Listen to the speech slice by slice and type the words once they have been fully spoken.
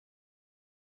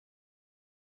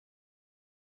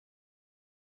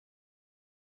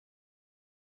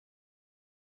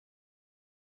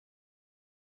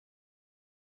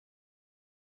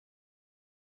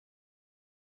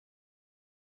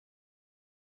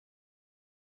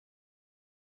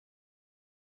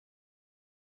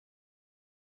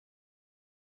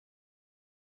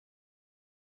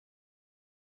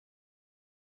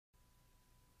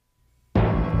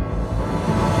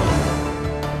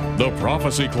The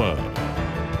Prophecy Club,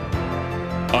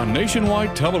 a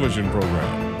nationwide television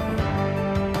program,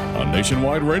 a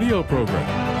nationwide radio program.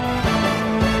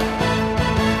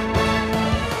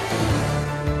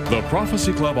 The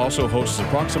Prophecy Club also hosts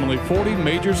approximately 40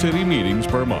 major city meetings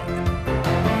per month.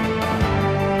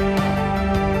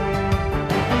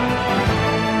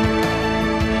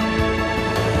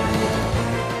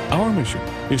 Our mission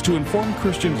is to inform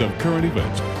Christians of current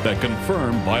events that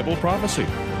confirm Bible prophecy,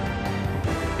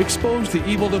 expose the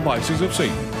evil devices of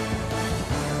Satan,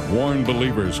 warn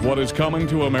believers what is coming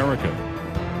to America,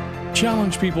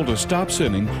 challenge people to stop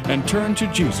sinning and turn to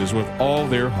Jesus with all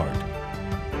their heart,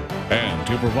 and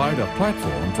to provide a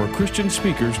platform for Christian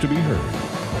speakers to be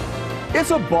heard. It's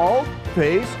a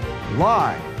bald-faced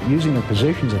lie. Using the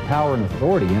positions of power and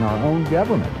authority in our own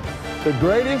government. The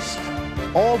greatest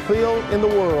oil field in the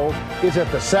world is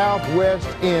at the southwest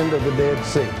end of the Dead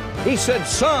Sea. He said,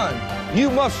 son, you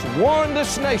must warn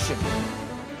this nation.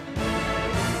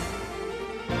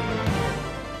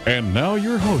 And now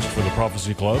your host for the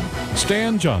Prophecy Club,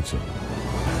 Stan Johnson.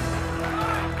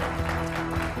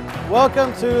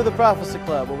 Welcome to the Prophecy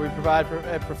Club, where we provide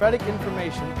prophetic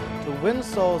information to win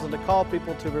souls and to call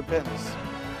people to repentance.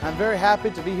 I'm very happy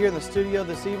to be here in the studio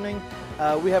this evening.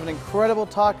 We have an incredible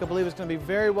talk. I believe it's going to be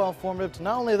very well informative to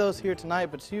not only those here tonight,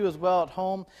 but to you as well at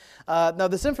home. Now,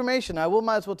 this information,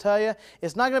 might as well tell you,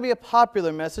 it's not going to be a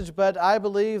popular message, but I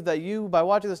believe that you, by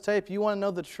watching this tape, you want to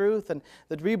know the truth, and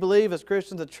that we believe as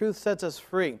Christians the truth sets us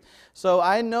free. So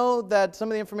I know that some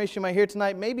of the information you might hear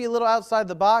tonight may be a little outside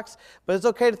the box, but it's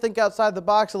okay to think outside the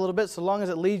box a little bit so long as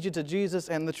it leads you to Jesus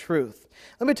and the truth.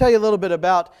 Let me tell you a little bit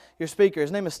about your speaker.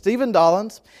 His name is Stephen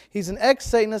Dollins. He's an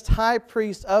ex-Satanist high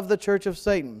priest of the Church of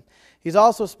Satan. He's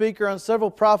also a speaker on several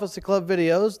Prophecy Club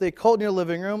videos, The Occult in Your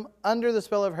Living Room, Under the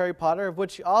Spell of Harry Potter, of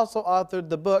which he also authored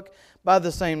the book by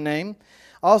the same name.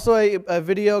 Also a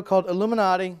video called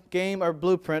Illuminati, Game or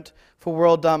Blueprint for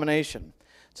World Domination.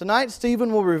 Tonight,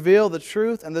 Stephen will reveal the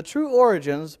truth and the true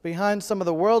origins behind some of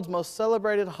the world's most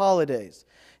celebrated holidays.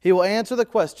 He will answer the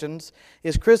questions,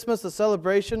 is Christmas the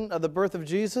celebration of the birth of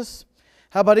Jesus?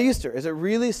 How about Easter? Is it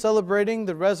really celebrating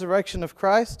the resurrection of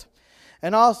Christ?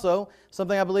 And also,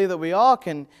 something I believe that we all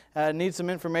can need some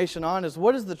information on is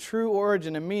what is the true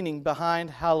origin and meaning behind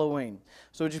Halloween?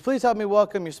 So would you please help me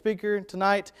welcome your speaker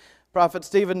tonight, Prophet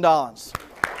Stephen Dollins.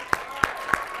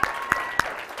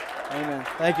 Amen.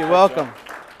 Thank you. Welcome.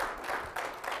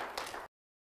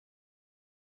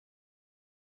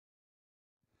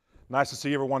 Nice to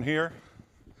see everyone here.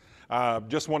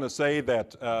 Just want to say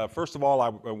that, first of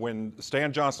all, when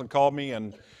Stan Johnson called me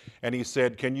and he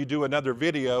said, can you do another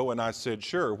video? And I said,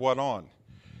 sure, what on?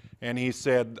 And he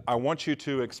said, I want you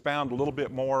to expound a little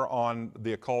bit more on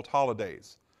the occult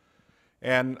holidays.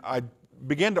 And I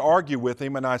began to argue with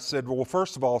him, and I said, well,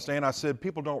 first of all, Stan, I said,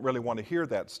 people don't really want to hear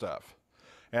that stuff.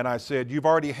 And I said, you've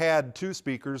already had two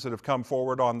speakers that have come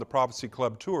forward on the Prophecy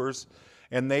Club tours,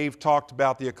 and they've talked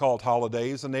about the occult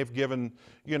holidays, and they've given,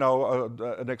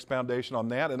 an expoundation on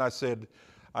that. And I said,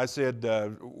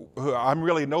 I'm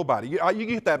really nobody. You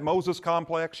get that Moses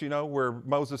complex, where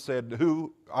Moses said,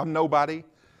 who? I'm nobody.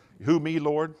 Who, me,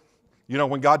 Lord?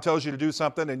 When God tells you to do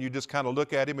something and you just kind of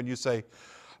look at him and you say,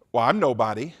 well, I'm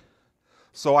nobody.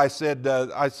 So I said,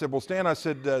 well, Stan, I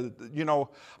said,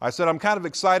 I'm kind of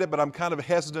excited, but I'm kind of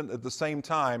hesitant at the same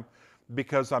time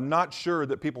because I'm not sure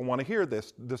that people want to hear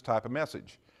this type of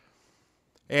message.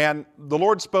 And the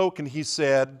Lord spoke and he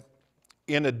said,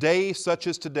 in a day such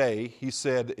as today, he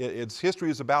said, its history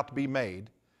is about to be made.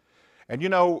 And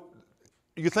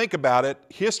you think about it,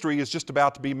 history is just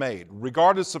about to be made.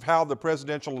 Regardless of how the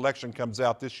presidential election comes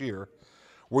out this year,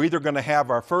 we're either going to have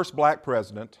our first black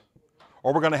president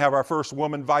or we're going to have our first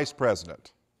woman vice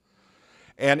president.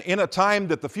 And in a time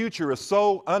that the future is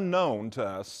so unknown to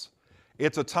us,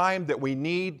 it's a time that we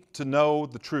need to know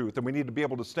the truth, and we need to be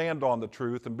able to stand on the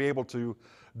truth and be able to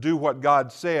do what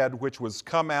God said, which was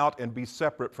come out and be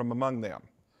separate from among them.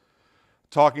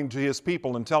 Talking to his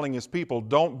people and telling his people,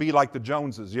 don't be like the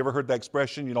Joneses. You ever heard that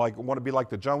expression, want to be like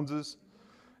the Joneses?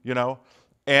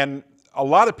 And a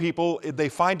lot of people, they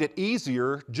find it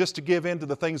easier just to give in to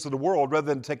the things of the world rather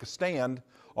than take a stand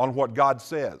on what God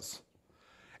says.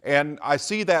 And I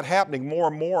see that happening more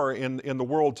and more in the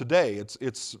world today.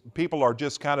 It's people are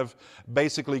just kind of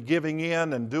basically giving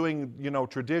in and doing,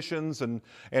 traditions and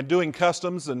doing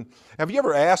customs. And have you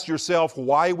ever asked yourself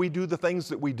why we do the things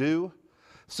that we do?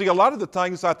 See, a lot of the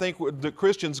things I think that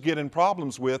Christians get in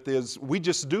problems with is we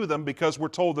just do them because we're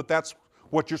told that that's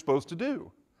what you're supposed to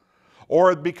do.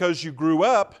 Or because you grew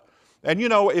up, and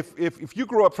if you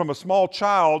grew up from a small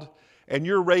child and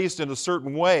you're raised in a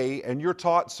certain way and you're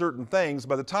taught certain things,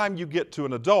 by the time you get to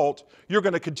an adult, you're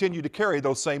going to continue to carry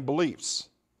those same beliefs.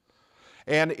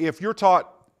 And if you're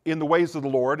taught in the ways of the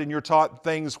Lord, and you're taught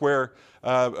things where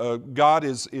God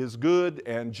is good,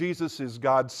 and Jesus is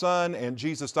God's Son, and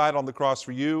Jesus died on the cross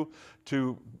for you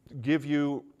to give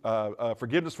you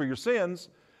forgiveness for your sins,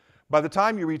 by the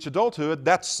time you reach adulthood,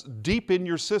 that's deep in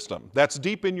your system. That's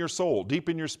deep in your soul, deep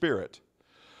in your spirit.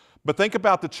 But think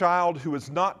about the child who is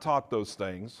not taught those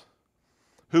things,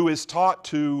 who is taught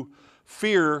to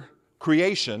fear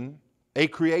creation, a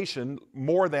creation,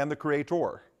 more than the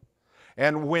Creator.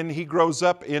 And when he grows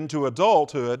up into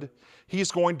adulthood,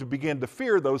 he's going to begin to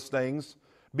fear those things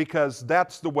because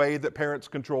that's the way that parents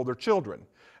control their children.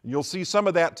 You'll see some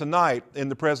of that tonight in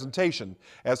the presentation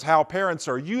as how parents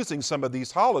are using some of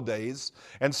these holidays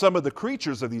and some of the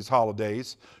creatures of these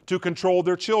holidays to control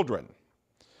their children.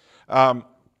 And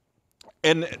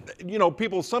you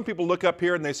know, some people look up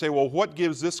here and they say, well, what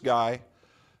gives this guy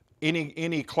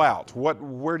any clout?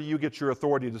 Where do you get your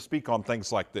authority to speak on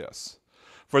things like this?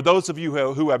 For those of you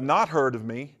who have not heard of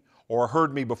me or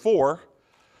heard me before,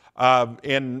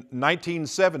 in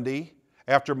 1970,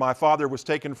 after my father was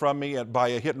taken from me by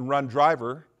a hit-and-run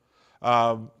driver,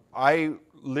 I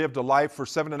lived a life for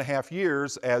 7.5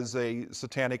 years as a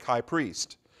satanic high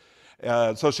priest,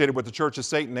 associated with the Church of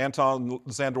Satan, Anton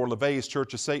Szandor LaVey's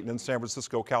Church of Satan in San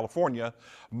Francisco, California.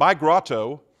 My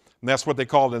grotto, and that's what they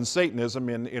call it in Satanism,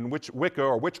 in Wicca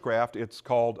or witchcraft, it's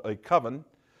called a coven.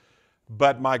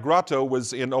 But my grotto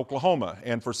was in Oklahoma,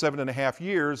 and for 7.5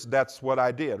 years, that's what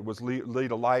I did, was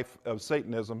lead a life of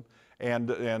Satanism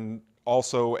and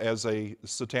also as a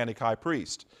satanic high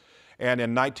priest. And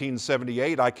in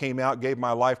 1978, I came out, gave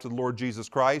my life to the Lord Jesus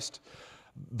Christ.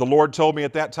 The Lord told me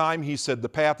at that time, He said, the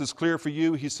path is clear for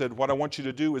you. He said, what I want you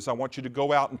to do is I want you to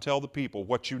go out and tell the people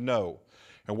what you know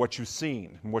and what you've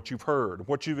seen and what you've heard,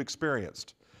 what you've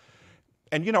experienced.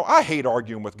 And you know, I hate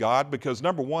arguing with God because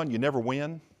number one, you never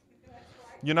win.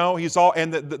 You know,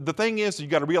 and the thing is, you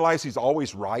got to realize He's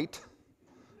always right,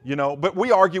 you know, but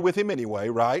we argue with Him anyway,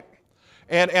 right?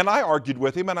 And I argued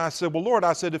with Him and I said, well, Lord,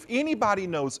 I said, if anybody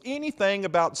knows anything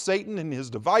about Satan and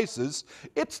his devices,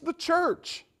 it's the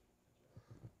church.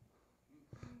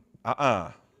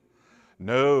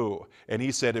 No. And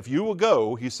He said, if you will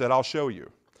go, He said, I'll show you.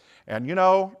 And you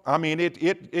know, I mean,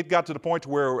 it got to the point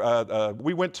where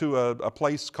we went to a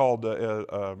place called,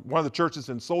 one of the churches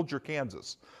in Soldier,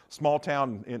 Kansas, small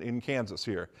town in Kansas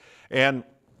here. And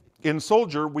in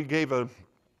Soldier, we gave a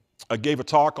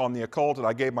talk on the occult, and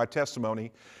I gave my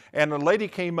testimony. And a lady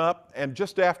came up, and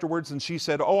just afterwards, and she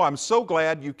said, oh, I'm so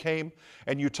glad you came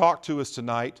and you talked to us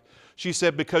tonight. She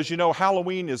said, because you know,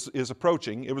 Halloween is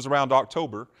approaching. It was around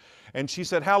October. And she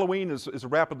said, Halloween is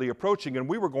rapidly approaching, and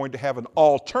we were going to have an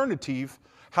alternative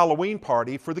Halloween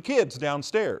party for the kids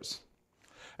downstairs.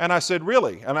 And I said,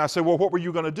 really? And I said, well, what were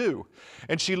you going to do?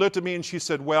 And she looked at me and she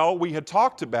said, well, we had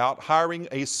talked about hiring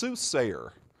a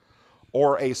soothsayer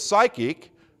or a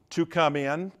psychic to come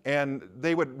in, and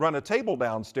they would run a table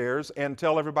downstairs and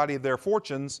tell everybody their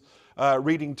fortunes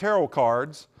reading tarot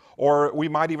cards, or we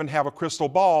might even have a crystal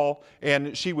ball,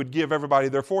 and she would give everybody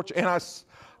their fortune. And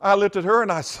I looked at her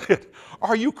and I said,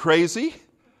 are you crazy?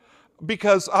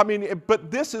 Because, I mean,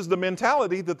 but this is the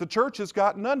mentality that the church has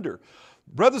gotten under.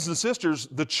 Brothers and sisters,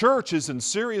 the church is in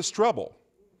serious trouble.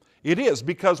 It is,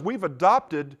 because we've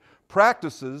adopted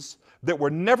practices that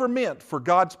were never meant for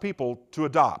God's people to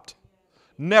adopt.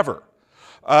 Never.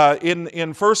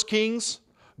 In 1 Kings,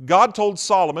 God told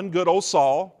Solomon, good old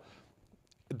Saul,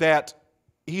 that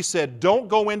He said, don't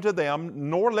go into them,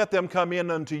 nor let them come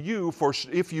in unto you, for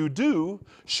if you do,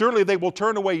 surely they will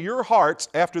turn away your hearts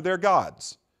after their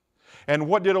gods. And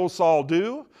what did old Saul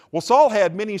do? Well, Saul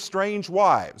had many strange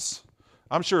wives.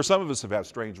 I'm sure some of us have had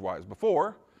strange wives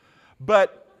before.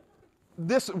 But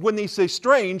this, when they say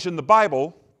strange in the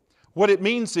Bible, what it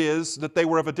means is that they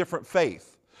were of a different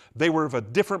faith. They were of a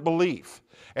different belief.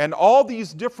 And all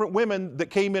these different women that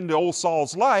came into old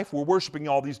Saul's life were worshiping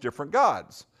all these different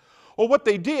gods. Well, what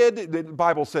they did, the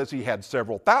Bible says he had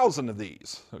several thousand of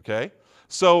these, okay?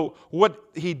 So what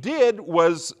he did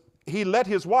was he let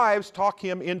his wives talk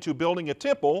him into building a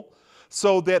temple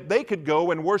so that they could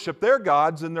go and worship their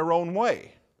gods in their own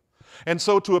way. And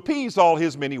so to appease all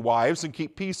his many wives and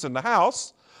keep peace in the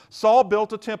house, Saul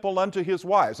built a temple unto his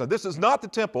wives. Now this is not the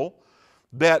temple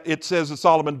that it says that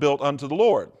Solomon built unto the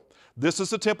Lord. This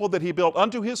is a temple that he built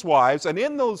unto his wives, and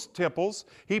in those temples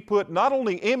he put not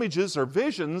only images or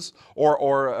visions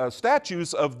or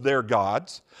statues of their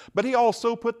gods, but he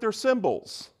also put their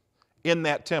symbols in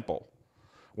that temple.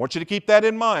 I want you to keep that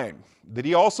in mind, that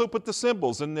he also put the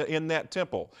symbols in that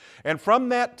temple. And from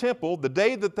that temple, the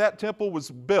day that that temple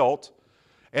was built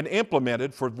and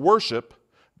implemented for worship,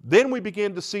 then we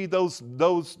begin to see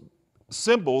those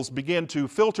symbols begin to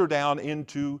filter down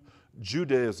into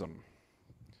Judaism.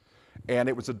 And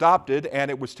it was adopted,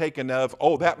 and it was taken of,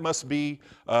 oh, that must be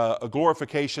a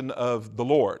glorification of the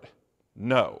Lord.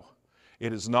 No,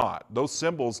 it is not. Those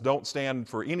symbols don't stand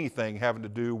for anything having to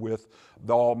do with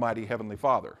the Almighty Heavenly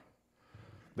Father.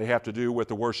 They have to do with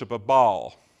the worship of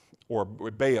Baal or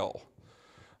Baal,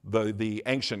 the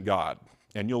ancient god.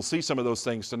 And you'll see some of those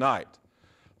things tonight.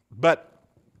 But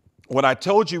what I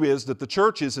told you is that the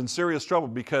church is in serious trouble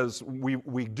because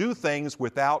we do things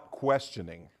without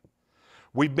questioning.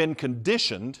 We've been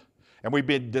conditioned and we've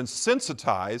been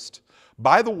desensitized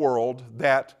by the world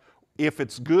that if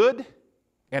it's good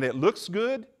and it looks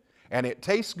good and it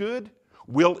tastes good,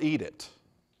 we'll eat it.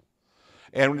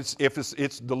 And if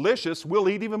it's delicious, we'll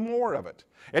eat even more of it.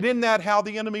 And isn't that how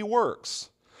the enemy works?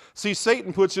 See,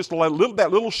 Satan puts just that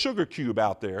little sugar cube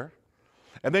out there,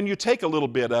 and then you take a little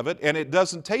bit of it, and it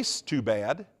doesn't taste too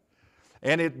bad,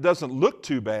 and it doesn't look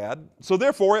too bad, so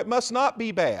therefore it must not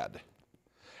be bad.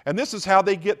 And this is how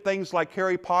they get things like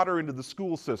Harry Potter into the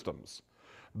school systems,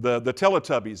 the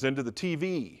Teletubbies into the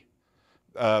TV,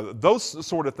 those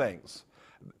sort of things.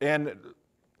 And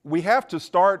we have to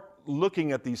start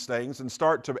looking at these things and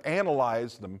start to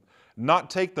analyze them,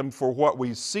 not take them for what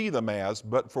we see them as,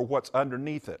 but for what's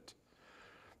underneath it.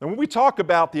 And when we talk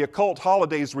about the occult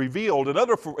holidays revealed, in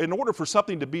order for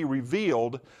something to be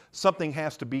revealed, something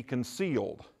has to be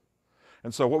concealed.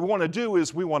 And so what we want to do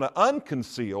is we want to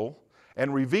unconceal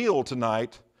and reveal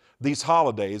tonight these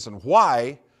holidays and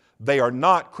why they are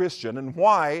not Christian and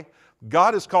why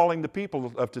God is calling the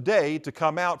people of today to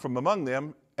come out from among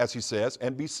them, as he says,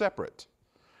 and be separate.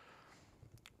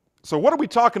 So what are we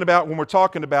talking about when we're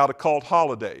talking about occult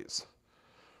holidays?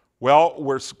 Well,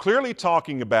 we're clearly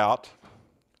talking about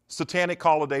satanic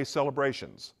holiday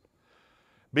celebrations.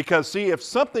 Because see, if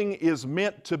something is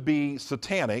meant to be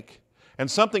satanic and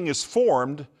something is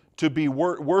formed to be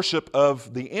worship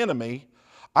of the enemy,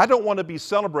 I don't want to be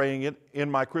celebrating it in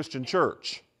my Christian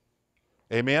church.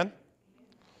 Amen?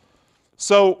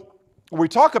 So when we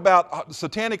talk about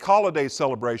satanic holiday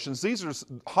celebrations, these are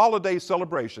holiday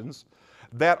celebrations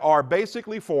that are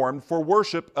basically formed for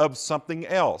worship of something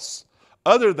else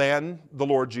other than the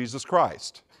Lord Jesus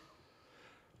Christ.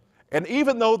 And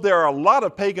even though there are a lot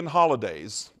of pagan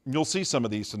holidays, and you'll see some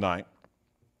of these tonight,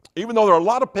 even though there are a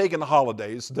lot of pagan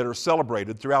holidays that are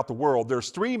celebrated throughout the world, there's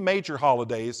three major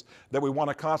holidays that we want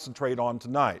to concentrate on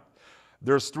tonight.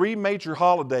 There's three major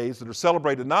holidays that are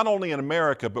celebrated not only in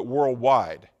America but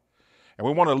worldwide. And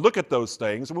we want to look at those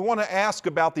things, and we want to ask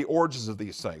about the origins of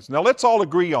these things. Now let's all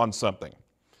agree on something.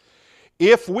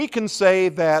 If we can say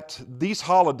that these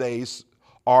holidays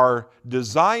are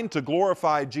designed to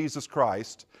glorify Jesus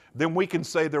Christ, then we can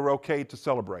say they're okay to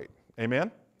celebrate.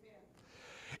 Amen?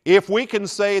 If we can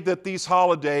say that these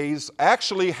holidays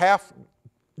actually have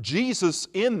Jesus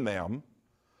in them,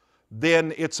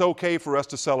 then it's okay for us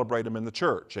to celebrate them in the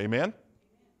church. Amen?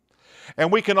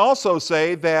 And we can also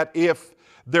say that if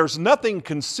there's nothing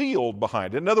concealed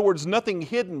behind it, in other words, nothing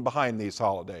hidden behind these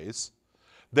holidays,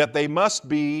 that they must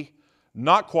be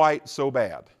not quite so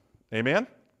bad. Amen?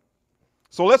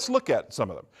 So let's look at some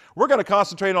of them. We're going to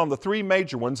concentrate on the three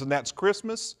major ones, and that's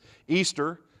Christmas,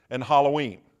 Easter, and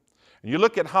Halloween. And you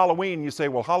look at Halloween and you say,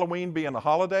 well, Halloween being a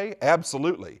holiday?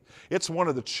 Absolutely. It's one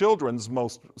of the children's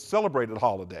most celebrated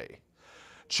holiday.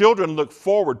 Children look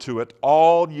forward to it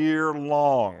all year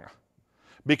long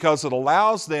because it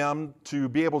allows them to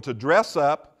be able to dress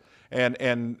up and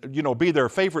be their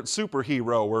favorite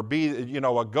superhero or be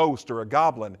a ghost or a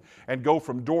goblin and go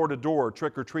from door to door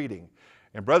trick-or-treating.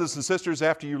 And brothers and sisters,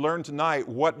 after you learn tonight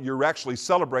what you're actually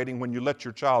celebrating when you let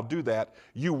your child do that,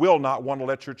 you will not want to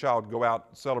let your child go out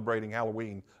celebrating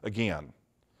Halloween again.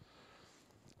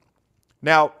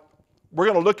 Now, we're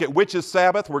going to look at Witches'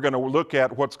 Sabbath. We're going to look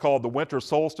at what's called the winter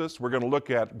solstice. We're going to look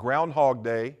at Groundhog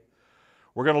Day.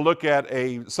 We're going to look at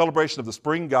a celebration of the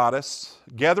spring goddess,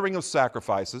 gathering of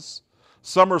sacrifices,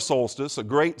 summer solstice, a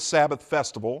great Sabbath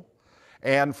festival,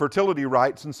 and fertility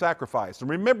rites and sacrifice. And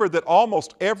remember that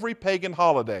almost every pagan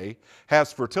holiday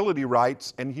has fertility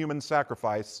rites and human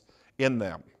sacrifice in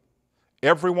them.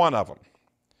 Every one of them.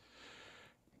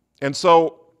 And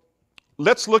so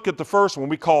let's look at the first one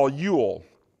we call Yule.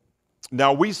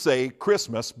 Now we say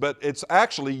Christmas, but it's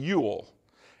actually Yule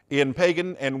in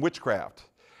pagan and witchcraft.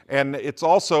 And it's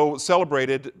also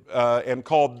celebrated and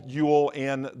called Yule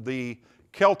in the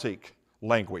Celtic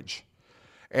language.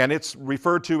 And it's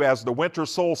referred to as the winter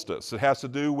solstice. It has to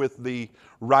do with the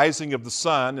rising of the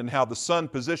sun and how the sun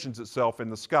positions itself in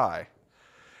the sky.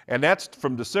 And that's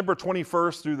from December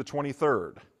 21st through the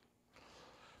 23rd.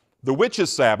 The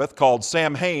witches' Sabbath, called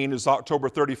Samhain, is October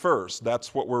 31st.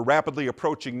 That's what we're rapidly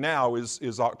approaching now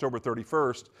is October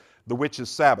 31st, the witches'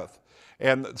 Sabbath.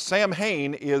 And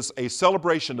Samhain is a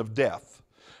celebration of death,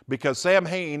 because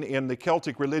Samhain in the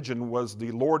Celtic religion was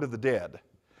the Lord of the Dead.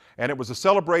 And it was a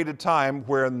celebrated time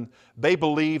when they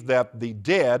believed that the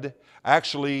dead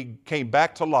actually came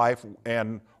back to life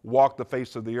and walked the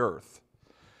face of the earth.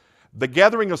 The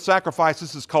gathering of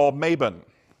sacrifices is called Mabon.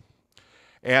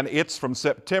 And it's from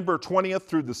September 20th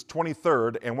through the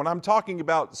 23rd. And when I'm talking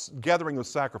about gathering of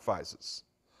sacrifices,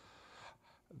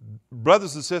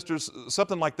 brothers and sisters,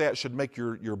 something like that should make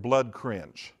your blood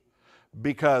cringe.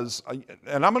 Because,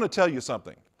 and I'm going to tell you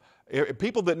something.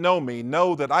 People that know me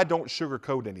know that I don't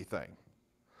sugarcoat anything.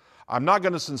 I'm not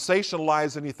going to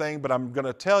sensationalize anything, but I'm going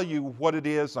to tell you what it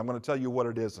is. I'm going to tell you what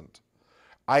it isn't.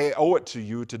 I owe it to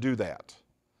you to do that.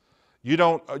 You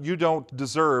don't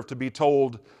deserve to be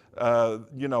told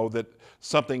that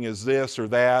something is this or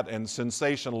that and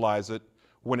sensationalize it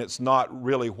when it's not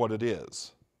really what it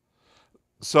is.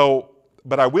 So,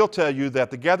 but I will tell you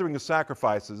that the gathering of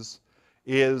sacrifices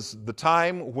is the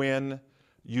time when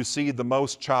you see the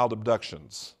most child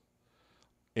abductions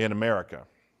in America.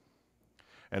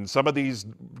 And some of these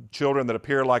children that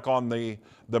appear like on the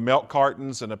milk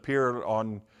cartons and appear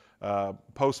on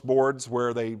post boards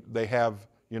where they have,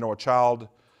 a child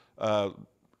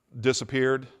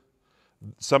disappeared,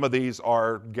 some of these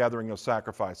are gathering of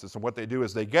sacrifices. And what they do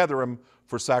is they gather them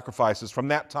for sacrifices from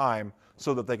that time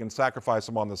so that they can sacrifice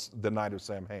them on the night of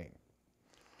Samhain.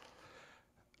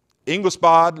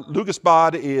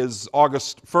 Lugasbad is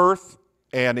August 1st,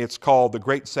 and it's called the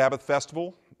Great Sabbath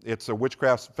Festival. It's a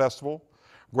witchcraft festival.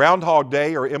 Groundhog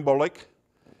Day, or Imbolc,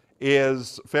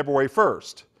 is February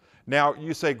 1st. Now,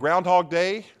 you say Groundhog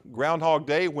Day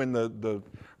when the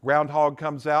groundhog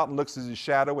comes out and looks at his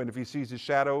shadow, and if he sees his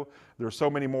shadow, there are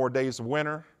so many more days of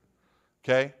winter.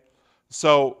 Okay?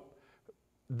 So,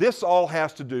 this all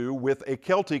has to do with a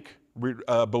Celtic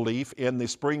belief in the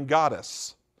spring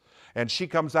goddess. And she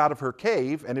comes out of her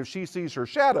cave, and if she sees her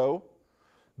shadow,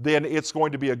 then it's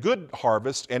going to be a good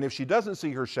harvest. And if she doesn't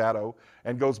see her shadow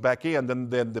and goes back in,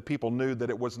 then the people knew that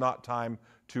it was not time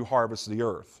to harvest the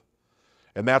earth.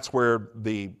 And that's where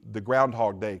the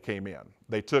Groundhog Day came in.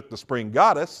 They took the spring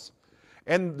goddess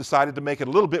and decided to make it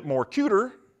a little bit more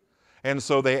cuter, and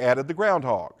so they added the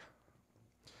groundhog.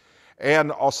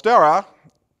 And Ostara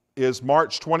is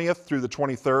March 20th through the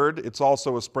 23rd. It's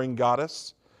also a spring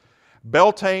goddess.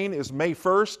 Beltane is May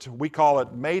 1st. We call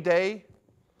it May Day.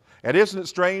 And isn't it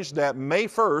strange that May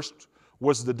 1st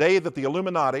was the day that the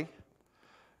Illuminati,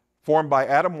 formed by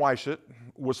Adam Weishaupt,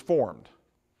 was formed,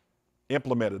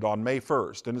 implemented on May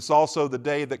 1st. And it's also the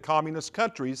day that communist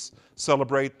countries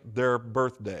celebrate their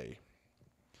birthday.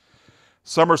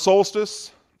 Summer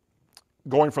solstice,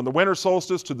 going from the winter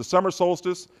solstice to the summer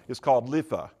solstice, is called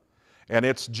Litha. And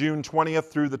it's June 20th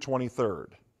through the 23rd.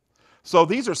 So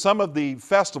these are some of the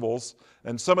festivals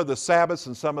and some of the Sabbaths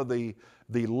and some of the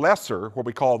lesser, what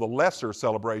we call the lesser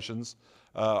celebrations,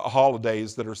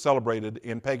 holidays that are celebrated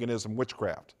in paganism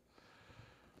witchcraft.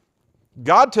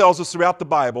 God tells us throughout the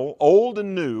Bible, old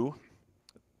and new,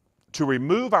 to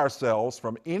remove ourselves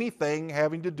from anything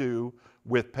having to do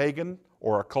with pagan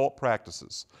or occult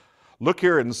practices. Look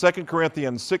here in 2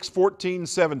 Corinthians 6:14,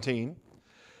 17.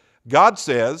 God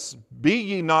says, "Be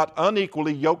ye not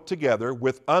unequally yoked together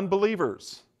with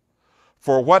unbelievers.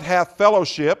 For what hath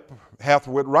fellowship hath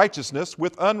with righteousness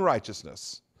with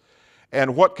unrighteousness?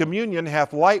 And what communion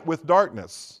hath light with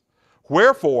darkness?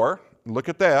 Wherefore," look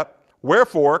at that,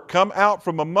 "wherefore come out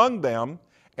from among them,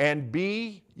 and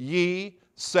be ye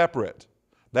separate."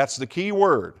 That's the key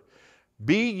word.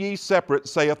 "Be ye separate,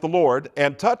 saith the Lord,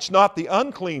 and touch not the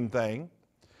unclean thing,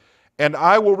 and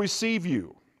I will receive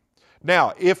you."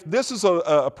 Now, if this is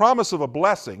a promise of a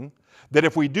blessing, that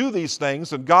if we do these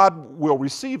things and God will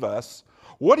receive us,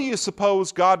 what do you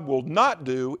suppose God will not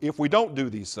do if we don't do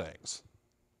these things?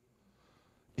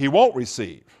 He won't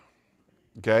receive.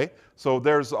 Okay? So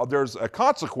there's a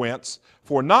consequence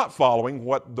for not following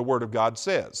what the Word of God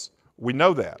says. We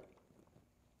know that.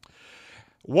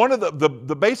 One of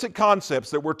the basic concepts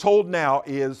that we're told now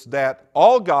is that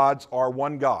all gods are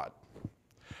one God.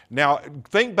 Now,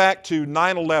 think back to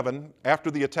 9/11, after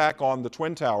the attack on the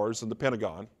Twin Towers and the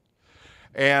Pentagon.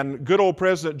 And good old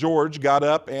President George got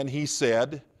up and he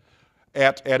said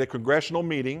at a congressional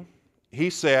meeting he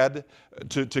said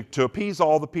to appease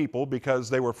all the people, because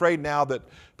they were afraid now that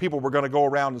people were going to go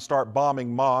around and start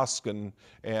bombing mosques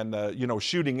and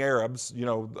shooting Arabs.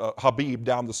 Habib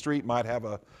down the street might have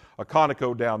a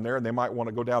Conoco down there, and they might want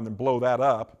to go down and blow that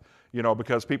up,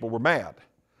 because people were mad,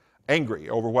 angry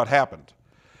over what happened.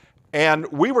 And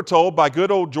we were told by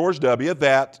good old George W.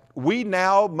 that we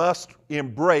now must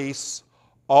embrace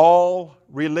all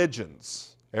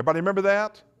religions. Everybody remember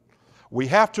that? We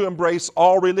have to embrace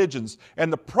all religions.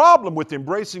 And the problem with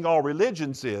embracing all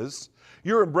religions is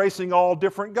you're embracing all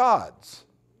different gods.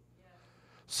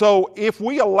 So if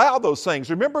we allow those things,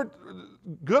 remember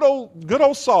good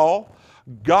old Saul,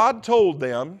 God told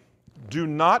them, do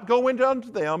not go in unto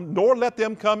them, nor let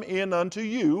them come in unto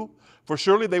you, for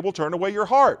surely they will turn away your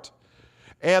heart.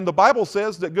 And the Bible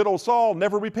says that good old Saul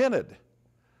never repented.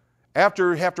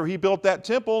 After he built that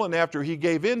temple and after he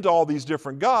gave in to all these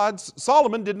different gods,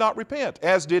 Solomon did not repent,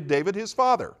 as did David his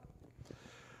father.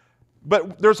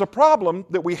 But there's a problem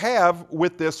that we have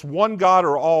with this one God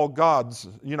or all gods,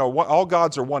 all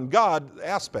gods are one God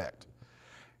aspect.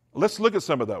 Let's look at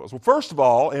some of those. Well, first of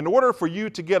all, in order for you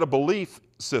to get a belief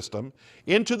system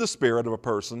into the spirit of a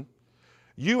person,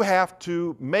 you have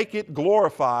to make it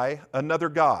glorify another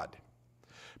God.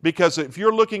 Because if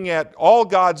you're looking at all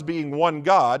gods being one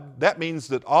God, that means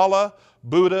that Allah,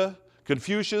 Buddha,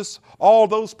 Confucius, all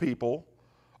those people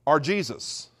are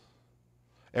Jesus.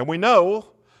 And we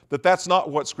know that that's not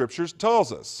what Scripture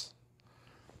tells us.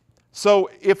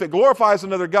 So if it glorifies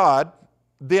another God,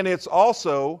 then it's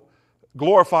also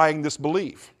glorifying this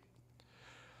belief.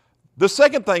 The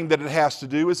second thing that it has to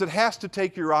do is it has to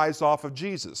take your eyes off of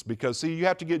Jesus. Because, see, you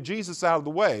have to get Jesus out of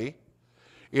the way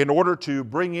in order to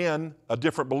bring in a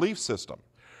different belief system.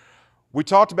 We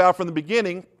talked about from the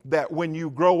beginning that when you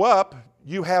grow up,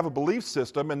 you have a belief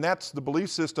system, and that's the belief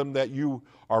system that you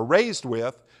are raised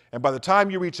with. And by the time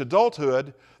you reach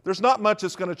adulthood, there's not much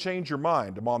that's going to change your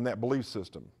mind on that belief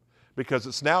system, because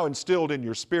it's now instilled in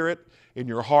your spirit, in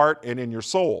your heart, and in your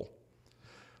soul.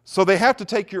 So they have to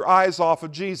take your eyes off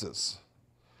of Jesus.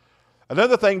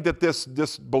 Another thing that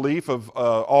this belief of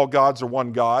all gods are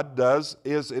one God does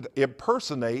is it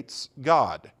impersonates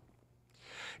God.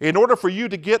 In order for you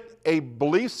to get a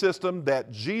belief system that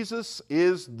Jesus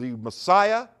is the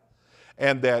Messiah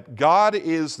and that God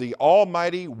is the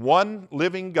almighty one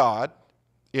living God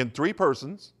in three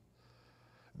persons,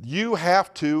 you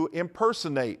have to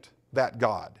impersonate that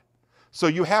God. So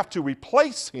you have to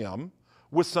replace him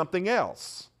with something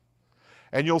else.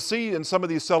 And you'll see in some of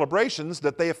these celebrations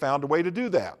that they have found a way to do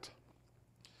that.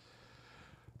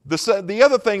 The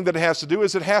other thing that it has to do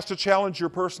is it has to challenge your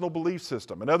personal belief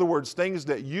system. In other words, things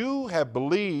that you have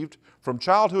believed from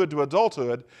childhood to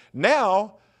adulthood,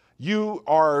 now you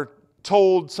are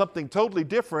told something totally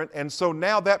different, and so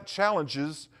now that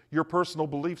challenges your personal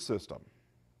belief system.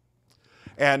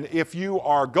 And if you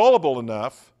are gullible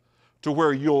enough to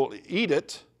where you'll eat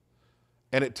it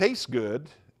and it tastes good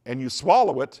and you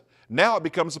swallow it, now it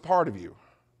becomes a part of you.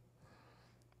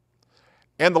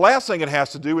 And the last thing it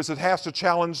has to do is it has to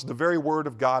challenge the very Word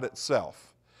of God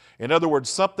itself. In other words,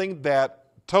 something that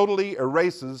totally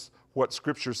erases what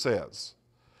Scripture says,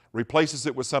 replaces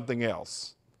it with something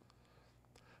else.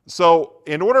 So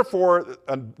in order for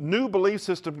a new belief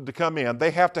system to come in,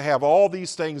 they have to have all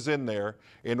these things in there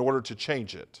in order to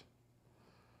change it.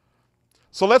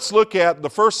 So let's look at the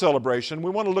first celebration.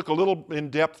 We want to look a little in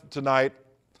depth tonight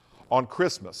on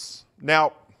Christmas.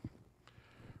 Now,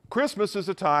 Christmas is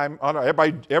a time,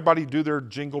 everybody do their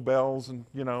jingle bells and,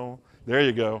 there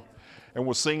you go. And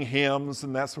we'll sing hymns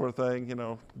and that sort of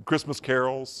thing, Christmas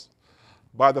carols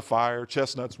by the fire,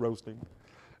 chestnuts roasting,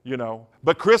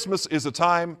 But Christmas is a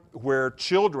time where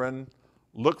children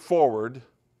look forward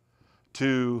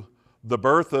to the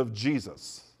birth of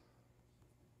Jesus.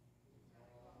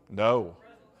 No,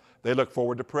 they look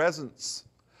forward to presents.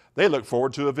 They look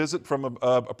forward to a visit from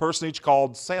a personage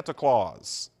called Santa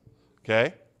Claus,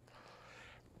 okay?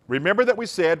 Remember that we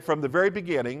said from the very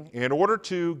beginning, in order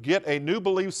to get a new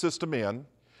belief system in,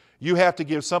 you have to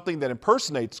give something that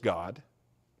impersonates God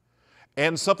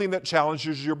and something that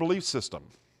challenges your belief system.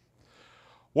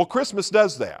 Well, Christmas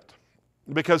does that.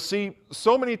 Because, see,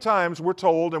 so many times we're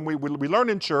told, and we learn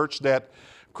in church, that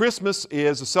Christmas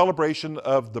is a celebration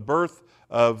of the birth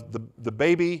of the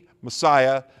baby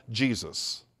Messiah,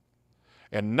 Jesus.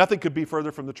 And nothing could be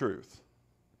further from the truth.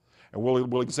 And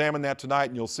we'll examine that tonight,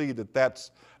 and you'll see that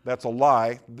that's a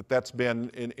lie, that's been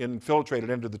infiltrated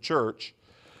into the church.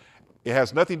 It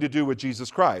has nothing to do with Jesus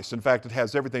Christ. In fact, it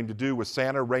has everything to do with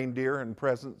Santa, reindeer, and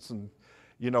presents, and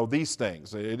these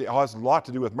things. It has a lot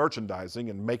to do with merchandising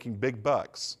and making big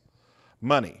bucks,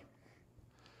 money.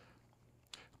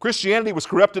 Christianity was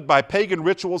corrupted by pagan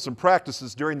rituals and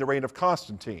practices during the reign of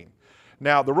Constantine.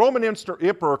 Now, the Roman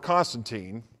Emperor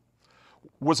Constantine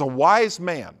was a wise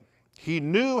man. He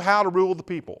knew how to rule the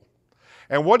people.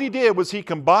 And what he did was he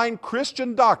combined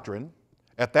Christian doctrine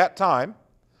at that time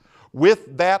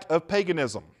with that of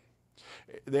paganism.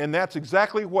 And that's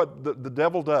exactly what the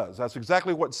devil does. That's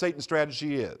exactly what Satan's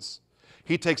strategy is.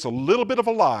 He takes a little bit of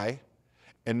a lie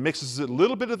and mixes a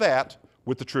little bit of that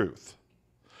with the truth,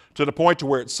 to the point to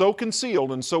where it's so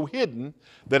concealed and so hidden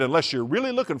that unless you're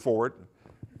really looking for it,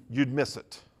 you'd miss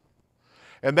it.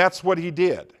 And that's what he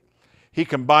did. He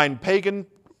combined pagan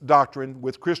doctrine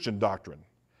with Christian doctrine.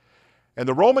 And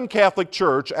the Roman Catholic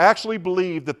Church actually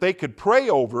believed that they could pray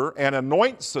over and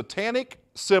anoint satanic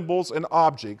symbols and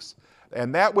objects,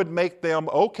 and that would make them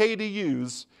okay to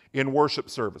use in worship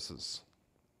services.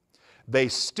 They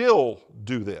still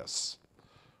do this.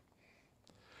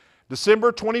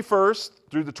 December 21st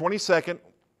through the 22nd,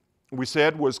 we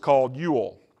said, was called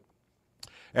Yule.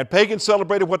 And pagans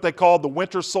celebrated what they called the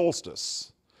winter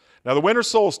solstice. Now, the winter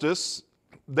solstice,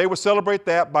 they would celebrate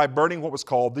that by burning what was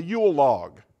called the Yule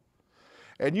log.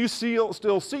 And you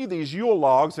still see these Yule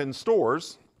logs in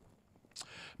stores.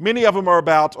 Many of them are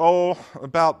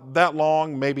about that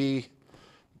long, maybe,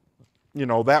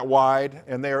 that wide.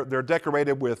 And they're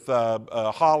decorated with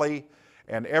holly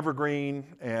and evergreen,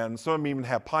 and some of them even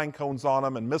have pine cones on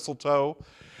them and mistletoe.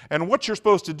 And what you're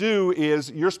supposed to do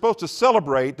is you're supposed to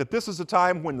celebrate that this is a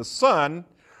time when the sun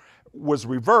was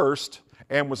reversed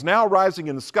and was now rising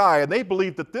in the sky, and they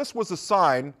believed that this was a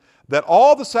sign that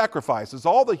all the sacrifices,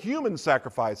 all the human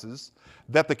sacrifices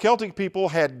that the Celtic people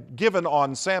had given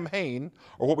on Samhain,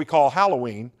 or what we call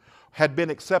Halloween, had been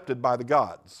accepted by the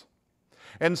gods.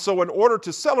 And so in order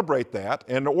to celebrate that,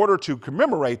 in order to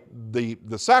commemorate the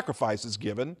sacrifices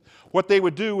given, what they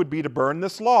would do would be to burn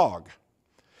this log.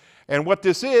 And what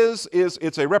this is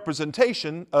it's a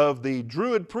representation of the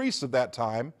Druid priests of that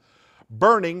time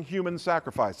burning human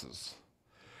sacrifices.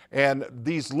 And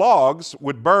these logs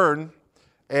would burn,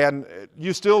 and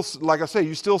you still, like I say,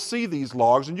 you still see these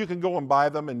logs, and you can go and buy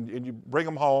them, and you bring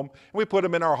them home, and we put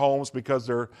them in our homes because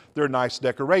they're nice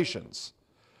decorations.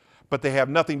 But they have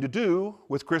nothing to do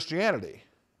with Christianity.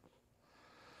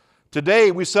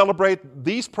 Today, we celebrate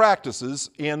these practices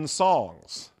in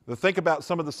songs. Now, think about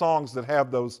some of the songs that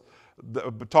have those,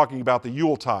 talking about the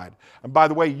Yuletide. And by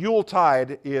the way,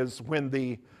 Yuletide is when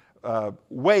the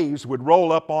waves would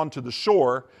roll up onto the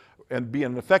shore and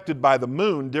being affected by the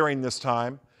moon during this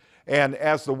time. And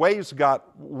as the waves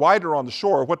got wider on the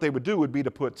shore, what they would do would be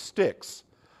to put sticks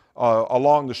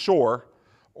along the shore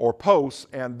or posts,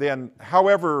 and then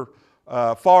however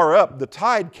far up the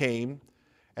tide came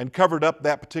and covered up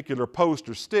that particular post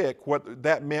or stick, what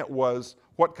that meant was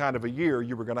what kind of a year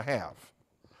you were going to have.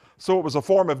 So it was a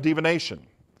form of divination.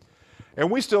 And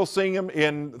we still sing them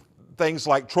in things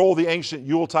like Troll the Ancient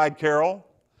Yuletide Carol,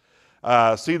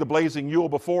 See the Blazing Yule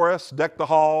Before Us, Deck the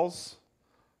Halls,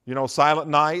 Silent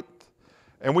Night.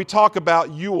 And we talk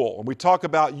about Yule, and we talk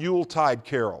about Yuletide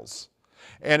carols.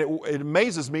 And it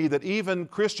amazes me that even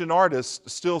Christian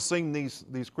artists still sing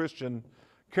these Christian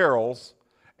carols,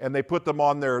 and they put them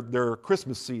on their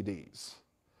Christmas CDs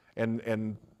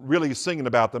and really singing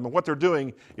about them. And what they're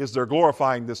doing is they're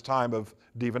glorifying this time of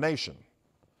divination.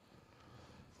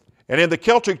 And in the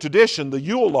Celtic tradition, the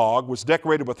Yule log was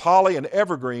decorated with holly and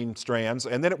evergreen strands,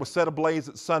 and then it was set ablaze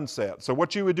at sunset. So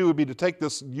what you would do would be to take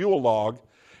this Yule log,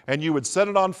 and you would set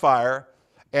it on fire,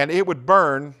 and it would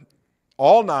burn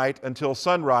all night until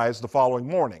sunrise the following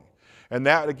morning. And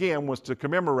that, again, was to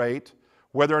commemorate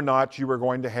whether or not you were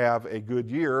going to have a good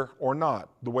year or not,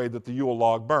 the way that the Yule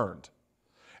log burned.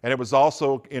 And it was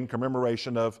also in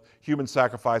commemoration of human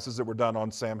sacrifices that were done on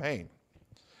Samhain.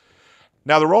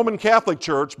 Now, the Roman Catholic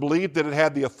Church believed that it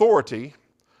had the authority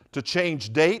to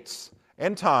change dates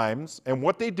and times, and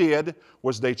what they did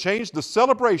was they changed the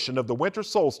celebration of the winter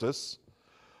solstice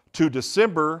to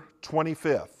December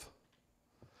 25th.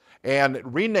 And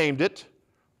renamed it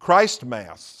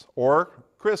Christmas or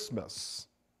Christmas.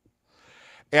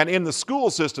 And in the school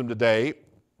system today,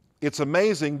 it's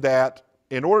amazing that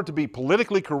in order to be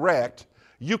politically correct,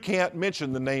 you can't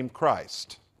mention the name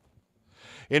Christ.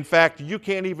 In fact, you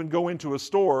can't even go into a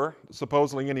store,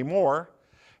 supposedly anymore,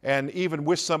 and even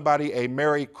wish somebody a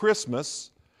Merry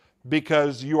Christmas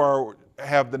because you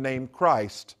have the name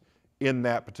Christ in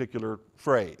that particular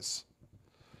phrase.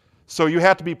 So you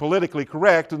have to be politically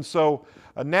correct, and so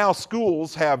now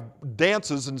schools have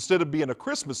dances. Instead of being a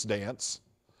Christmas dance,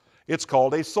 it's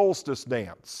called a solstice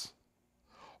dance.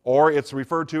 Or it's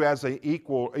referred to as an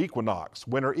equinox,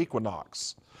 winter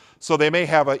equinox. So they may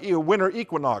have a winter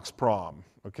equinox prom,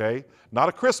 okay? Not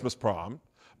a Christmas prom,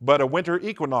 but a winter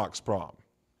equinox prom.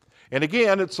 And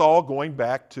again, it's all going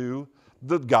back to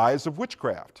the guise of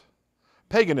witchcraft,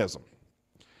 paganism.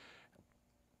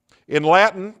 In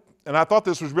Latin, and I thought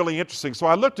this was really interesting, so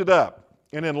I looked it up.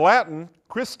 And in Latin,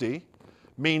 Christi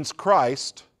means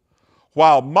Christ,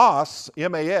 while Mass,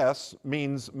 M-A-S,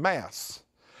 means Mass.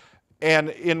 And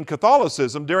in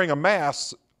Catholicism, during a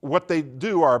Mass, what they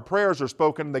do, our prayers are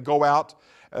spoken, they go out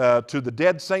to the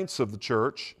dead saints of the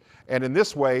church, and in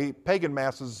this way, pagan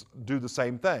Masses do the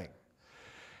same thing.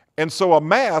 And so a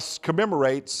Mass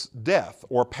commemorates death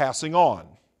or passing on.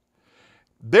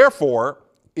 Therefore,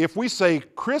 if we say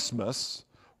Christmas,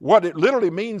 what it literally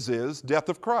means is death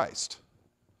of Christ.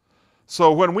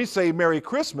 So when we say Merry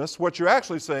Christmas, what you're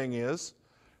actually saying is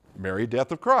Merry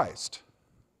Death of Christ.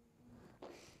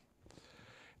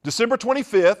 December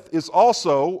 25th is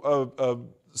also a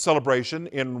celebration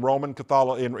in Roman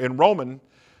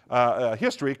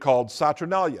history called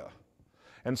Saturnalia.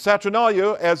 And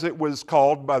Saturnalia, as it was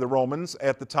called by the Romans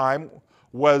at the time,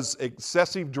 was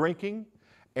excessive drinking,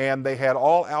 and they had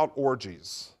all-out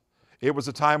orgies. It was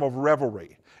a time of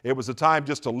revelry. It was a time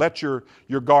just to let your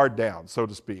guard down, so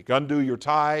to speak. Undo your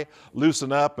tie,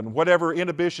 loosen up, and whatever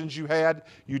inhibitions you had,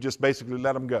 you just basically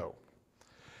let them go.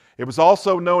 It was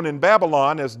also known in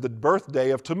Babylon as the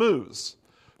birthday of Tammuz,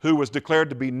 who was declared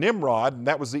to be Nimrod, and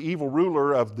that was the evil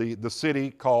ruler of the city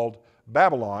called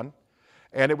Babylon.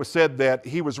 And it was said that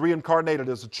he was reincarnated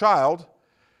as a child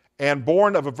and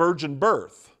born of a virgin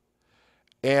birth.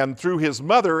 And through his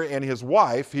mother and his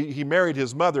wife, he married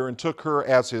his mother and took her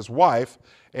as his wife,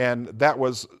 and that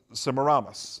was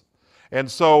Semiramis.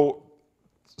 And so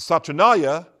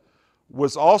Saturnalia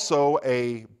was also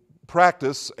a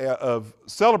practice of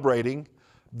celebrating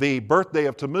the birthday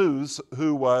of Tammuz,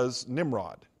 who was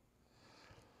Nimrod.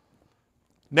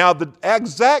 Now, the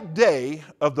exact day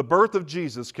of the birth of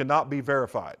Jesus cannot be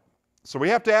verified. So we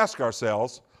have to ask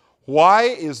ourselves, why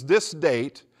is this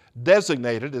date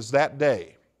designated as that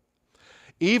day?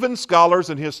 Even scholars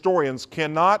and historians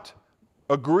cannot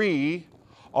agree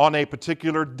on a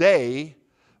particular day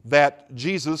that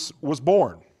Jesus was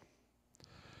born.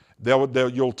 You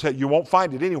won't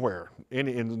find it anywhere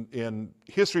in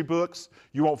history books.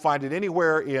 You won't find it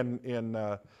anywhere in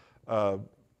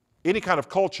any kind of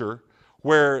culture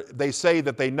where they say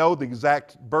that they know the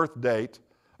exact birth date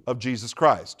of Jesus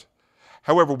Christ.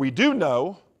 However, we do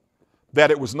know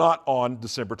that it was not on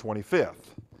December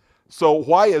 25th. So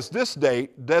why is this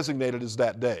date designated as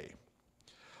that day?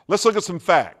 Let's look at some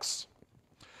facts.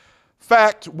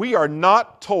 Fact, we are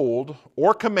not told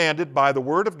or commanded by the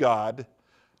Word of God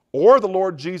or the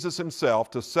Lord Jesus Himself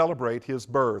to celebrate His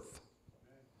birth.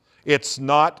 It's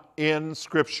not in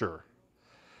Scripture.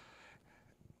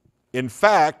 In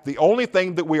fact, the only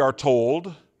thing that we are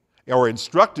told or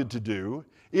instructed to do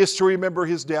is to remember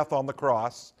His death on the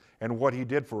cross and what He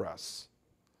did for us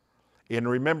in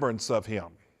remembrance of Him.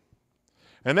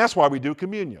 And that's why we do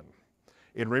communion,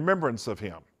 in remembrance of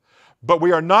Him. But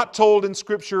we are not told in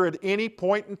Scripture at any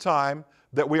point in time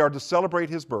that we are to celebrate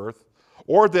His birth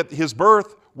or that His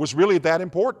birth was really that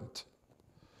important.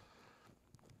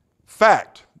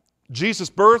 Fact, Jesus'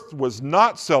 birth was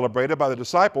not celebrated by the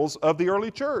disciples of the early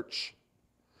church.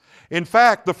 In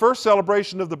fact, the first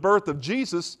celebration of the birth of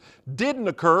Jesus didn't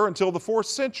occur until the 4th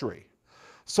century.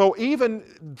 So even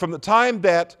from the time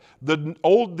that the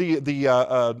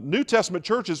New Testament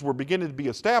churches were beginning to be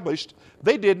established,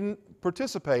 they didn't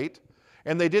participate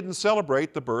and they didn't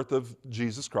celebrate the birth of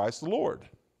Jesus Christ the Lord.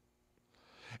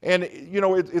 And you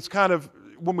know, it's kind of,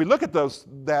 when we look at those,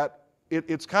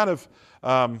 it's kind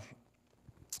of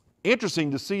interesting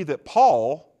to see that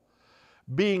Paul,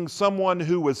 being someone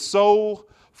who was so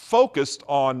focused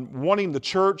on wanting the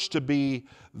church to be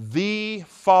the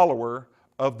follower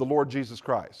of the Lord Jesus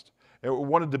Christ. It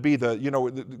wanted to be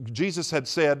Jesus had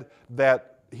said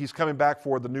that He's coming back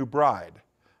for the new bride,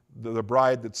 the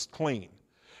bride that's clean.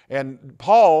 And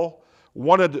Paul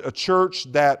wanted a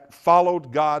church that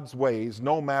followed God's ways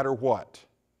no matter what.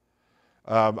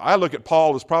 I look at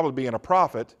Paul as probably being a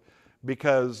prophet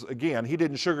because, again, he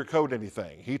didn't sugarcoat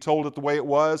anything. He told it the way it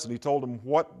was, and he told them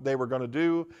what they were going to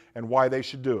do and why they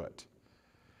should do it.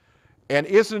 And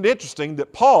isn't it interesting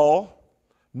that Paul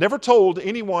never told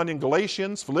anyone in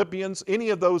Galatians, Philippians, any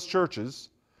of those churches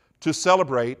to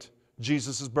celebrate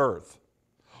Jesus' birth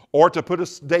or to put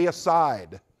a day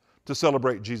aside to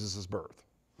celebrate Jesus' birth.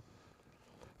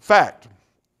 Fact.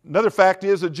 Another fact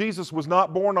is that Jesus was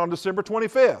not born on December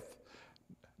 25th.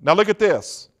 Now look at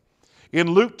this.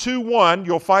 In Luke 2:1,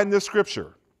 you'll find this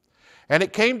scripture. And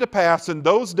it came to pass in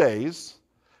those days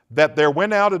that there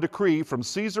went out a decree from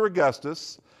Caesar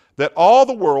Augustus that all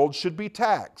the world should be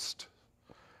taxed.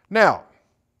 Now,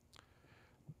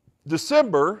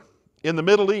 December in the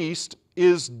Middle East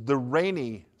is the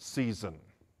rainy season.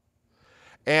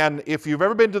 And if you've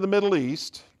ever been to the Middle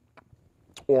East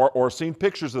or seen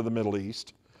pictures of the Middle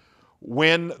East,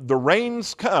 when the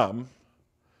rains come,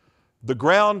 the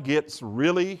ground gets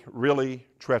really, really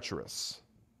treacherous.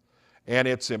 And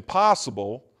it's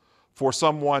impossible for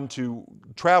someone to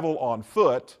travel on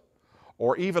foot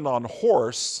or even on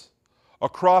horse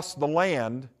across the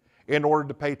land in order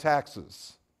to pay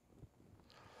taxes.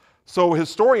 So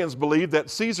historians believe that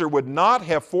Caesar would not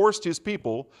have forced his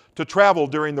people to travel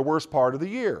during the worst part of the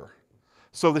year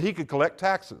so that he could collect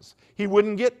taxes. He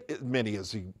wouldn't get as many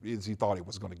as he thought he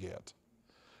was going to get.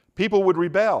 People would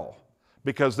rebel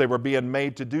because they were being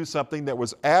made to do something that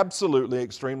was absolutely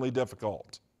extremely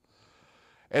difficult.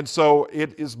 And so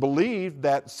it is believed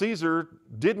that Caesar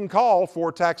didn't call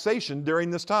for taxation during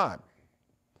this time.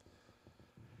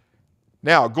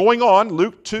 Now, going on,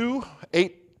 Luke 2,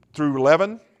 8 through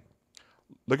 11,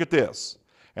 look at this.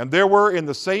 And there were in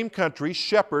the same country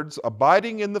shepherds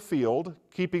abiding in the field,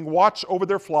 keeping watch over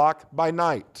their flock by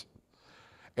night.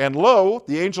 And lo,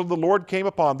 the angel of the Lord came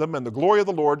upon them, and the glory of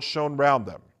the Lord shone round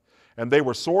them. And they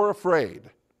were sore afraid.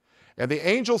 And the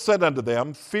angel said unto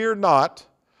them, Fear not,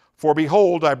 for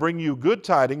behold, I bring you good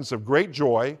tidings of great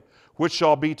joy, which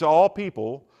shall be to all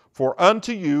people. For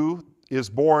unto you is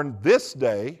born this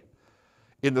day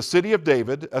in the city of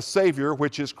David a Savior,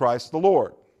 which is Christ the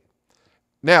Lord.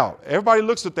 Now, everybody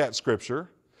looks at that scripture,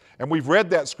 and we've read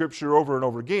that scripture over and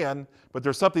over again, but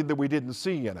there's something that we didn't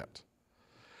see in it.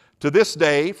 To this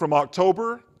day, from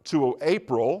October to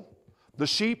April, the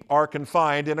sheep are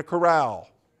confined in a corral.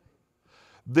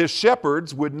 The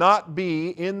shepherds would not be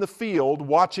in the field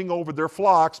watching over their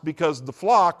flocks because the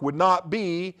flock would not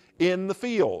be in the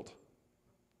field.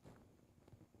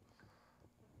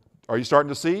 Are you starting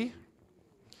to see?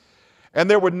 And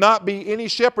there would not be any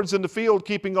shepherds in the field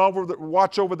keeping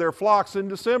watch over their flocks in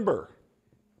December.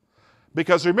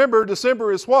 Because remember,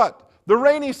 December is what? The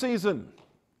rainy season.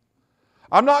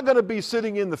 I'm not going to be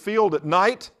sitting in the field at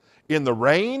night in the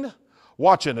rain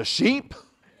watching a sheep.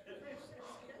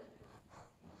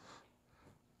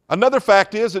 Another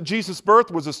fact is that Jesus' birth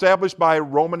was established by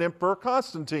Roman Emperor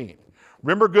Constantine.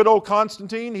 Remember good old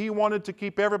Constantine? He wanted to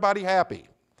keep everybody happy.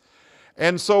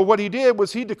 And so what he did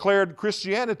was he declared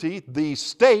Christianity the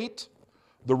state,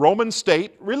 the Roman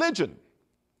state religion,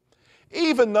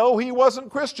 even though he wasn't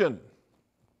Christian.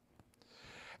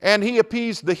 And he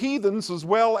appeased the heathens as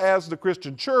well as the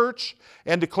Christian church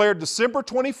and declared December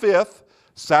 25th,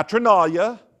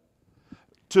 Saturnalia,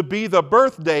 to be the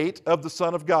birth date of the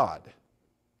Son of God.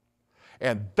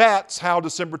 And that's how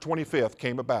December 25th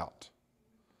came about.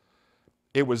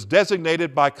 It was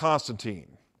designated by Constantine.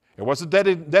 It wasn't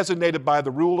designated by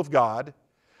the rule of God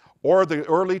or the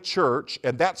early church,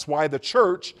 and that's why the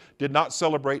church did not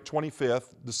celebrate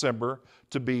 25th December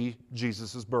to be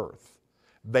Jesus' birth.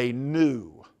 They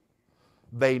knew.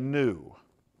 They knew.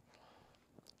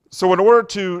 So in order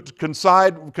to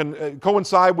coincide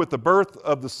with the birth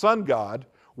of the sun god,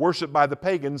 worshipped by the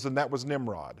pagans, and that was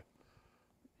Nimrod,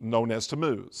 known as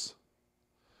Tammuz.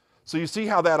 So you see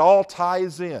how that all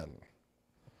ties in.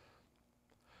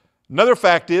 Another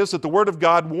fact is that the Word of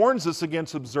God warns us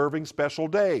against observing special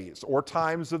days or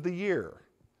times of the year.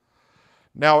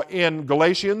 Now in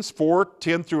Galatians 4,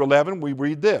 10 through 11, we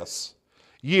read this.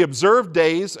 Ye observe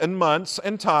days and months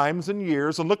and times and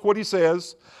years, and look what he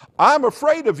says, I'm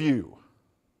afraid of you,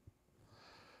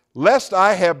 lest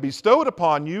I have bestowed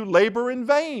upon you labor in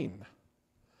vain.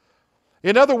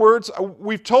 In other words,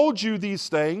 we've told you these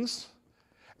things,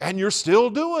 and you're still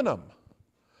doing them.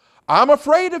 I'm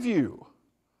afraid of you.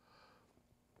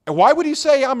 And why would he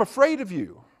say, I'm afraid of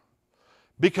you?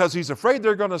 Because he's afraid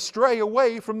they're going to stray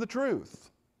away from the truth,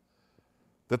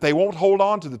 that they won't hold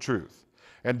on to the truth.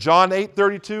 And John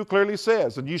 8:32 clearly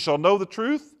says, and ye shall know the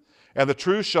truth, and the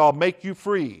truth shall make you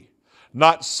free.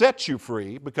 Not set you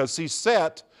free, because see,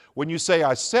 set, when you say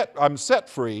I'm set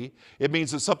free, it means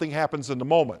that something happens in the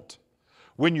moment.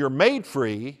 When you're made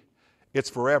free, it's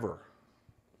forever.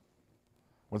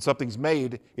 When something's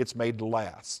made, it's made to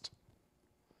last.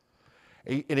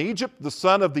 In Egypt, the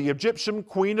son of the Egyptian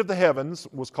queen of the heavens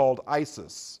was called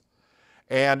Isis.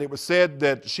 And it was said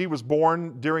that she was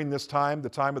born during this time, the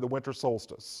time of the winter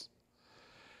solstice.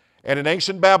 And in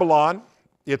ancient Babylon,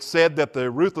 it's said that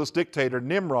the ruthless dictator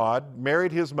Nimrod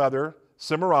married his mother,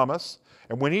 Semiramis,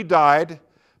 and when he died,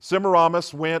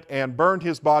 Semiramis went and burned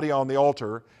his body on the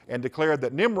altar and declared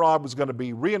that Nimrod was going to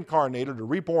be reincarnated or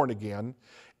reborn again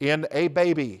in a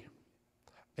baby.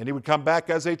 And he would come back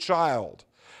as a child.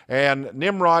 And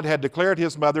Nimrod had declared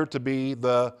his mother to be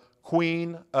the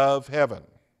Queen of Heaven.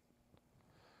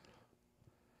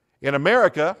 In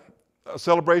America, a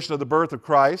celebration of the birth of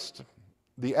Christ.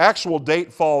 The actual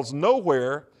date falls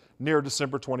nowhere near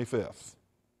December 25th.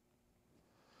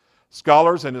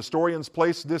 Scholars and historians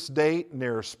place this date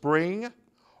near spring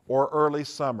or early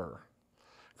summer.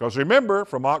 Because remember,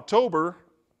 from October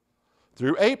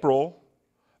through April,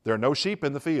 there are no sheep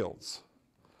in the fields.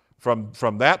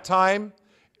 From that time,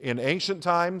 in ancient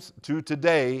times, to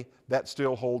today, that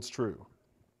still holds true.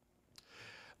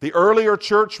 The earlier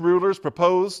church rulers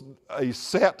proposed a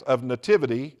set of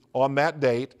nativity on that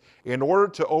date in order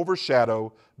to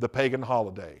overshadow the pagan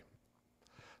holiday.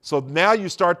 So now you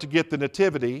start to get the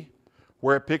nativity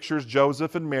where it pictures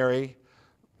Joseph and Mary,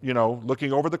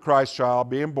 looking over the Christ child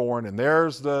being born, and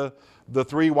there's the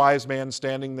three wise men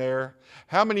standing there.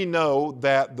 How many know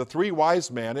that the three wise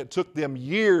men, it took them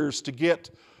years to get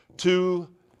to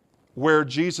where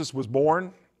Jesus was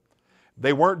born?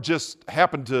 They weren't just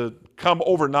happened to come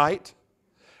overnight,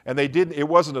 and it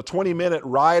wasn't a 20-minute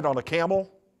ride on a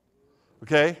camel,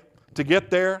 okay, to get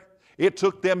there. It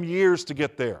took them years to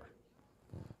get there.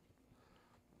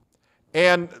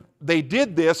 And they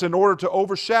did this in order to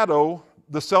overshadow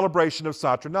the celebration of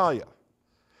Saturnalia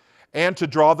and to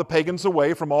draw the pagans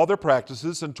away from all their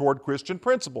practices and toward Christian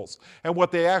principles. And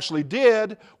what they actually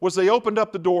did was they opened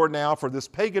up the door now for this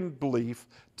pagan belief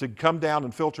to come down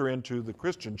and filter into the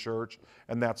Christian church,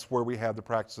 and that's where we have the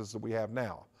practices that we have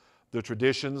now. The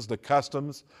traditions, the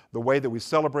customs, the way that we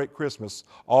celebrate Christmas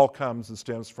all comes and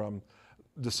stems from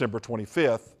December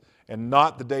 25th, and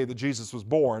not the day that Jesus was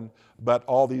born, but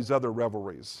all these other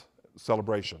revelries,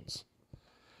 celebrations.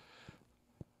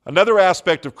 Another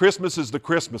aspect of Christmas is the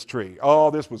Christmas tree.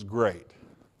 Oh, this was great.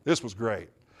 This was great.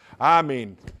 I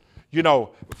mean,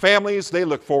 families, they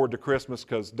look forward to Christmas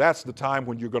because that's the time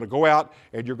when you're going to go out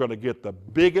and you're going to get the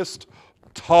biggest,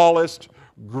 tallest,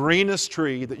 greenest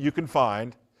tree that you can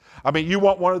find. I mean, you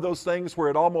want one of those things where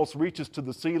it almost reaches to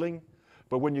the ceiling,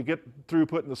 but when you get through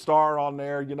putting the star on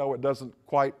there, it doesn't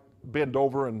quite bend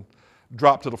over and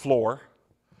drop to the floor.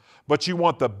 But you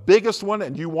want the biggest one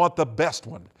and you want the best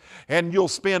one. And you'll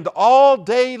spend all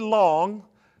day long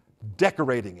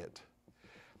decorating it,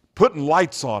 putting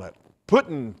lights on it,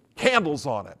 putting candles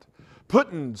on it,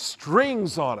 putting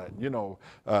strings on it,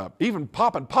 even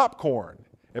popping popcorn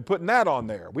and putting that on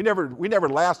there. We never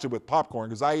lasted with popcorn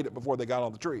because I ate it before they got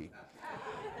on the tree.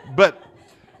 But,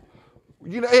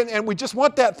 and we just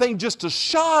want that thing just to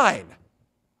shine.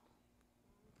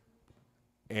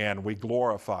 And we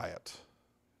glorify it.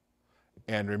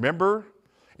 And remember,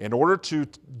 in order to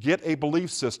get a belief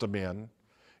system in,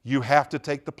 you have to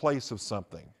take the place of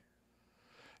something.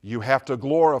 You have to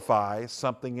glorify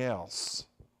something else.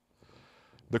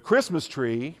 The Christmas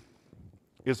tree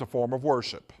is a form of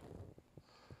worship.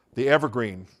 The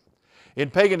evergreen. In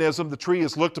paganism, the tree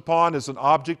is looked upon as an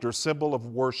object or symbol of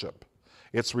worship.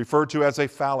 It's referred to as a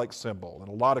phallic symbol in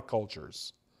a lot of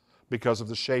cultures because of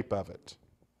the shape of it.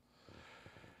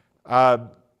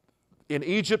 In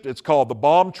Egypt, it's called the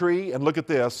balm tree, and look at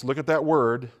this, look at that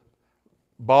word,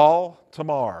 Baal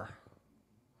Tamar.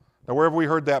 Now, where have we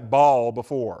heard that Baal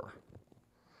before?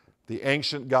 The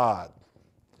ancient god.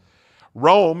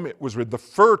 Rome, it was with the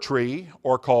fir tree,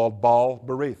 or called Baal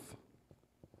Berith.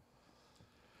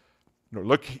 Now,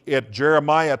 look at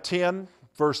Jeremiah 10,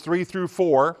 verse 3 through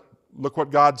 4. Look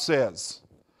what God says.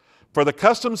 For the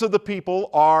customs of the people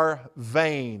are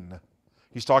vain.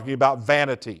 He's talking about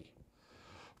vanity.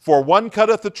 For one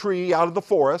cutteth a tree out of the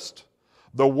forest,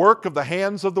 the work of the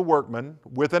hands of the workman,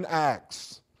 with an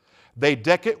axe. They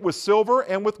deck it with silver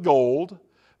and with gold.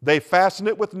 They fasten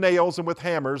it with nails and with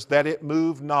hammers, that it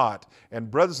move not.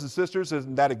 And brothers and sisters,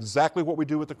 isn't that exactly what we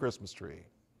do with the Christmas tree?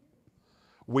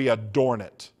 We adorn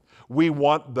it. We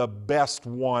want the best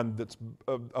one that's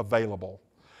available.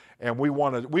 And we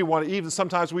want to even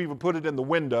sometimes we even put it in the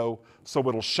window so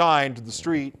it'll shine to the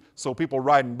street so people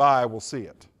riding by will see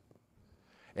it.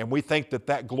 And we think that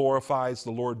that glorifies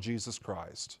the Lord Jesus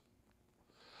Christ.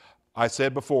 I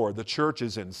said before, the church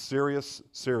is in serious,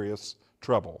 serious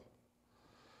trouble.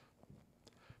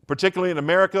 Particularly in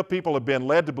America, people have been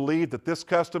led to believe that this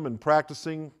custom and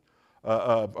practicing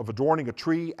of adorning a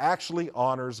tree actually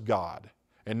honors God.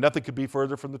 And nothing could be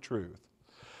further from the truth.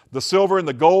 The silver and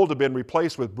the gold have been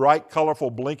replaced with bright,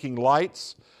 colorful, blinking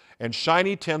lights and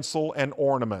shiny tinsel and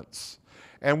ornaments.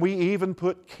 And we even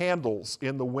put candles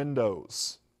in the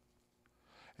windows.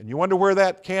 And you wonder where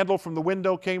that candle from the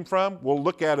window came from? We'll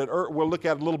look at it a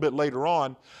little bit later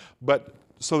on, but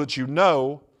so that you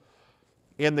know,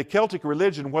 in the Celtic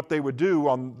religion, what they would do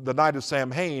on the night of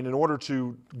Samhain in order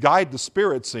to guide the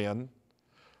spirits in,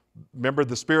 Remember,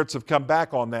 the spirits have come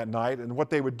back on that night, and what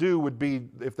they would do would be,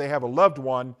 if they have a loved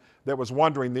one that was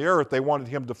wandering the earth, they wanted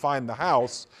him to find the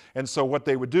house, and so what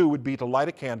they would do would be to light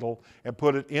a candle and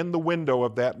put it in the window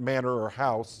of that manor or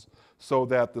house so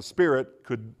that the spirit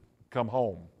could come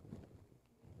home.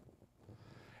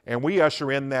 And we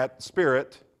usher in that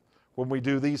spirit when we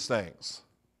do these things.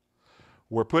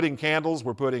 We're putting candles,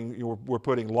 we're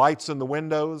putting lights in the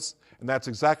windows, and that's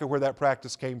exactly where that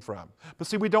practice came from. But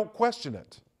see, we don't question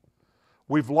it.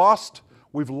 We've lost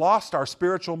our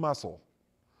spiritual muscle.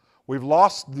 We've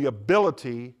lost the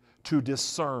ability to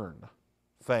discern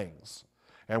things.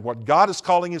 And what God is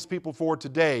calling His people for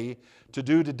today, to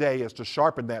do today, is to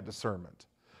sharpen that discernment.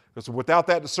 Because without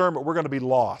that discernment, we're going to be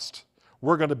lost.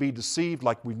 We're going to be deceived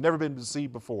like we've never been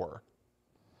deceived before.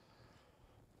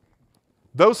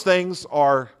 Those things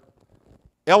are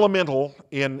elemental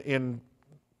in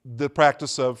the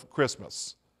practice of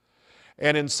Christmas.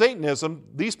 And in Satanism,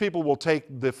 these people will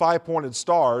take the 5-pointed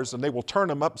stars and they will turn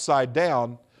them upside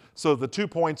down so the 2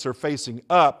 points are facing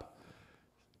up,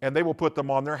 and they will put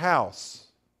them on their house.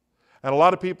 And a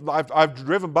lot of people, I've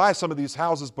driven by some of these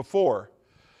houses before,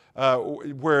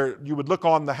 where you would look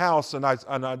on the house, and I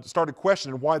started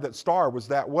questioning why that star was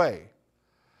that way.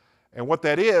 And what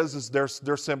that is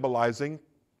they're symbolizing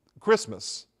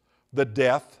Christmas, the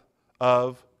death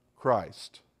of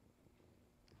Christ.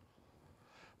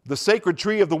 The sacred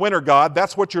tree of the winter god,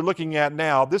 that's what you're looking at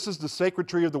now. This is the sacred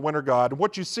tree of the winter god. And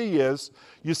what you see is,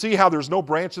 you see how there's no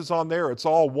branches on there? It's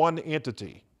all one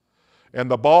entity. And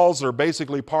the balls are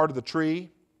basically part of the tree.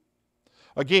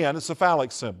 Again, it's a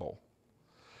phallic symbol.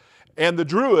 And the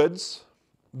Druids,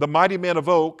 the mighty men of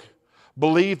oak,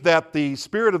 believed that the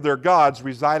spirit of their gods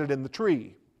resided in the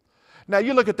tree. Now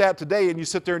you look at that today and you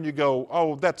sit there and you go,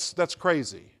 oh, that's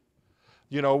crazy.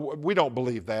 You know, we don't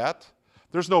believe that.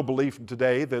 There's no belief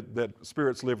today that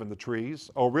spirits live in the trees.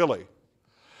 Oh, really?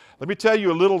 Let me tell you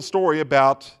a little story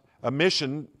about a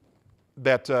mission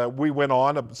that we went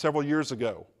on several years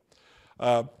ago.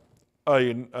 A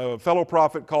fellow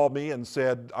prophet called me and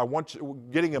said, we're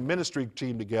getting a ministry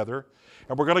team together,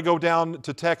 and we're going to go down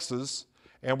to Texas,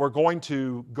 and we're going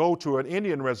to go to an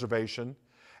Indian reservation,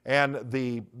 and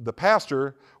the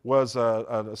pastor was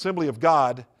an Assembly of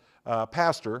God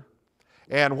pastor.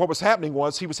 And what was happening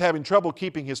was he was having trouble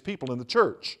keeping his people in the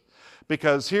church,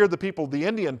 because here the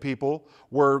Indian people,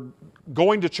 were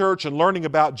going to church and learning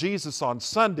about Jesus on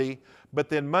Sunday, but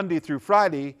then Monday through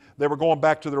Friday, they were going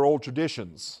back to their old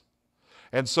traditions.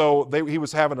 And so he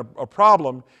was having a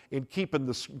problem in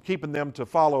keeping them to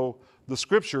follow the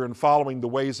Scripture and following the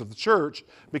ways of the church,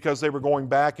 because they were going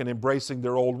back and embracing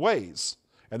their old ways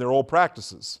and their old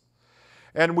practices.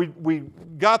 And we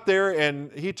got there,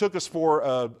 and he took us for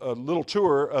a little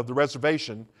tour of the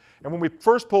reservation. And when we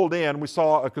first pulled in, we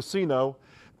saw a casino.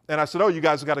 And I said, oh, you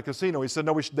guys have got a casino? He said,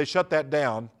 no, they shut that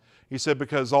down. He said,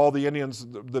 because all the Indians,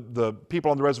 the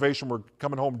people on the reservation were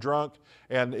coming home drunk,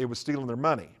 and it was stealing their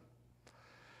money.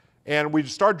 And we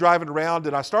started driving around,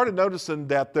 and I started noticing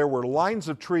that there were lines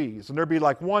of trees. And there'd be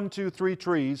like 1, 2, 3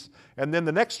 trees. And then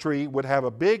the next tree would have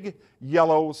a big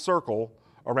yellow circle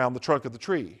around the trunk of the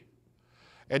tree.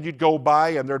 And you'd go by,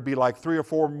 and there'd be like 3 or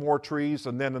 4 more trees,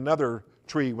 and then another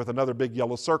tree with another big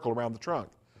yellow circle around the trunk.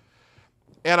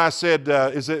 And I said,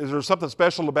 is there something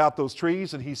special about those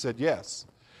trees? And he said, yes.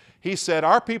 He said,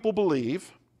 our people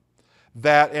believe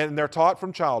that, and they're taught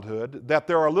from childhood, that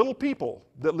there are little people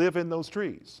that live in those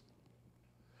trees.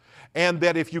 And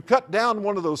that if you cut down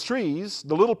one of those trees,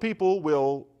 the little people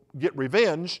will get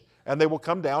revenge, and they will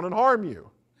come down and harm you.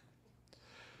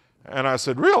 And I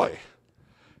said, really?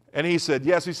 And he said,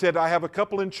 yes. He said, I have a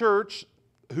couple in church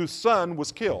whose son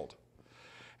was killed.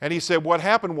 And he said what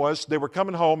happened was they were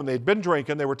coming home, and they'd been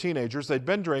drinking. They were teenagers. They'd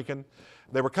been drinking.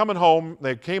 They were coming home.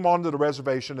 They came onto the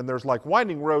reservation, and there's like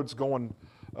winding roads going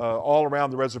all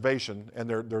around the reservation, and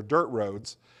they're dirt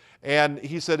roads. And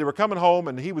he said they were coming home,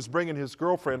 and he was bringing his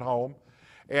girlfriend home.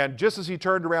 And just as he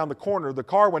turned around the corner, the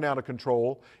car went out of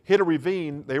control, hit a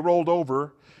ravine. They rolled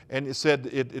over, and it said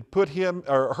it put him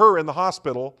or her in the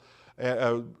hospital,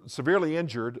 severely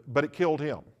injured, but it killed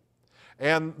him.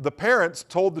 And the parents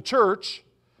told the church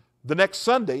the next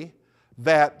Sunday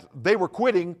that they were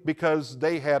quitting because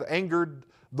they had angered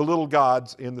the little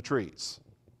gods in the trees.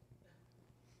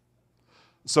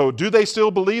 So do they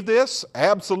still believe this?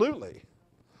 Absolutely.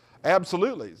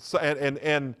 Absolutely. So,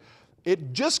 and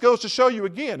it just goes to show you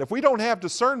again, if we don't have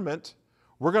discernment,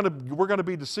 we're going to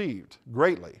be deceived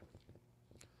greatly.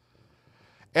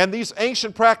 And these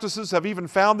ancient practices have even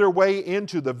found their way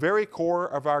into the very core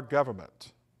of our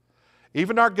government.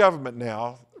 Even our government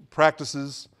now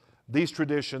practices these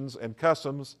traditions and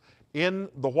customs in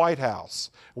the White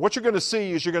House. What you're going to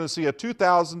see is you're going to see a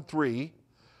 2003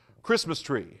 Christmas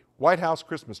tree, White House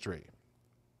Christmas tree.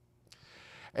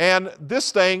 And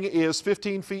this thing is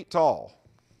 15 feet tall.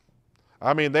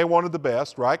 I mean, they wanted the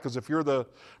best, right? Because if you're the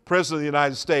President of the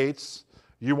United States,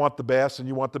 you want the best and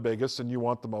you want the biggest and you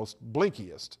want the most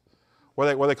blinkiest.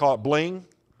 What they call it,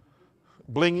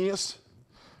 blingiest.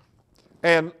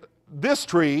 And this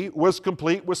tree was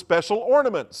complete with special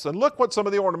ornaments. And look what some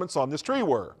of the ornaments on this tree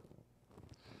were.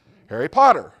 Harry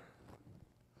Potter.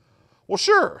 Well,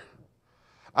 sure.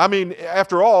 I mean,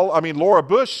 after all, Laura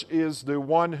Bush is the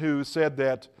one who said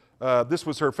that this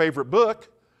was her favorite book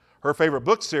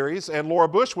series, and Laura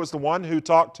Bush was the one who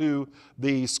talked to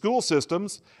the school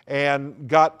systems and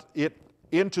got it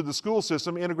into the school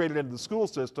system, integrated into the school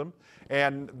system,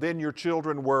 and then your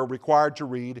children were required to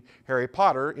read Harry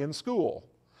Potter in school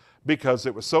because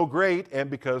it was so great and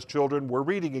because children were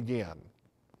reading again.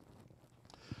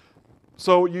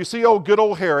 So you see good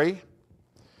old Harry,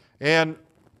 and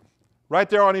right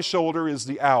there on his shoulder is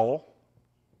the owl,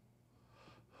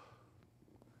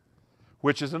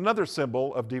 which is another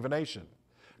symbol of divination,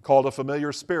 called a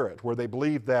familiar spirit, where they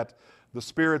believe that the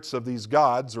spirits of these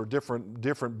gods or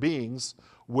different beings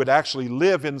would actually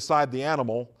live inside the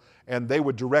animal, and they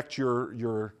would direct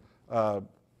your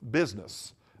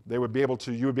business. You would be able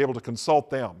to consult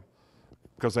them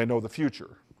because they know the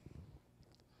future.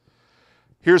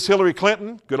 Here's Hillary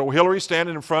Clinton, good old Hillary,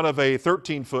 standing in front of a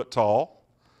 13-foot tall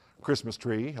Christmas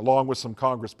tree, along with some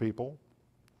Congress people.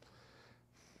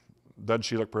 Doesn't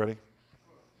she look pretty?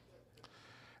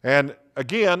 And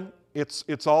again,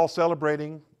 it's all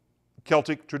celebrating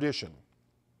Celtic tradition.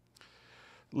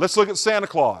 Let's look at Santa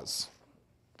Claus.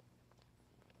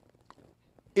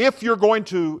 If you're going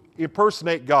to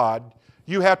impersonate God,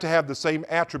 you have to have the same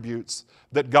attributes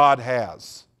that God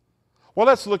has. Well,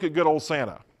 let's look at good old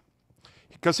Santa,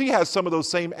 because he has some of those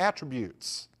same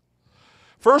attributes.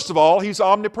 First of all, he's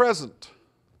omnipresent.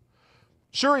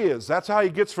 Sure he is. That's how he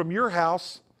gets from your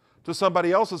house to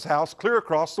somebody else's house clear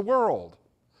across the world.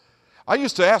 I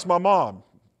used to ask my mom,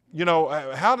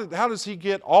 how does he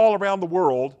get all around the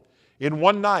world in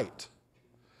one night?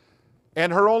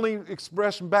 And her only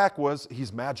expression back was,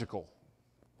 he's magical.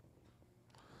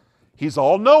 He's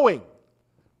all-knowing.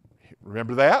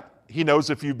 Remember that? He knows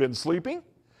if you've been sleeping.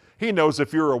 He knows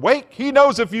if you're awake. He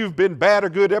knows if you've been bad or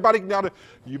good. Everybody,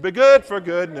 you've been good for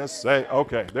goodness sake.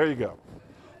 Okay, there you go.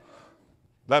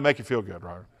 That make you feel good,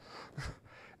 right?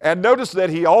 And notice that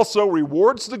he also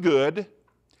rewards the good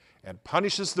and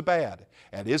punishes the bad.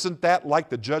 And isn't that like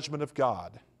the judgment of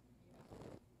God?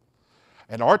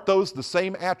 And aren't those the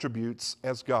same attributes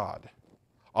as God?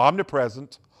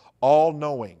 Omnipresent,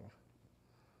 all-knowing,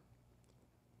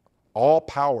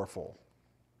 all-powerful.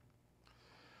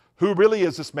 Who really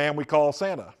is this man we call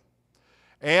Santa?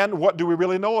 And what do we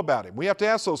really know about him? We have to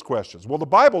ask those questions. Well, the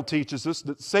Bible teaches us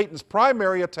that Satan's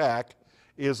primary attack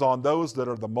is on those that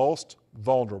are the most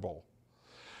vulnerable.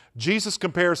 Jesus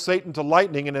compares Satan to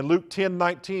lightning, and in Luke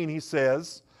 10:19 he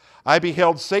says, I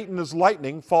beheld Satan as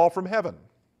lightning fall from heaven.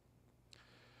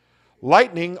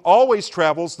 Lightning always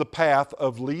travels the path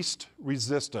of least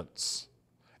resistance,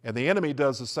 and the enemy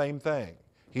does the same thing.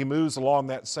 He moves along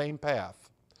that same path.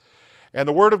 And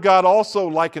the Word of God also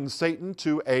likens Satan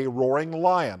to a roaring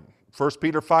lion. 1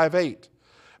 Peter 5:8.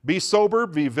 Be sober,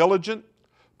 be vigilant,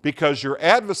 because your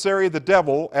adversary the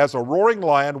devil, as a roaring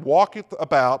lion, walketh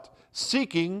about,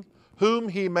 seeking whom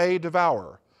he may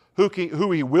devour. Who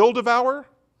he will devour?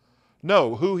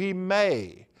 No, who he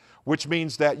may, which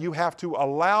means that you have to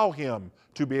allow him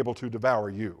to be able to devour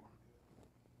you.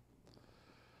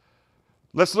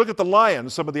 Let's look at the lion,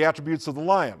 some of the attributes of the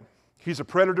lion. He's a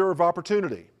predator of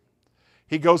opportunity.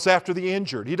 He goes after the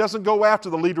injured. He doesn't go after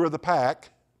the leader of the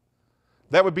pack.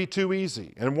 That would be too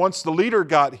easy. And once the leader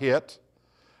got hit,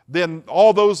 then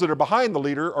all those that are behind the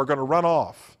leader are going to run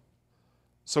off.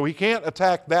 So he can't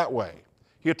attack that way.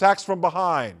 He attacks from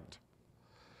behind.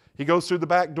 He goes through the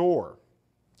back door.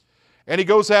 And he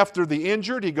goes after the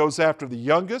injured. He goes after the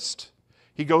youngest.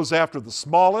 He goes after the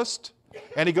smallest.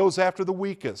 And he goes after the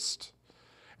weakest.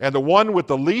 And the one with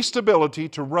the least ability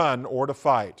to run or to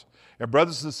fight. And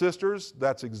brothers and sisters,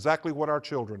 that's exactly what our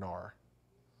children are.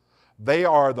 They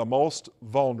are the most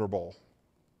vulnerable.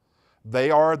 They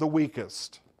are the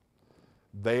weakest.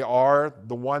 They are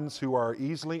the ones who are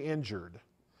easily injured.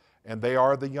 And they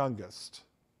are the youngest.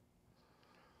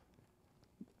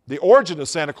 The origin of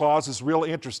Santa Claus is real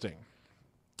interesting.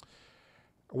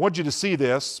 I want you to see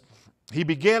this. He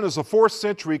began as a 4th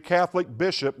century Catholic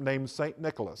bishop named St.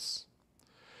 Nicholas.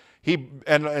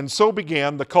 And so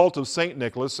began the cult of St.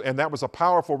 Nicholas, and that was a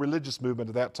powerful religious movement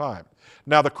at that time.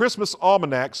 Now, the Christmas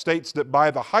Almanac states that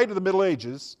by the height of the Middle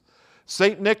Ages,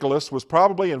 St. Nicholas was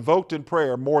probably invoked in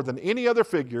prayer more than any other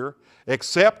figure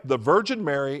except the Virgin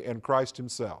Mary and Christ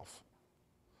himself.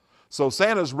 So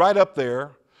Santa's right up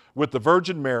there with the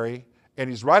Virgin Mary, and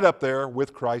he's right up there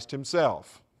with Christ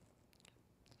himself.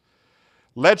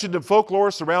 Legend and folklore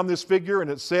surround this figure,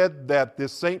 and it's said that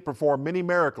this saint performed many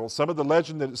miracles. Some of the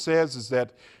legend that it says is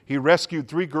that he rescued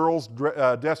 3 girls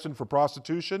destined for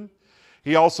prostitution.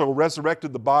 He also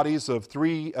resurrected the bodies of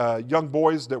 3 young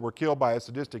boys that were killed by a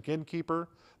sadistic innkeeper.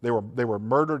 They were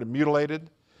murdered and mutilated.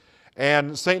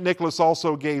 And St. Nicholas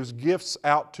also gave gifts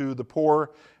out to the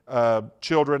poor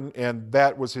children, and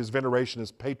that was his veneration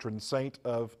as patron saint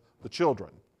of the children.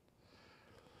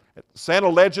 Santa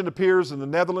legend appears in the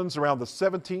Netherlands around the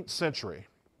 17th century.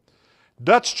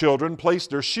 Dutch children placed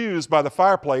their shoes by the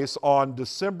fireplace on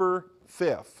December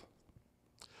 5th.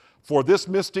 For this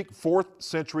mystic 4th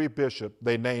century bishop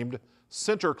they named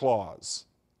Sinterklaas,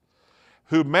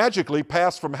 who magically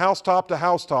passed from housetop to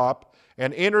housetop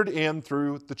and entered in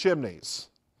through the chimneys.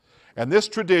 And this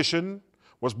tradition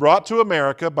was brought to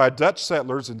America by Dutch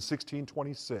settlers in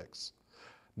 1626.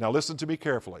 Now listen to me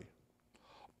carefully.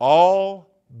 All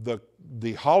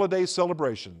the holiday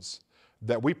celebrations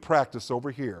that we practice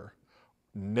over here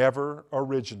never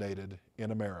originated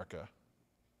in America.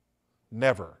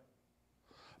 Never.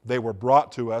 They were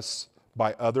brought to us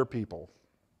by other people.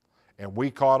 And we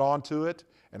caught on to it,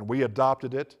 and we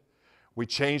adopted it. We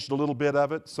changed a little bit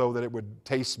of it so that it would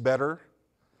taste better,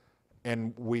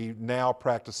 and we now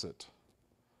practice it.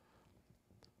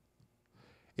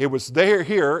 It was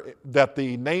here that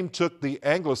the name took the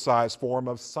anglicized form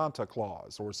of Santa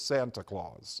Claus or Santa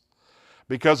Claus.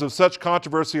 Because of such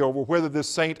controversy over whether this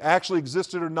saint actually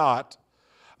existed or not,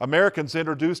 Americans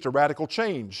introduced a radical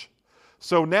change.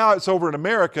 So now it's over in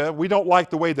America. We don't like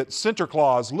the way that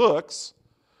Sinterklaas looks,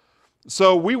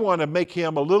 so we want to make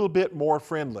him a little bit more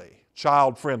friendly,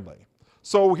 child-friendly.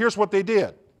 So here's what they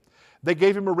did. They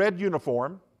gave him a red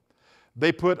uniform.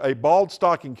 They put a bald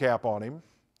stocking cap on him.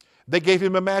 They gave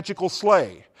him a magical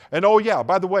sleigh. And oh yeah,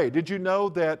 by the way, did you know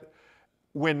that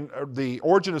when the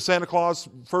origin of Santa Claus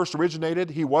first originated,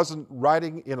 he wasn't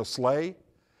riding in a sleigh?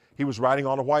 He was riding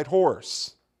on a white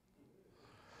horse.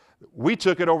 We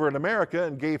took it over in America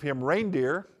and gave him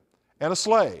reindeer and a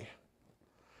sleigh.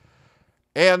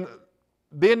 And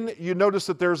then you notice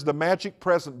that there's the magic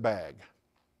present bag.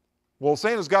 Well,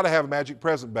 Santa's got to have a magic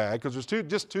present bag because there's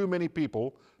just too many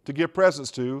people to give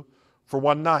presents to for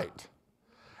one night.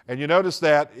 And you notice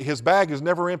that his bag is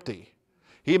never empty.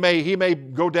 He may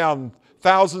go down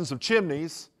thousands of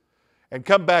chimneys and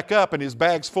come back up and his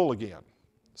bag's full again.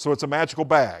 So it's a magical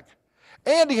bag.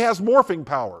 And he has morphing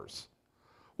powers.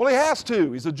 Well, he has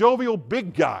to. He's a jovial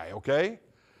big guy, okay?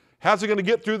 How's he going to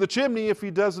get through the chimney if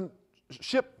he doesn't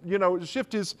shift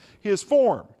his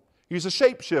form? He's a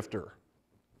shapeshifter,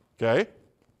 okay?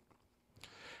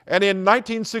 And in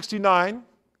 1969,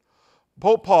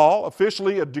 Pope Paul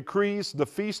officially decrees the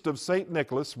feast of St.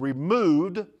 Nicholas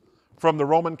removed from the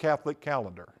Roman Catholic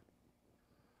calendar.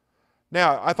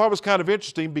 Now, I thought it was kind of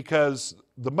interesting because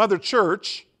the Mother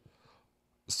Church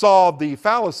saw the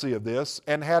fallacy of this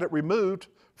and had it removed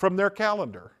from their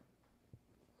calendar.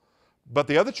 But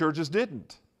the other churches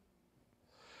didn't.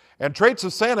 And traits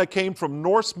of Santa came from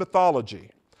Norse mythology.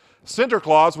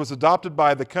 Sinterklaas was adopted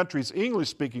by the country's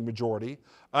English-speaking majority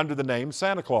under the name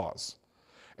Santa Claus.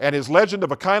 And his legend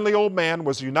of a kindly old man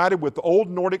was united with the old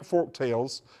Nordic folk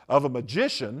tales of a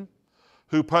magician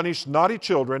who punished naughty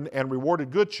children and rewarded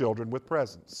good children with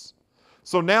presents.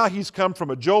 So now he's come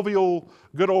from a jovial,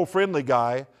 good old friendly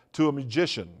guy to a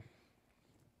magician.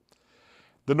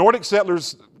 The Nordic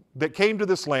settlers that came to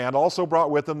this land also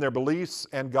brought with them their beliefs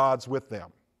and gods with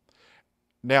them.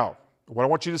 Now, what I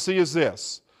want you to see is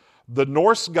this. The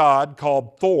Norse god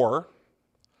called Thor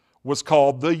was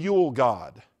called the Yule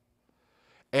god.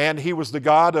 And he was the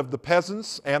god of the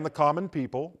peasants and the common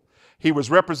people. He was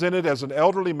represented as an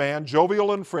elderly man,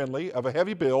 jovial and friendly, of a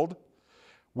heavy build,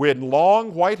 with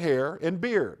long white hair and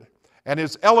beard. And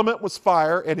his element was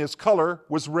fire, and his color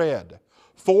was red.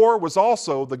 Thor was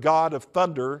also the god of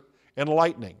thunder and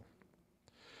lightning.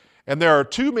 And there are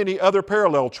too many other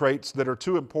parallel traits that are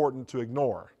too important to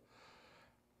ignore.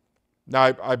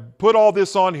 Now, I put all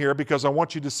this on here because I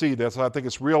want you to see this. I think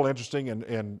it's real interesting,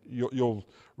 and you'll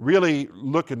really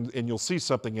look and you'll see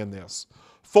something in this.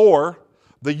 Thor,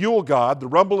 the Yule god, the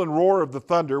rumble and roar of the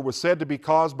thunder, was said to be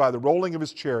caused by the rolling of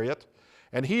his chariot,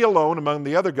 and he alone among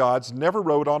the other gods never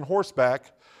rode on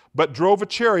horseback, but drove a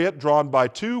chariot drawn by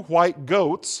 2 white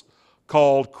goats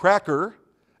called Cracker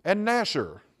and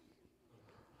Gnasher.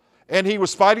 And he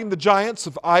was fighting the giants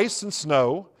of ice and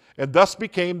snow, and thus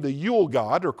became the Yule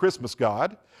god, or Christmas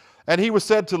god. And he was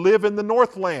said to live in the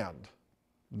Northland,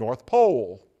 North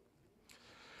Pole,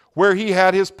 where he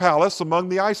had his palace among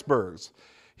the icebergs.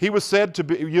 He was said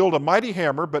to yield a mighty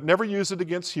hammer, but never use it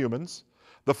against humans.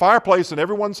 The fireplace in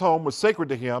everyone's home was sacred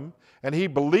to him, and he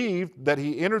believed that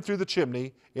he entered through the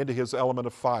chimney into his element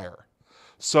of fire.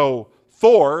 So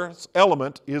Thor's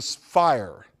element is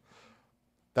fire.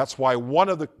 That's why one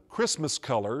of the Christmas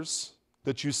colors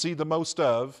that you see the most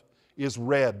of is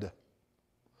red,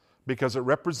 because it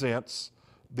represents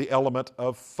the element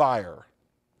of fire.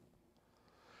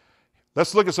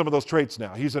 Let's look at some of those traits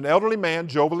now. He's an elderly man,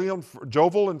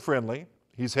 jovial and friendly.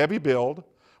 He's heavy build,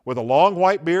 with a long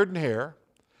white beard and hair.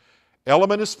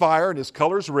 Element is fire, and his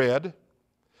color is red.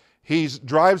 He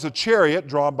drives a chariot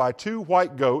drawn by 2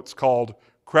 white goats called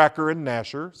Cracker and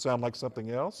Gnasher. Sound like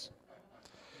something else?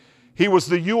 He was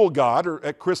the Yule god, or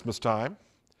at Christmas time.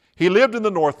 He lived in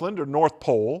the Northland, or North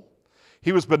Pole.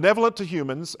 He was benevolent to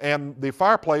humans, and the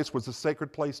fireplace was a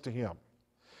sacred place to him.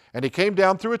 And he came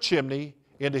down through a chimney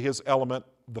into his element,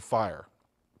 the fire.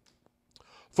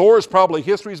 Thor is probably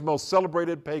history's most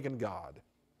celebrated pagan god.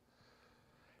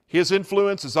 His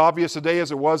influence is obvious today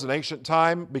as it was in ancient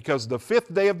time, because the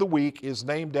 5th day of the week is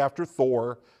named after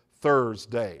Thor,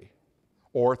 Thursday,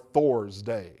 or Thor's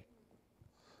Day,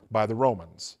 by the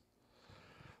Romans.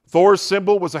 Thor's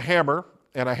symbol was a hammer,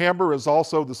 and a hammer is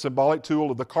also the symbolic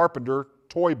tool of the carpenter,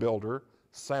 toy builder,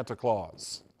 Santa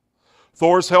Claus.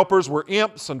 Thor's helpers were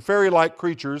imps and fairy-like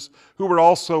creatures who were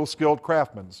also skilled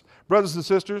craftsmen. Brothers and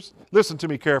sisters, listen to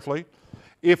me carefully.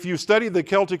 If you study the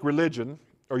Celtic religion,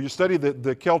 or you study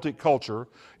the Celtic culture,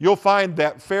 you'll find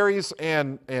that fairies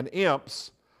and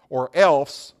imps, or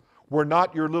elves, were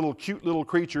not your little cute little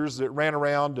creatures that ran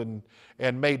around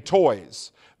and made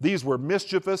toys. These were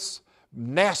mischievous,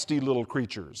 nasty little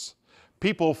creatures.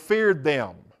 People feared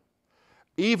them.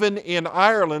 Even in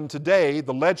Ireland today,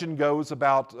 the legend goes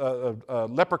about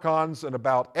leprechauns and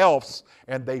about elves,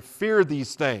 and they fear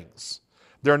these things.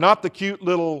 They're not the cute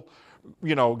little,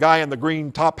 guy in the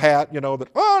green top hat, that,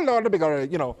 oh, Lord, let me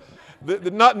go,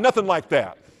 nothing like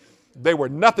that. They were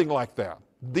nothing like that.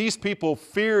 These people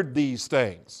feared these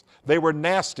things. They were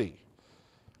nasty.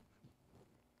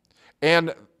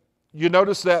 And you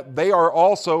notice that they are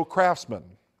also craftsmen.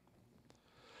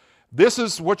 This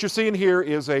is what you're seeing here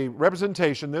is a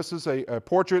representation. This is a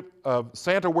portrait of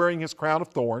Santa wearing his crown of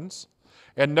thorns.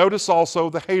 And notice also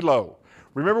the halo.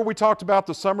 Remember we talked about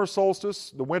the summer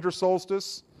solstice, the winter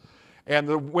solstice? And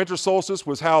the winter solstice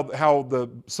was how the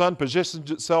sun positions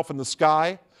itself in the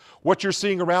sky. What you're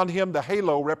seeing around him, the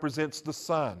halo, represents the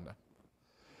sun.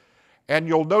 And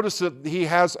you'll notice that he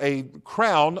has a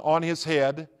crown on his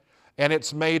head, and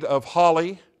it's made of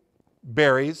holly,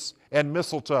 berries, and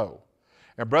mistletoe.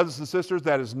 And brothers and sisters,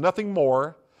 that is nothing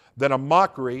more than a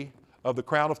mockery of the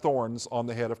crown of thorns on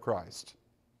the head of Christ.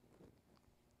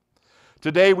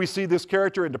 Today we see this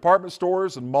character in department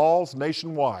stores and malls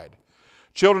nationwide.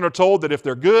 Children are told that if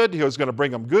they're good, He's going to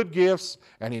bring them good gifts,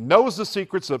 and He knows the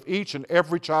secrets of each and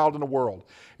every child in the world.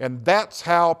 And that's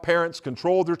how parents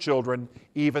control their children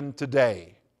even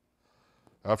today.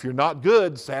 Now, if you're not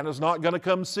good, Santa's not going to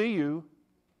come see you.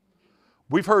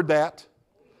 We've heard that.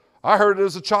 I heard it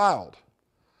as a child.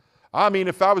 I mean,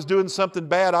 if I was doing something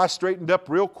bad, I straightened up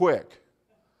real quick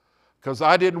because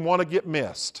I didn't want to get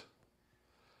missed.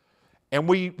 And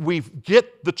we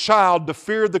get the child to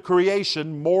fear the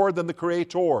creation more than the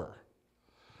Creator.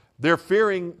 They're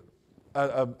fearing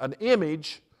an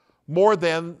image more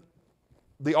than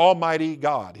the Almighty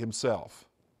God Himself.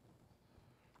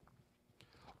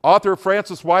 Author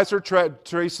Frances Weiser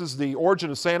traces the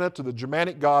origin of Santa to the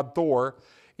Germanic god Thor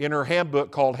in her handbook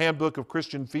called Handbook of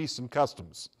Christian Feasts and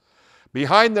Customs.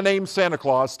 Behind the name Santa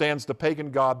Claus stands the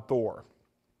pagan god Thor.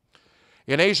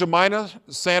 In Asia Minor,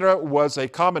 Santa was a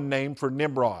common name for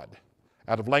Nimrod,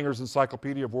 out of Langer's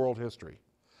Encyclopedia of World History.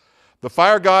 The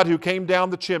fire god who came down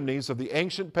the chimneys of the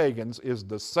ancient pagans is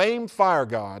the same fire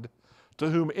god to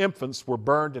whom infants were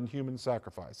burned in human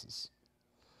sacrifices.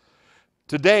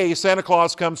 Today, Santa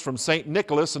Claus comes from St.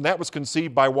 Nicholas, and that was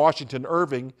conceived by Washington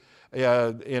Irving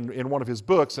in one of his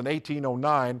books in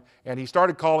 1809, and he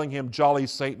started calling him Jolly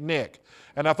St. Nick.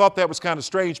 And I thought that was kind of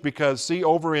strange because, see,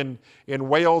 over in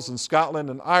Wales and Scotland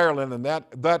and Ireland and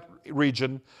that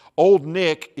region, Old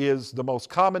Nick is the most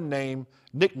common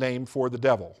nickname for the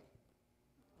devil.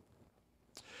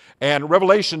 And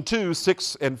Revelation 2,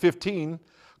 6 and 15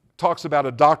 talks about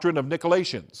a doctrine of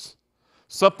Nicolaitans,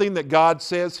 something that God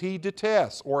says He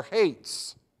detests or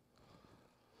hates.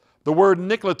 The word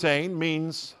Nicolaitan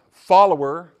means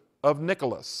follower of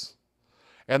Nicholas.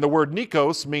 And the word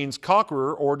Nikos means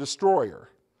conqueror or destroyer.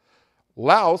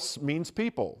 Laos means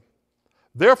people.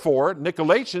 Therefore,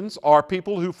 Nicolaitans are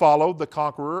people who follow the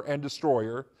conqueror and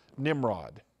destroyer,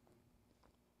 Nimrod.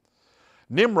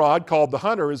 Nimrod, called the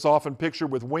hunter, is often pictured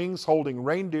with wings holding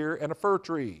reindeer and a fir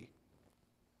tree,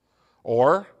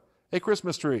 or a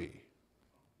Christmas tree.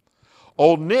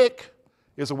 Old Nick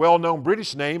is a well-known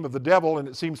British name of the devil, and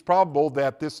it seems probable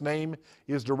that this name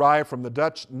is derived from the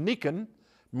Dutch Nieken,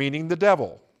 meaning the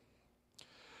devil.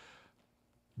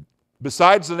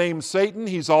 Besides the name Satan,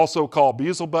 he's also called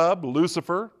Beelzebub,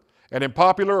 Lucifer, and in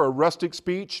popular or rustic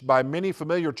speech by many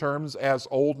familiar terms as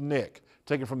Old Nick,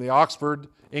 taken from the Oxford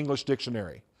English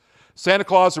Dictionary. Santa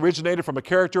Claus originated from a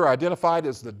character identified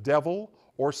as the devil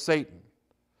or Satan.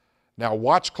 Now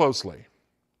watch closely.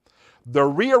 The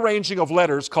rearranging of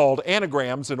letters called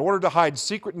anagrams in order to hide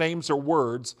secret names or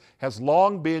words has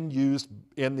long been used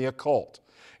in the occult.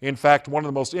 In fact, one of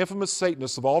the most infamous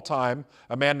Satanists of all time,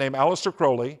 a man named Aleister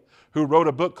Crowley, who wrote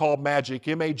a book called Magic,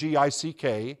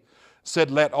 M-A-G-I-C-K, said,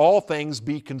 "Let all things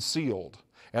be concealed,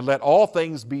 and let all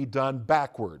things be done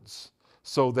backwards,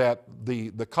 so that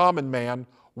the common man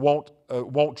won't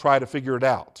try to figure it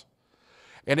out."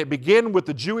 And it began with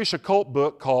the Jewish occult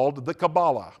book called the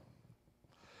Kabbalah.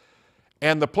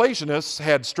 And the Platonists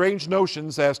had strange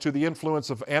notions as to the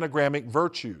influence of anagrammic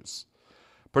virtues,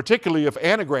 particularly if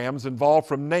anagrams involved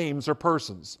from names or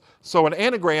persons. So an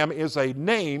anagram is a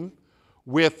name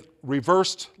with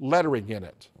reversed lettering in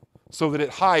it, so that it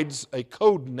hides a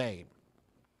code name.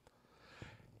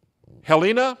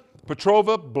 Helena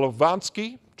Petrova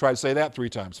Blavatsky, try to say that 3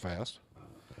 times fast,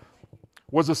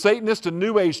 was a Satanist and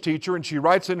New Age teacher, and she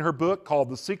writes in her book called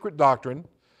The Secret Doctrine,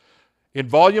 in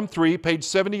volume 3, page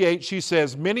 78, she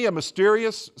says, "Many a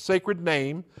mysterious sacred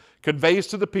name conveys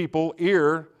to the people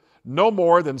ear no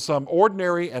more than some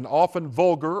ordinary and often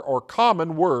vulgar or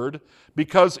common word,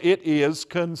 because it is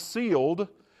concealed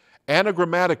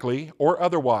anagrammatically or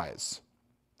otherwise.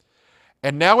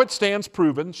 And now it stands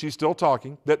proven," she's still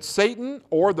talking, "that Satan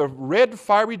or the red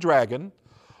fiery dragon,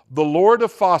 the Lord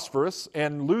of Phosphorus,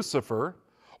 and Lucifer,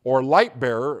 or light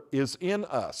bearer, is in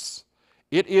us.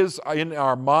 It is in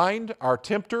our mind, our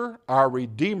tempter, our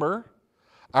redeemer,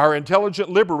 our intelligent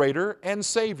liberator and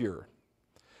savior.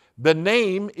 The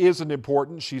name isn't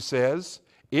important," she says.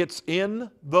 "It's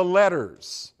in the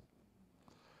letters."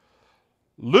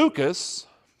 Lucas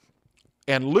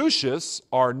and Lucius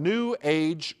are New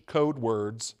Age code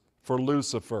words for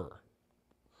Lucifer.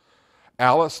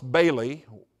 Alice Bailey,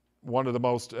 one of the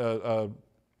most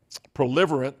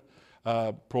prolific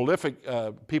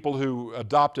people who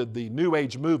adopted the New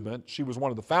Age movement. She was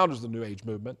one of the founders of the New Age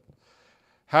movement.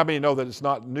 How many know that it's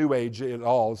not New Age at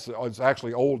all? It's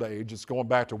actually Old Age. It's going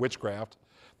back to witchcraft.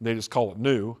 They just call it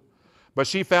new. But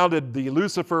she founded the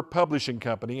Lucifer Publishing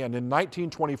Company, and in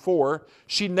 1924,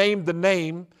 she named the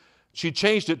name, she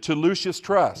changed it to Lucius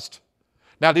Trust.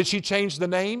 Now, did she change the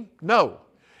name? No.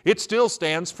 It still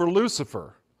stands for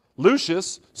Lucifer.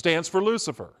 Lucius stands for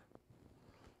Lucifer.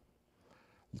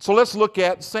 So let's look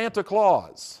at Santa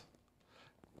Claus.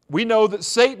 We know that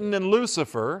Satan and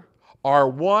Lucifer are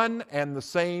one and the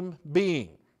same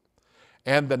being.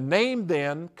 And the name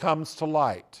then comes to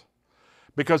light.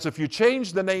 Because if you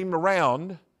change the name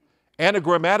around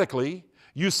anagrammatically,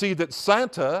 you see that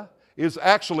Santa is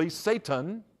actually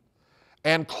Satan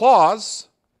and Claus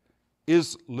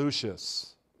is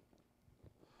Lucius.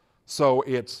 So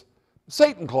it's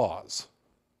Satan Claus.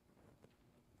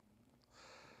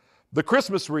 The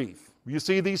Christmas wreath. You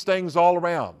see these things all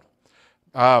around.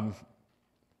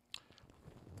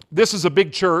 This is a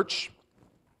big church,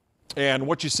 and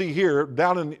what you see here,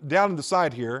 down in the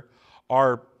side here,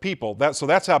 are people. So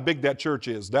that's how big that church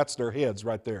is. That's their heads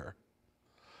right there.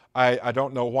 I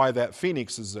don't know why that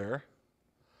phoenix is there.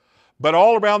 But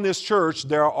all around this church,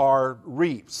 there are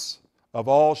wreaths of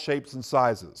all shapes and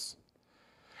sizes.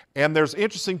 And there's an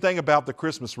interesting thing about the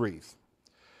Christmas wreath.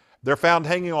 They're found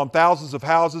hanging on thousands of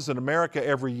houses in America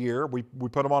every year. We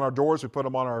put them on our doors. We put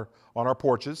them on our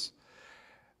porches.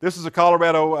 This is a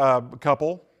Colorado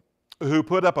couple who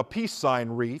put up a peace sign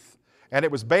wreath, and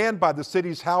it was banned by the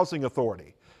city's housing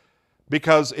authority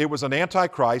because it was an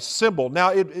antichrist symbol.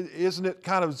 Now, isn't it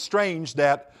kind of strange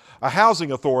that a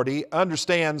housing authority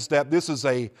understands that this is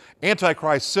an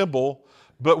antichrist symbol,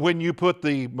 but when you put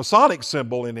the Masonic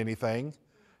symbol in anything,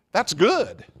 that's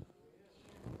good.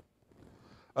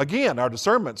 Again, our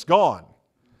discernment's gone.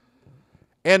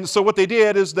 And so what they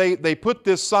did is they put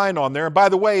this sign on there. And by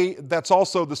the way, that's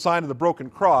also the sign of the broken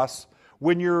cross.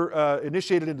 When you're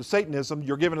initiated into Satanism,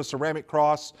 you're given a ceramic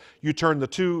cross. You turn the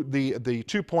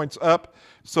 2 points up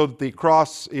so that the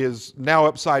cross is now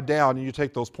upside down, and you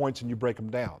take those points and you break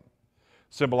them down.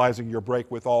 symbolizing your break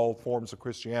with all forms of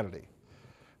Christianity.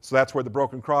 So that's where the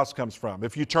broken cross comes from.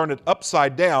 If you turn it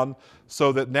upside down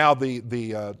so that now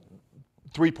the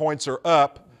 3 points are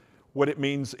up, what it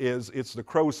means is it's the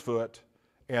crow's foot,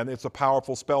 and it's a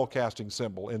powerful spell casting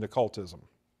symbol in occultism.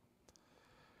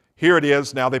 Here it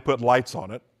is. Now they put lights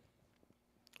on it.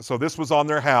 So this was on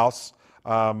their house.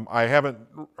 I haven't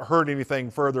heard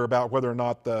anything further about whether or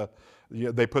not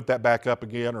they put that back up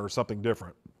again or something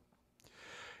different.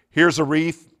 Here's a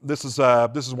wreath. This is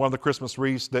one of the Christmas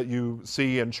wreaths that you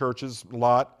see in churches a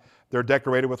lot. They're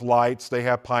decorated with lights. They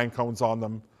have pine cones on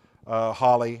them,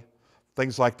 holly,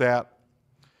 things like that.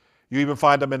 You even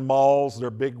find them in malls. They're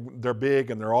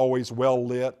big, and they're always well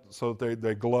lit, so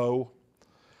they glow.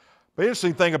 The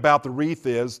interesting thing about the wreath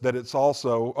is that it's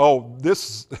also,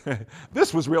 this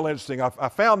was real interesting. I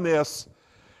found this.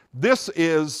 This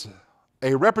is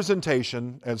a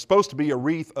representation, and it's supposed to be a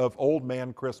wreath of Old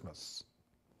Man Christmas.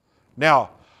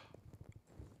 Now,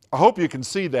 I hope you can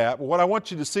see that, but what I want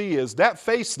you to see is that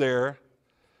face there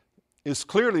is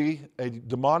clearly a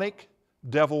demonic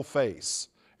devil face,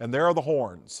 and there are the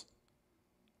horns.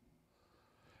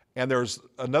 And there's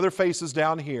another faces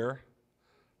down here,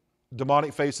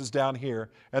 demonic faces down here,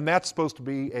 and that's supposed to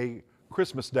be a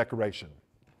Christmas decoration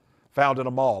found in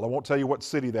a mall. I won't tell you what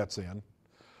city that's in,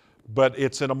 but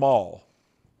it's in a mall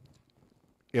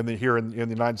here in the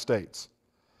United States.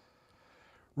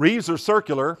 Wreaths are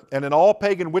circular, and in all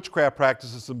pagan witchcraft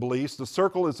practices and beliefs, the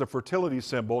circle is a fertility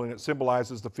symbol, and it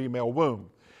symbolizes the female womb.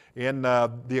 In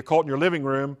the Occult in Your Living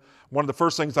Room, one of the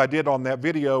first things I did on that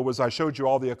video was I showed you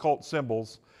all the occult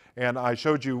symbols, and I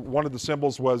showed you one of the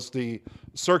symbols was the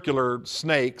circular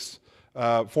snakes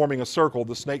forming a circle,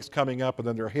 the snakes coming up and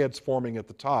then their heads forming at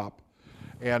the top.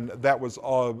 And that was a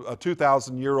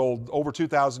over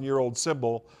 2,000-year-old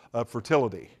symbol of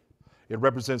fertility. It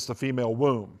represents the female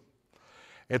womb.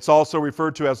 It's also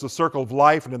referred to as the circle of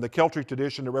life, and in the Celtic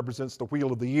tradition, it represents the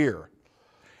wheel of the year.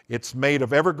 It's made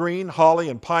of evergreen, holly,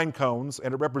 and pine cones,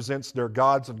 and it represents their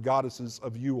gods and goddesses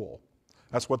of Yule.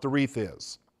 That's what the wreath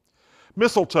is.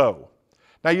 Mistletoe.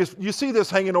 Now you see this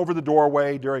hanging over the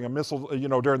doorway during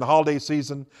during the holiday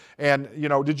season, and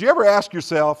did you ever ask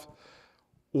yourself,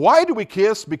 why do we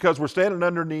kiss? Because we're standing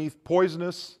underneath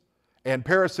poisonous and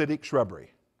parasitic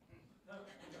shrubbery.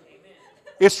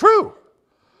 It's true.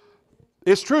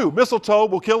 It's true. Mistletoe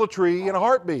will kill a tree in a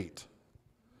heartbeat.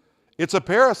 It's a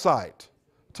parasite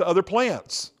to other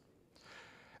plants.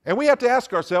 And we have to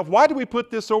ask ourselves, why do we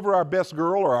put this over our best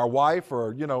girl or our wife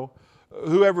or,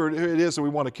 whoever it is that we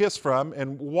want to kiss from?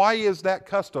 And why is that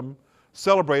custom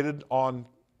celebrated on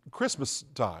Christmas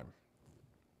time?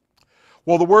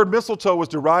 Well, the word mistletoe was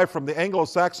derived from the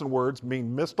Anglo-Saxon words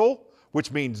mean mistle,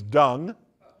 which means dung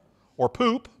or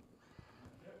poop,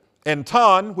 and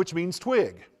ton, which means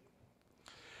twig.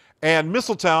 And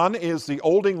mistletoe is the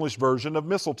Old English version of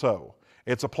mistletoe.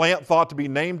 It's a plant thought to be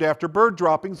named after bird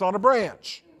droppings on a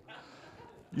branch.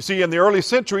 You see, in the early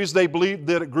centuries, they believed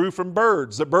that it grew from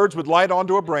birds, that birds would light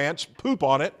onto a branch, poop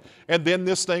on it, and then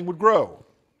this thing would grow.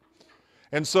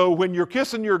 And so when you're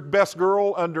kissing your best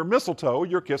girl under mistletoe,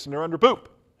 you're kissing her under poop.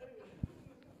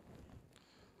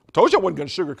 I told you I wasn't going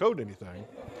to sugarcoat anything.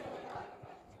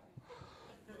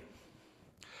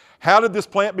 How did this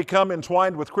plant become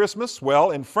entwined with Christmas?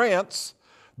 Well, in France,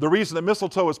 the reason that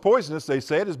mistletoe is poisonous, they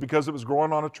said, is because it was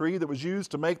growing on a tree that was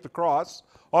used to make the cross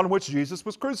on which Jesus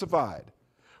was crucified,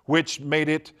 which made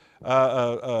it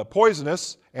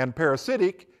poisonous and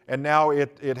parasitic, and now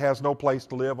it has no place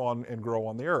to live on and grow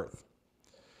on the earth.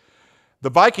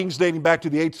 The Vikings, dating back to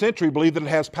the 8th century, believed that it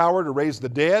has power to raise the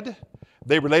dead.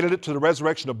 They related it to the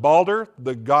resurrection of Balder,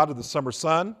 the god of the summer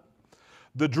sun.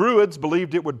 The Druids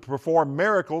believed it would perform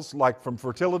miracles like from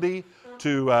fertility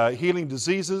to healing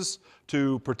diseases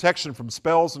to protection from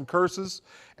spells and curses.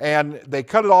 And they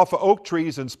cut it off of oak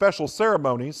trees in special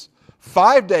ceremonies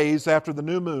 5 days after the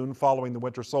new moon following the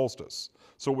winter solstice.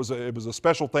 So it was a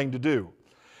special thing to do.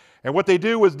 And what they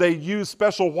do is they use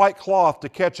special white cloth to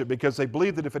catch it because they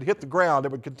believed that if it hit the ground,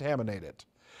 it would contaminate it.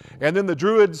 And then the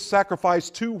Druids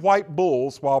sacrificed 2 white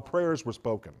bulls while prayers were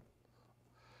spoken,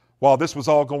 while this was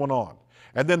all going on.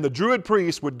 And then the Druid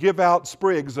priests would give out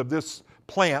sprigs of this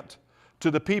plant to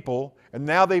the people, and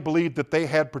now they believed that they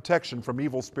had protection from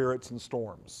evil spirits and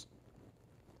storms.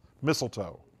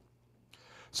 Mistletoe.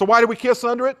 So why do we kiss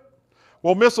under it?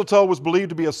 Well, mistletoe was believed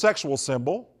to be a sexual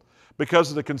symbol because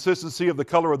of the consistency of the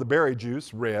color of the berry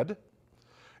juice, red.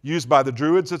 Used by the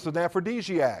Druids, it's an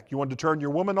aphrodisiac. You want to turn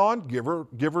your woman on? Give her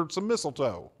some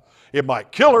mistletoe. It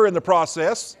might kill her in the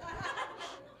process.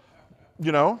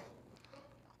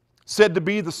 Said to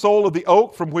be the soul of the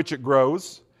oak from which it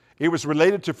grows. It was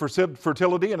related to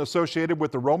fertility and associated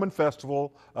with the Roman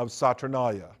festival of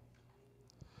Saturnalia.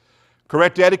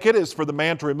 Correct etiquette is for the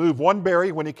man to remove one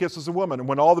berry when he kisses a woman. And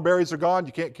when all the berries are gone,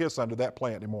 you can't kiss under that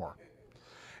plant anymore.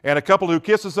 And a couple who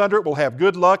kisses under it will have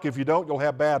good luck. If you don't, you'll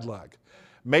have bad luck.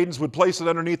 Maidens would place it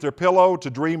underneath their pillow to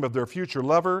dream of their future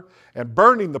lover. And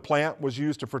burning the plant was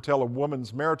used to foretell a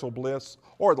woman's marital bliss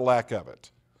or the lack of it.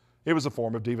 It was a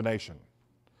form of divination.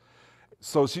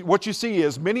 So what you see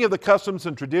is many of the customs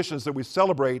and traditions that we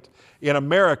celebrate in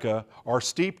America are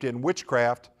steeped in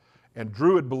witchcraft and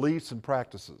Druid beliefs and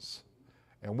practices.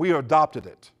 And we adopted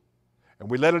it.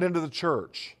 And we let it into the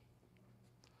church.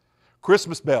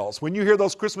 Christmas bells. When you hear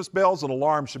those Christmas bells, an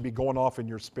alarm should be going off in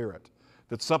your spirit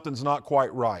that something's not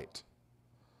quite right.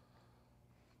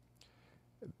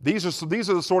 These are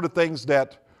the sort of things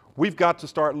that we've got to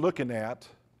start looking at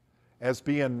as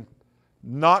being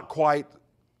not quite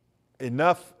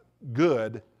enough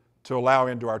good to allow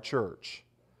into our church,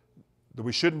 that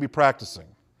we shouldn't be practicing.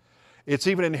 It's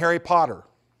even in Harry Potter.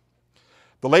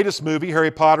 The latest movie, Harry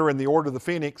Potter and the Order of the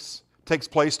Phoenix, takes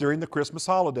place during the Christmas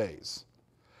holidays.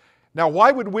 Now,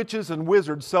 why would witches and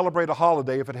wizards celebrate a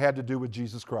holiday if it had to do with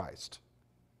Jesus Christ?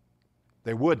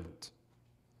 They wouldn't.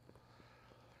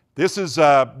 This is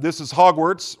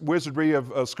Hogwarts, Wizardry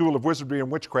of School of Wizardry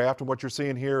and Witchcraft, and what you're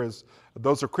seeing here is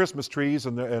those are Christmas trees,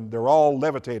 and they're all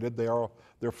levitated.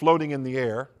 They're floating in the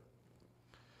air.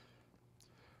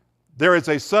 There is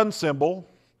a sun symbol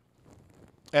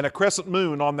and a crescent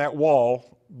moon on that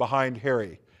wall behind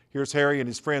Harry. Here's Harry and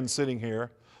his friends sitting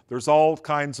here. There's all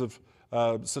kinds of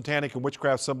satanic and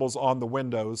witchcraft symbols on the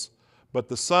windows, but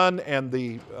the sun and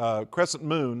the crescent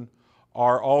moon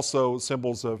are also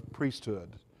symbols of priesthood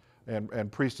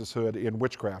and priestesshood in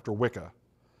witchcraft or Wicca.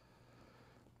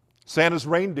 Santa's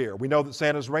reindeer. We know that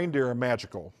Santa's reindeer are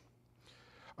magical.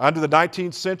 Under the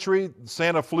 19th century,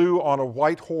 Santa flew on a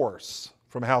white horse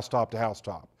from housetop to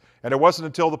housetop. And it wasn't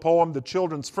until the poem The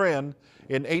Children's Friend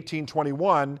in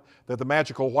 1821 that the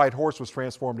magical white horse was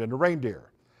transformed into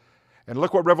reindeer. And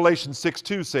look what Revelation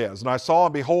 6:2 says. And I saw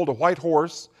and behold a white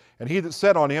horse, and he that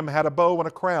sat on him had a bow and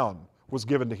a crown was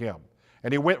given to him.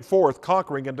 And he went forth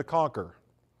conquering and to conquer.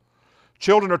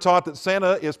 Children are taught that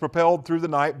Santa is propelled through the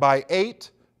night by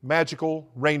 8 magical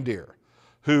reindeer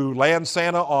who land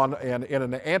Santa in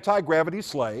an anti-gravity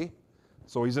sleigh,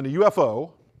 so he's in a UFO,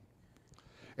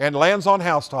 and lands on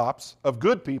housetops of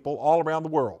good people all around the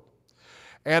world.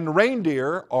 And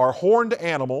reindeer are horned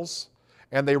animals,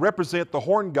 and they represent the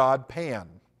horn god Pan.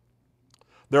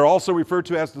 They're also referred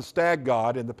to as the stag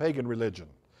god in the pagan religion.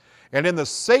 And in the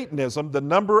Satanism, the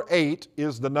number 8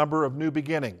 is the number of new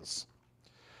beginnings.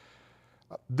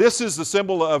 This is the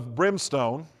symbol of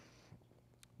brimstone.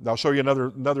 I'll show you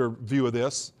another view of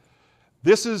this.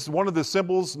 This is one of the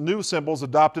symbols, new symbols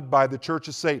adopted by the Church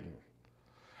of Satan.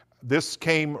 This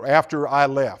came after I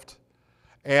left.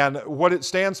 And what it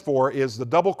stands for is the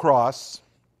double cross.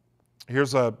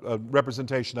 Here's a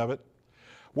representation of it.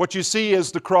 What you see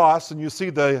is the cross, and you see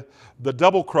the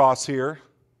double cross here.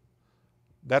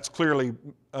 That's clearly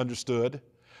understood.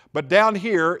 But down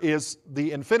here is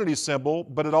the infinity symbol,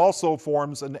 but it also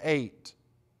forms an 8,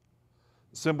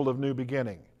 symbol of new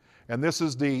beginning. And this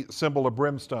is the symbol of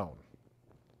brimstone.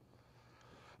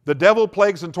 The devil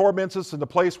plagues and torments us in the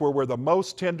place where we're the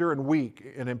most tender and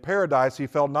weak. And in paradise, he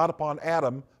fell not upon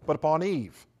Adam, but upon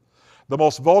Eve. The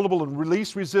most vulnerable and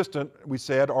least resistant, we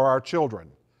said, are our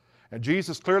children. And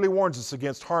Jesus clearly warns us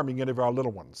against harming any of our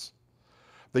little ones.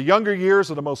 The younger years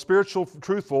are the most spiritual,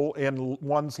 truthful in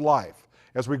one's life.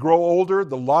 As we grow older,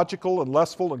 the logical and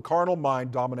lustful and carnal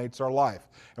mind dominates our life.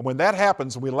 And when that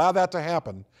happens, and we allow that to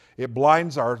happen, it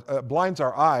blinds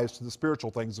our eyes to the spiritual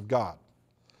things of God.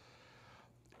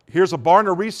 Here's a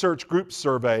Barna Research Group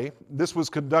survey. This was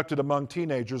conducted among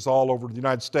teenagers all over the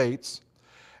United States.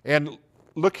 And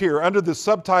look here, under the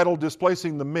subtitle,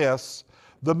 Displacing the Myths,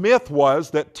 the myth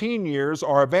was that teen years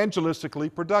are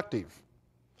evangelistically productive.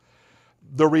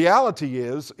 The reality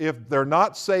is, if they're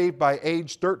not saved by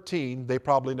age 13, they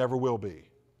probably never will be.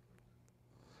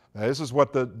 Now, this is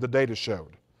what the data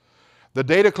showed. The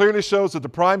data clearly shows that the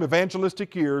prime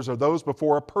evangelistic years are those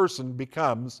before a person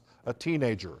becomes a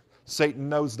teenager. Satan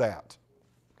knows that.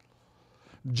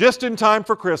 Just in time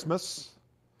for Christmas,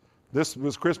 this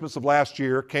was Christmas of last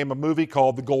year, came a movie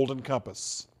called The Golden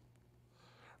Compass,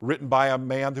 written by a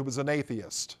man who was an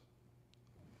atheist.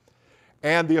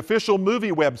 And the official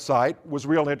movie website was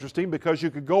real interesting because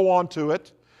you could go onto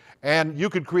it and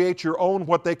you could create your own,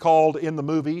 what they called in the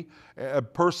movie, a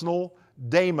personal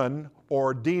daemon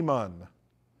or demon.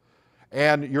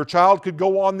 And your child could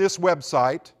go on this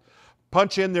website,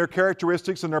 punch in their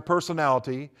characteristics and their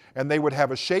personality, and they would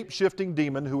have a shape-shifting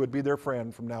demon who would be their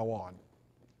friend from now on.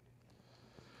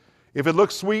 If it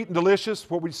looks sweet and delicious,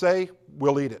 what we say,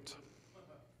 we'll eat it.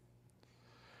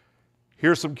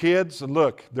 Here's some kids, and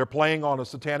look, they're playing on a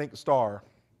satanic star,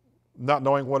 not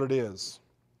knowing what it is.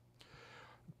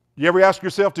 You ever ask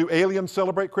yourself, do aliens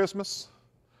celebrate Christmas?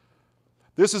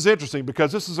 This is interesting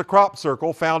because this is a crop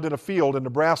circle found in a field in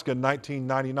Nebraska in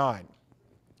 1999.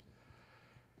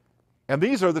 And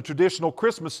these are the traditional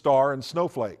Christmas star and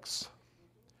snowflakes.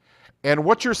 And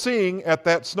what you're seeing at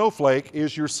that snowflake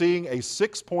is you're seeing a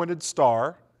six-pointed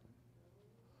star.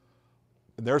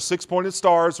 And there are six-pointed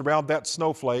stars around that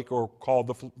snowflake, or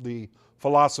called the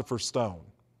Philosopher's Stone.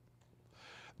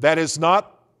 That is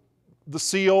not the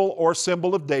seal or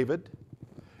symbol of David.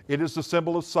 It is the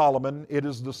symbol of Solomon. It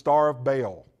is the Star of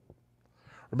Baal.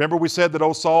 Remember we said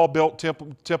that Saul built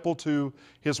temple to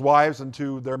his wives and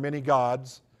to their many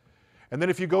gods. And then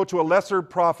if you go to a lesser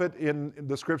prophet in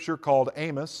the scripture called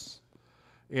Amos,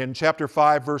 in chapter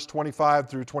 5, verse 25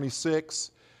 through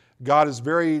 26, God is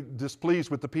very displeased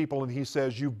with the people, and he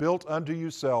says, "You built unto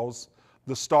yourselves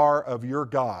the star of your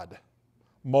god,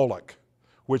 Moloch,"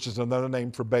 which is another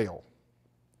name for Baal.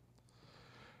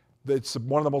 It's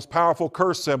one of the most powerful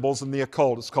curse symbols in the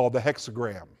occult. It's called the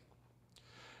hexagram.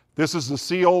 This is the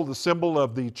seal, the symbol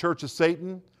of the Church of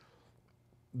Satan.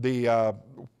 The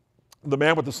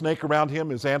man with the snake around him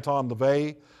is Anton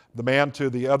LaVey. The man to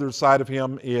the other side of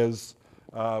him is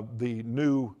the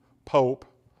new pope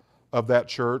of that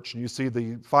church. You see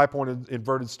the five-pointed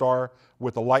inverted star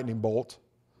with a lightning bolt.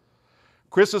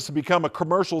 Christmas has become a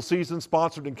commercial season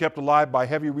sponsored and kept alive by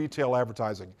heavy retail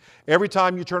advertising. Every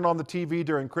time you turn on the TV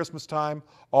during Christmas time,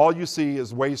 all you see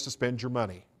is ways to spend your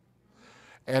money.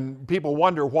 And people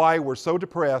wonder why we're so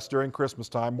depressed during Christmas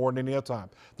time more than any other time.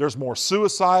 There's more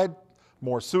suicide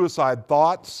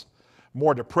thoughts,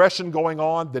 more depression going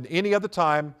on than any other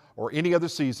time or any other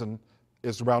season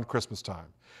is around Christmas time.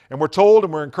 And we're told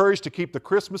and we're encouraged to keep the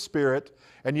Christmas spirit,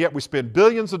 and yet we spend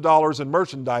billions of dollars in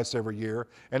merchandise every year,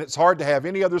 and it's hard to have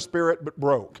any other spirit but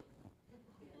broke.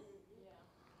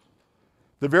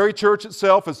 The very church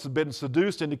itself has been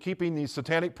seduced into keeping these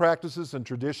satanic practices and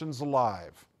traditions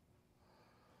alive.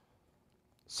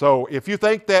 So if you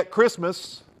think that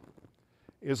Christmas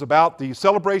is about the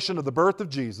celebration of the birth of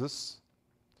Jesus,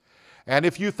 and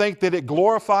if you think that it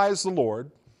glorifies the Lord,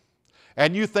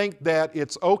 and you think that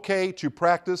it's okay to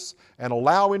practice and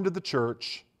allow into the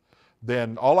church,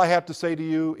 then all I have to say to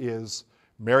you is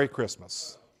Merry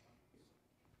Christmas.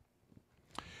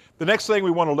 The next thing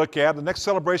we want to look at, the next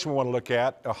celebration we want to look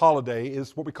at, a holiday,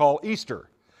 is what we call Easter.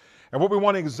 And what we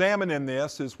want to examine in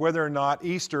this is whether or not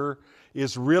Easter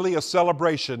is really a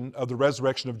celebration of the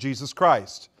resurrection of Jesus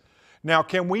Christ. Now,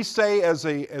 can we say as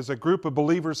a group of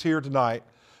believers here tonight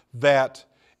that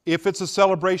if it's a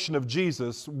celebration of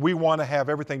Jesus, we want to have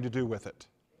everything to do with it?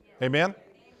 Amen? Amen?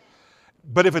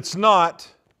 But if it's not,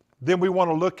 then we want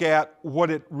to look at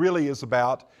what it really is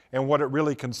about and what it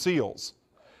really conceals.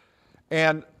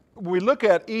 And when we look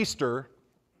at Easter,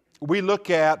 we look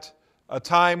at a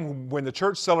time when the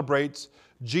church celebrates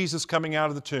Jesus coming out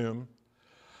of the tomb,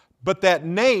 but that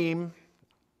name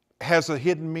has a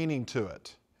hidden meaning to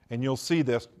it. And you'll see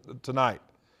this tonight.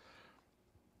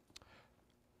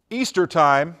 Easter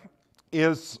time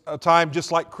is a time just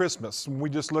like Christmas. When we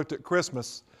just looked at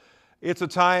Christmas, it's a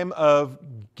time of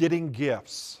getting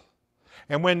gifts.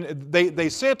 And when they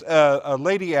sent a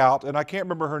lady out, and I can't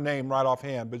remember her name right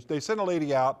offhand, but they sent a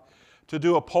lady out to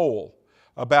do a poll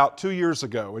about 2 years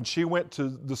ago. And she went to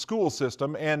the school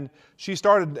system and she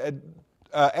started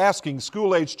asking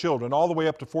school-age children all the way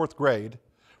up to fourth grade,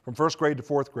 from first grade to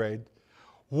fourth grade,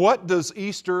 what does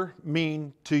Easter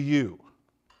mean to you?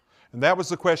 And that was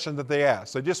the question that they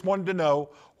asked. They just wanted to know,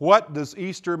 what does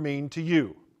Easter mean to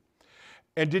you?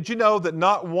 And did you know that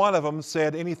not one of them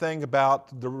said anything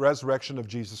about the resurrection of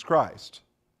Jesus Christ?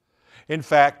 In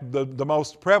fact, the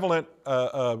most prevalent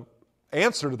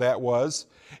answer to that was,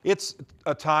 it's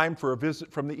a time for a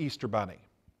visit from the Easter Bunny.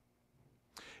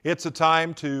 It's a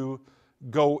time to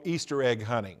go Easter egg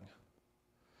hunting.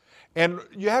 And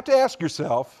you have to ask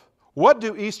yourself, what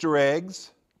do Easter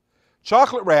eggs,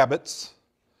 chocolate rabbits,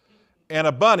 and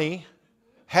a bunny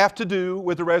have to do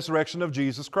with the resurrection of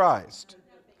Jesus Christ?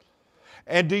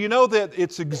 And do you know that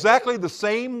it's exactly the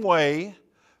same way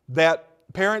that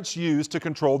parents use to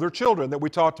control their children that we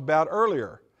talked about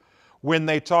earlier? When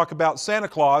they talk about Santa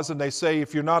Claus and they say,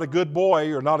 if you're not a good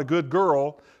boy or not a good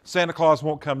girl, Santa Claus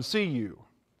won't come see you.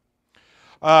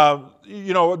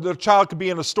 The child could be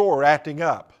in a store acting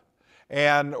up.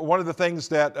 And one of the things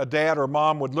that a dad or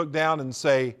mom would look down and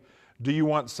say, do you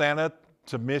want Santa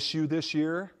to miss you this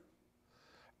year?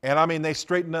 And I mean, they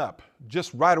straighten up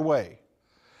just right away.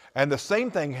 And the same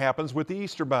thing happens with the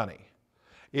Easter Bunny.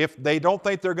 If they don't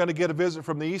think they're going to get a visit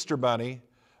from the Easter Bunny,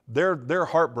 they're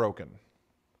heartbroken.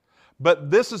 But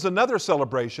this is another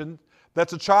celebration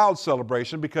that's a child's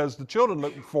celebration because the children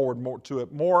look forward to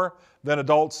it more than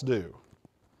adults do.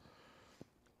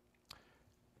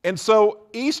 And so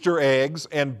Easter eggs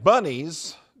and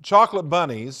bunnies, chocolate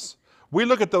bunnies, we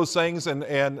look at those things and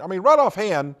I mean, right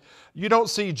offhand, you don't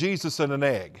see Jesus in an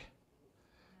egg.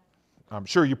 I'm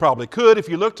sure you probably could if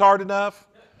you looked hard enough.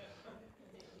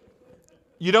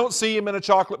 You don't see him in a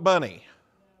chocolate bunny.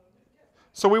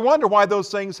 So we wonder why those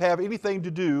things have anything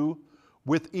to do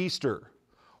with Easter.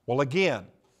 Well, again,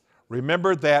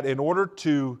 remember that in order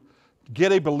to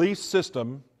get a belief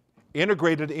system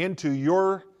integrated into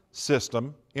your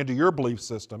system, into your belief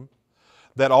system,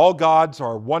 that all gods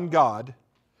are one God,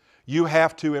 you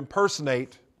have to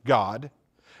impersonate God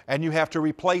and you have to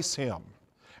replace him.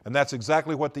 And that's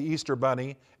exactly what the Easter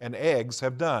bunny and eggs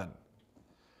have done.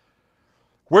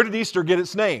 Where did Easter get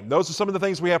its name? Those are some of the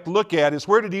things we have to look at is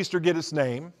where did Easter get its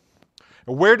name?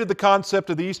 And where did the concept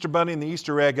of the Easter bunny and the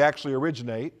Easter egg actually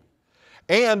originate?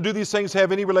 And do these things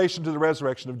have any relation to the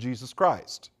resurrection of Jesus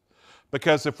Christ?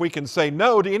 Because if we can say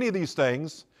no to any of these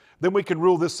things, then we can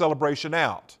rule this celebration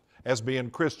out as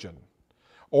being Christian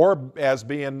or as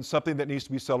being something that needs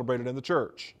to be celebrated in the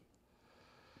church.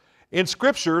 In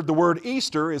Scripture, the word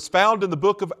Easter is found in the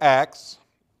book of Acts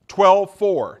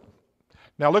 12:4.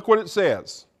 Now look what it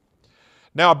says.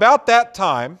 Now about that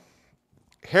time,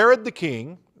 Herod the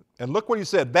king, and look what he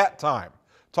said, that time,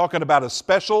 talking about a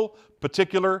special,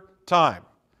 particular time.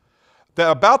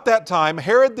 About that time,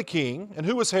 Herod the king, and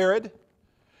who was Herod?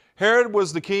 Herod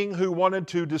was the king who wanted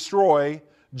to destroy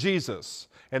Jesus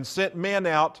and sent men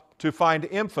out to find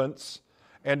infants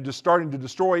and just starting to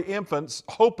destroy infants,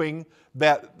 hoping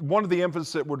that one of the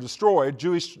infants that were destroyed,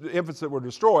 Jewish infants that were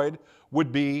destroyed,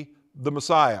 would be the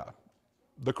Messiah,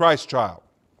 the Christ child.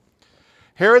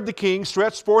 Herod the king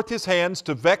stretched forth his hands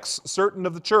to vex certain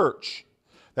of the church.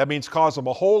 That means cause them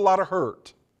a whole lot of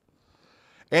hurt.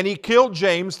 And he killed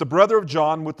James, the brother of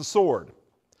John, with the sword.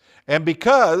 And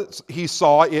because he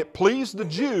saw it pleased the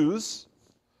Jews,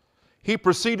 he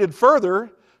proceeded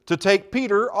further to take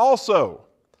Peter also.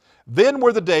 Then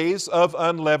were the days of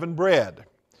unleavened bread.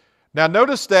 Now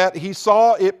notice that he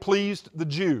saw it pleased the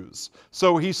Jews.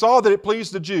 So he saw that it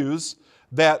pleased the Jews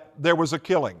that there was a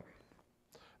killing,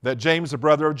 that James, the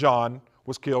brother of John,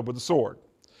 was killed with the sword.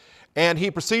 And he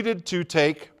proceeded to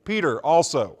take Peter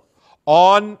also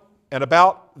on and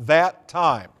about that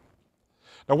time.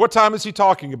 Now what time is he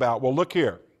talking about? Well, look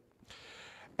here.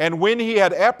 And when he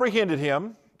had apprehended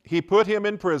him, he put him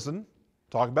in prison,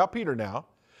 talking about Peter now,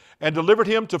 and delivered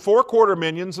him to 4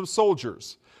 quartermillions of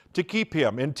soldiers to keep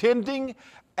him, intending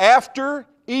after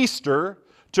Easter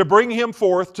to bring him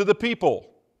forth to the people.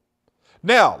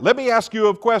 Now, let me ask you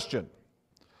a question.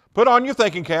 Put on your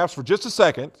thinking caps for just a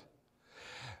second.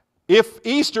 If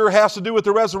Easter has to do with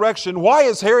the resurrection, why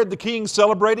is Herod the king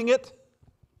celebrating it?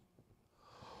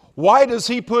 Why does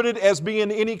he put it as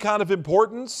being any kind of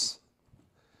importance?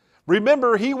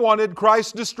 Remember, he wanted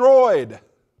Christ destroyed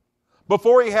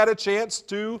before he had a chance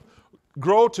to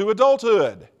grow to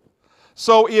adulthood.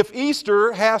 So if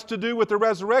Easter has to do with the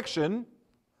resurrection,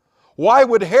 why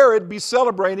would Herod be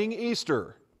celebrating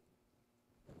Easter?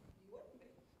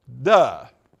 Duh.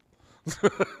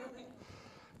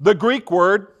 The Greek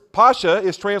word Pascha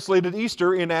is translated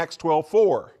Easter in Acts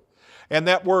 12:4. And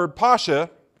that word Pascha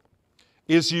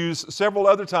is used several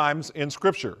other times in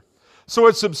Scripture. So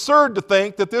it's absurd to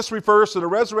think that this refers to the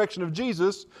resurrection of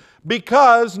Jesus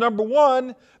because, number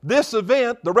one, this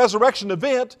event, the resurrection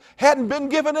event, hadn't been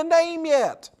given a name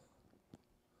yet.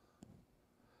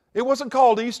 It wasn't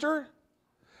called Easter.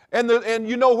 And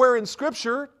you know where in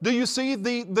Scripture do you see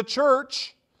the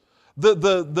church,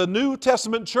 the New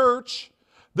Testament church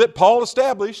that Paul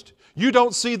established? You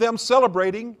don't see them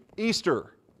celebrating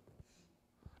Easter.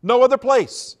 No other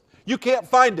place. You can't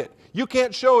find it. You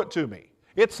can't show it to me.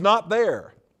 It's not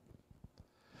there.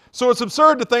 So it's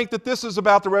absurd to think that this is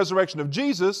about the resurrection of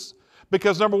Jesus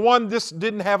because, number one, this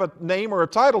didn't have a name or a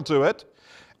title to it,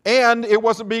 and it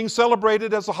wasn't being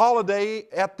celebrated as a holiday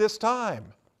at this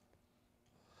time.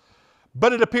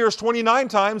 But it appears 29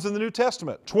 times in the New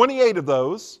Testament. 28 of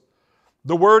those,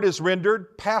 the word is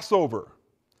rendered Passover.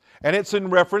 And it's in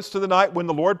reference to the night when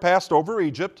the Lord passed over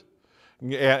Egypt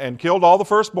and killed all the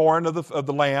firstborn of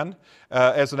the land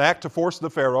as an act to force the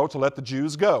Pharaoh to let the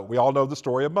Jews go. We all know the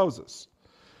story of Moses.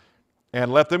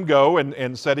 And let them go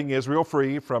and setting Israel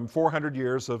free from 400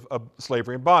 years of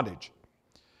slavery and bondage.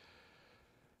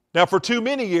 Now, for too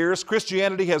many years,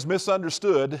 Christianity has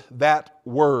misunderstood that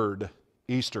word,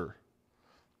 Easter.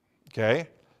 Okay?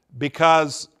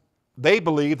 Because they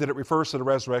believe that it refers to the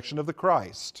resurrection of the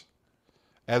Christ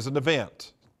as an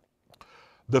event.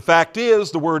 The fact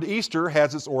is, the word Easter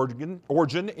has its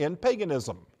origin in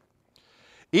paganism.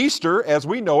 Easter, as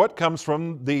we know it, comes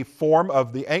from the form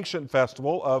of the ancient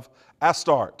festival of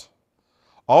Astarte,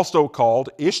 also called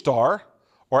Ishtar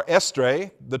or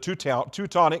Estre, the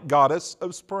Teutonic goddess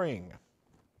of spring.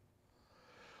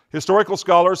 Historical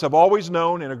scholars have always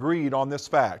known and agreed on this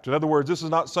fact. In other words, this is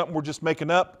not something we're just making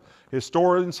up.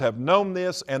 Historians have known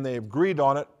this and they've agreed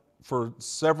on it for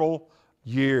several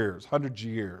years, hundreds of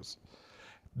years.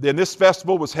 Then this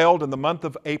festival was held in the month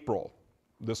of April,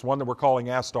 this one that we're calling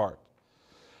Astarte,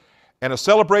 and a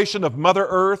celebration of Mother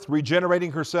Earth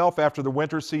regenerating herself after the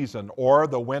winter season, or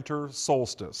the winter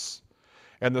solstice.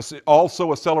 And this is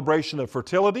also a celebration of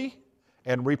fertility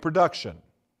and reproduction.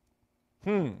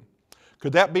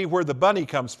 Could that be where the bunny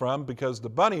comes from? Because the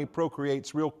bunny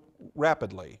procreates real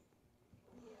rapidly.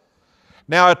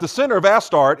 Now, at the center of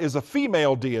Astarte is a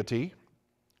female deity.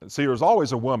 See, there's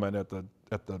always a woman at the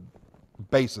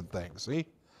base of things, see?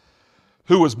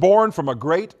 Who was born from a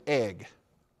great egg.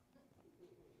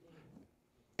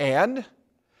 And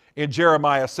in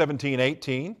Jeremiah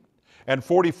 17:18 and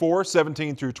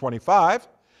 44:17 through 25,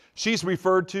 she's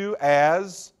referred to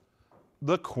as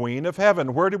the Queen of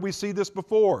Heaven. Where did we see this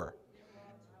before?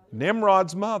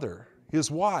 Nimrod's mother, his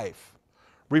wife,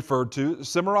 referred to,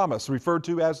 Semiramis, referred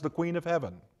to as the Queen of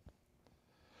Heaven.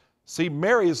 See,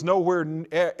 Mary is nowhere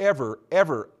ever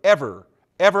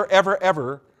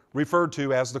referred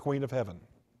to as the Queen of Heaven.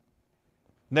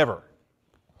 Never.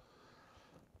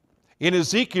 In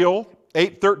Ezekiel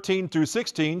 8:13 through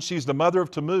 16, she's the mother of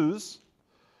Tammuz,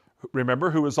 remember,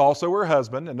 who was also her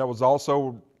husband, and that was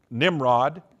also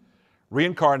Nimrod,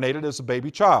 reincarnated as a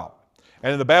baby child.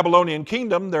 And in the Babylonian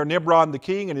kingdom, they're Nimrod the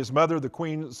king and his mother, the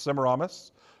queen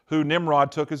Semiramis, who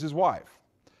Nimrod took as his wife.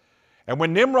 And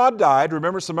when Nimrod died,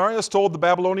 remember, Semiramis told the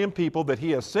Babylonian people that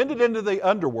he ascended into the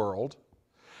underworld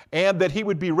and that he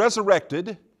would be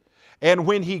resurrected, and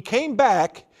when he came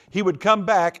back, he would come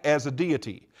back as a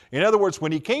deity. In other words,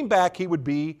 when he came back, he would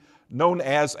be known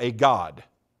as a god.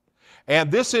 And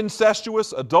this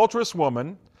incestuous, adulterous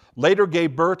woman later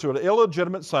gave birth to an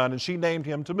illegitimate son, and she named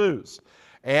him Tammuz.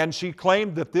 And she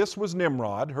claimed that this was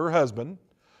Nimrod, her husband,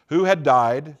 who had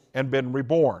died and been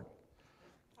reborn.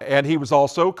 And he was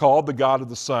also called the god of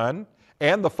the sun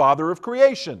and the father of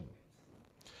creation.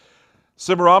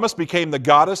 Semiramis became the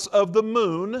goddess of the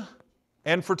moon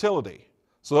and fertility.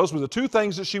 So those were the two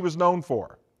things that she was known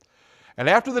for. And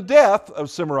after the death of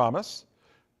Semiramis,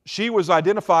 she was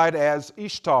identified as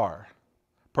Ishtar,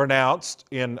 pronounced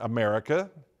in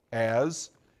America as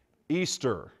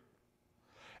Easter.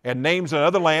 And names in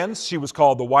other lands, she was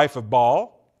called the wife of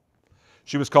Baal.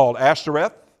 She was called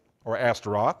Ashtoreth, or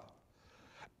Astaroth,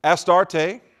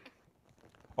 Astarte,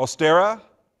 Ostera,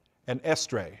 and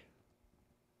Estre.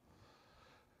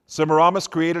 Semiramis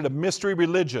created a mystery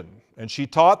religion, and she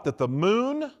taught that the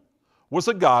moon was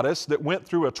a goddess that went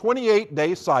through a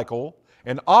 28-day cycle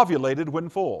and ovulated when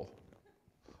full.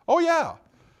 Oh yeah.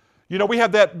 You know, we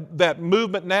have that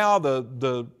movement now,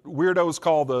 the weirdos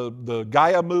call the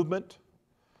Gaia movement.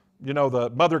 You know, the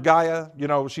Mother Gaia, you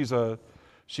know,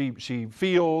 she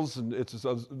feels,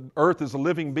 and Earth is a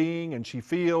living being, and she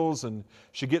feels, and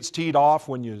she gets teed off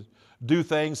when you do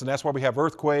things, and that's why we have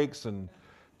earthquakes and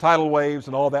tidal waves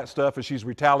and all that stuff, as she's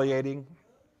retaliating.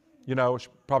 You know, she's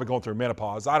probably going through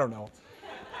menopause, I don't know.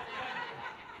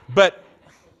 But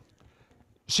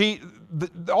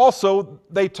also,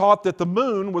 they taught that the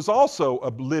moon was also a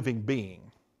living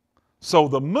being. So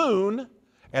the moon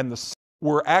and the sun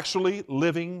were actually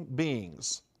living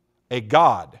beings, a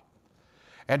god.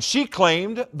 And she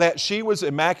claimed that she was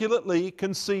immaculately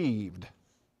conceived.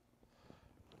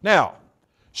 Now,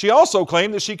 she also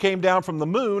claimed that she came down from the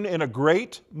moon in a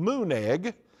great moon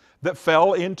egg that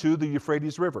fell into the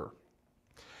Euphrates River.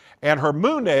 And her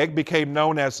moon egg became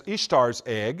known as Ishtar's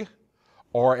egg,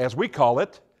 or as we call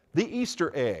it, the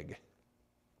Easter egg.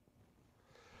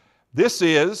 This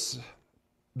is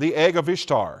the egg of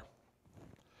Ishtar.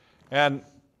 And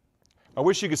I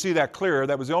wish you could see that clearer.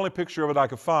 That was the only picture of it I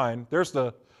could find. There's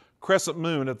the crescent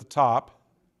moon at the top.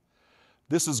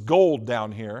 This is gold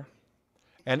down here.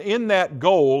 And in that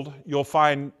gold, you'll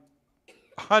find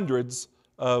hundreds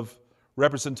of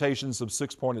representations of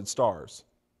six-pointed stars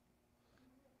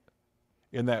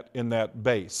in that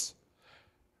base.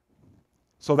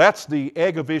 So that's the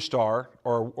egg of Ishtar,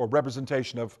 or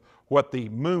representation of what the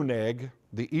moon egg,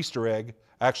 the Easter egg,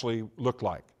 actually looked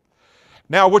like.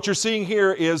 Now, what you're seeing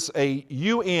here is a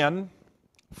UN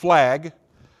flag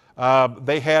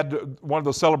They had one of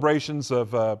those celebrations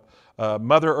of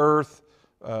Mother Earth,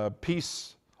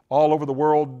 peace all over the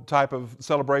world type of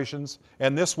celebrations.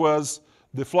 And this was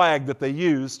the flag that they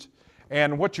used.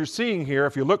 And what you're seeing here,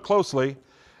 if you look closely,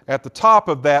 at the top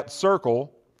of that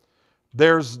circle,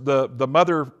 there's the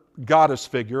mother goddess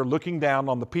figure looking down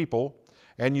on the people.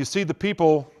 And you see the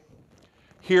people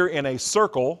here in a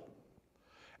circle.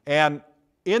 And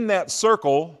in that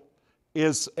circle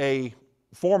is a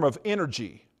form of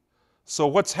energy. So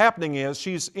what's happening is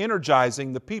she's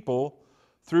energizing the people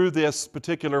through this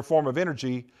particular form of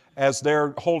energy as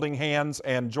they're holding hands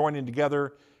and joining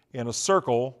together in a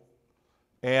circle.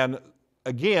 And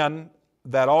again,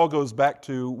 that all goes back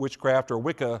to witchcraft or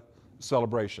Wicca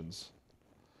celebrations.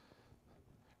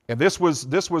 And this was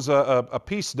a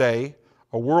peace day,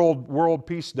 a world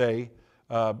peace day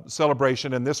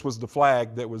celebration, and this was the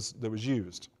flag that was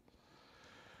used.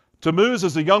 Tammuz,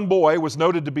 as a young boy, was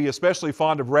noted to be especially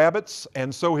fond of rabbits,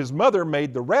 and so his mother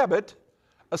made the rabbit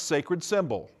a sacred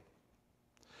symbol.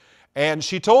 And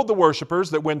she told the worshipers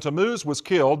that when Tammuz was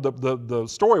killed, the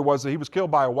story was that he was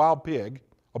killed by a wild pig,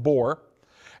 a boar,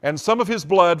 and some of his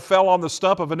blood fell on the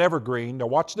stump of an evergreen. Now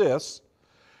watch this.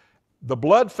 The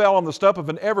blood fell on the stump of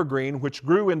an evergreen, which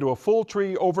grew into a full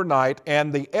tree overnight,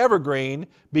 and the evergreen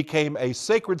became a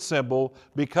sacred symbol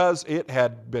because it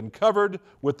had been covered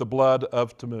with the blood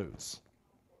of Tammuz.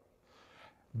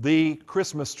 The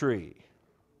Christmas tree,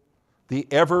 the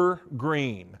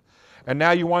evergreen. And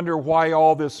now you wonder why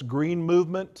all this green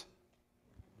movement?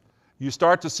 You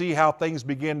start to see how things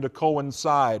begin to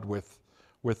coincide with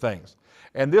things.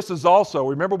 And this is also,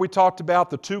 remember we talked about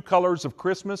the two colors of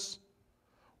Christmas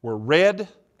were red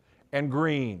and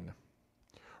green.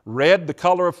 Red, the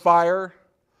color of fire.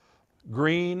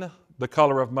 Green, the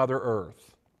color of Mother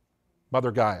Earth,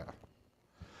 Mother Gaia.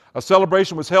 A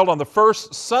celebration was held on the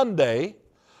first Sunday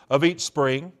of each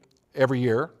spring every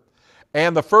year,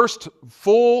 and the first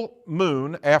full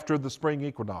moon after the spring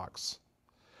equinox.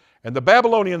 And the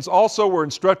Babylonians also were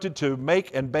instructed to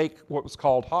make and bake what was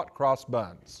called hot cross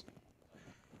buns.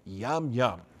 Yum,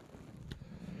 yum.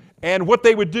 And what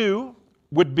they would do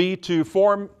would be to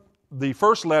form the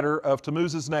first letter of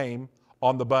Tammuz's name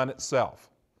on the bun itself.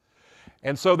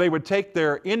 And so they would take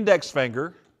their index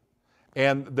finger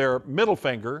and their middle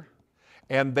finger,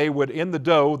 and they would, in the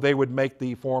dough, they would make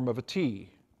the form of a T,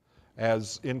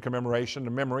 as in commemoration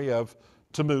and memory of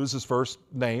Tammuz's first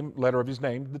name, letter of his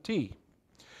name, the T.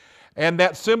 And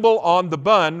that symbol on the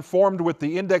bun, formed with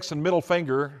the index and middle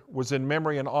finger, was in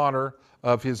memory and honor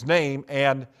of his name.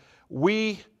 And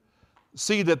we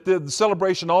see that the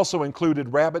celebration also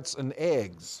included rabbits and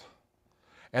eggs.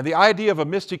 And the idea of a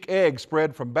mystic egg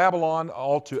spread from Babylon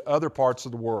all to other parts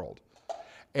of the world.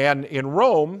 And in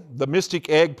Rome, the mystic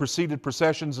egg preceded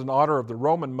processions in honor of the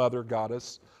Roman mother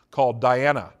goddess called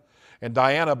Diana. And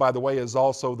Diana, by the way, is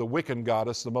also the Wiccan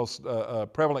goddess, the most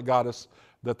prevalent goddess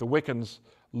that the Wiccans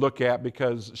look at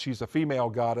because she's a female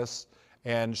goddess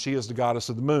and she is the goddess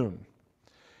of the moon.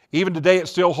 Even today it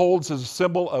still holds as a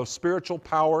symbol of spiritual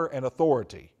power and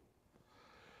authority.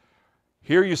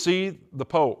 Here you see the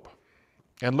Pope,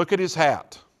 and look at his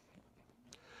hat.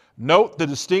 Note the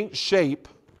distinct shape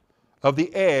of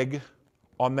the egg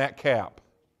on that cap.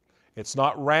 It's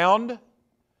not round,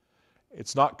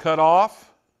 it's not cut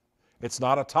off, it's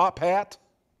not a top hat.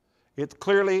 It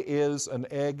clearly is an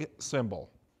egg symbol.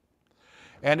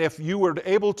 And if you were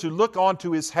able to look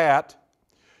onto his hat,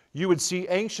 you would see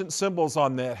ancient symbols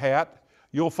on that hat.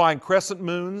 You'll find crescent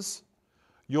moons.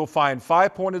 You'll find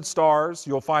five-pointed stars.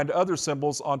 You'll find other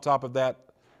symbols on top of that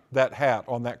hat,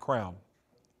 on that crown.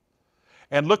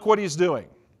 And look what he's doing.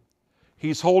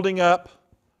 He's holding up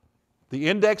the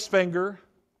index finger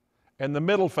and the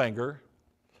middle finger.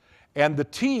 And the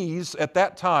T's at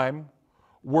that time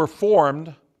were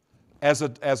formed as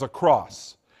a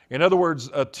cross. In other words,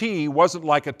 a T wasn't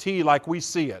like a T like we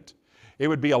see it. It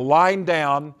would be a line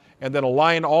down and then a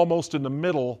line almost in the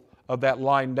middle of that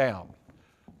line down.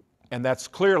 And that's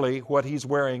clearly what he's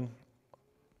wearing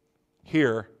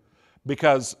here,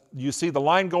 because you see the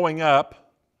line going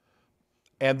up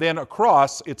and then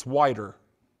across it's wider.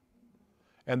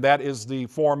 And that is the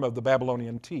form of the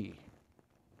Babylonian T.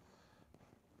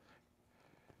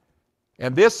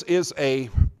 And this is a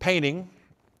painting.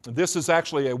 This is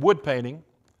actually a wood painting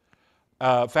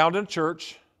found in a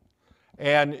church.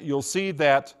 And you'll see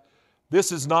that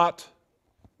this is not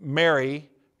Mary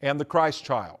and the Christ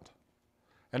child.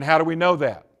 And how do we know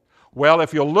that? Well,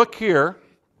 if you'll look here,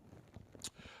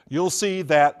 you'll see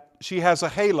that she has a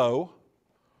halo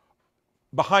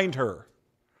behind her.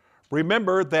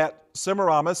 Remember that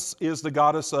Semiramis is the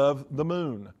goddess of the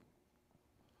moon.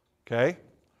 Okay?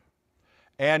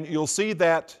 And you'll see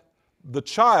that the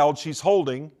child she's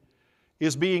holding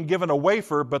is being given a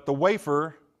wafer, but the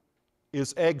wafer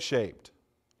is egg-shaped.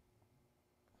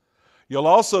 You'll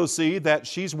also see that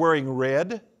she's wearing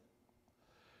red,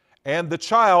 and the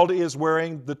child is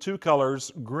wearing the two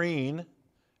colors, green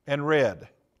and red.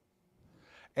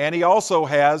 And he also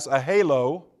has a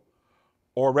halo,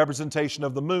 or representation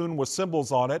of the moon with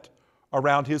symbols on it,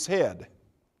 around his head.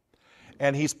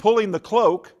 And he's pulling the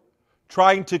cloak,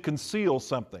 trying to conceal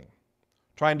something,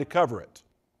 trying to cover it.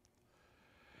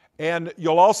 And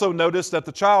you'll also notice that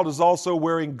the child is also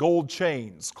wearing gold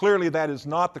chains. Clearly that is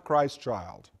not the Christ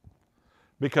child,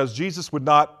 because Jesus would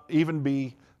not even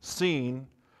be seen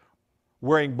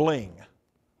wearing bling.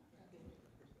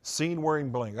 Seen wearing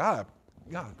bling. God,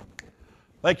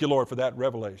 thank you, Lord, for that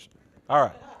revelation. All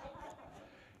right.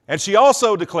 And she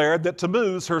also declared that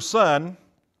Tammuz, her son,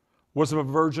 was of a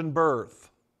virgin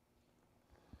birth.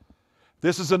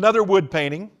 This is another wood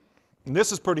painting, and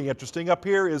this is pretty interesting. Up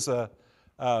here is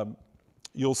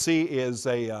you'll see is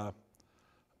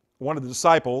one of the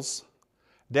disciples.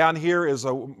 Down here is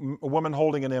a woman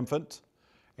holding an infant,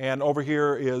 and over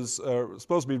here is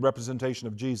supposed to be a representation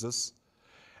of Jesus.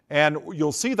 And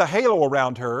you'll see the halo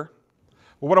around her.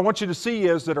 But what I want you to see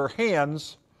is that her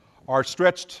hands are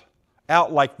stretched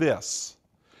out like this.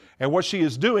 And what she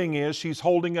is doing is she's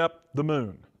holding up the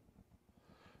moon,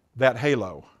 that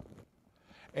halo.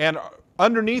 And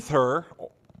underneath her,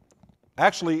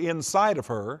 actually inside of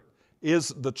her, is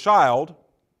the child.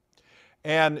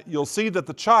 And you'll see that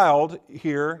the child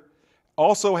here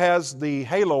also has the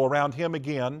halo around him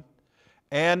again.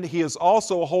 And he is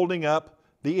also holding up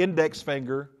the index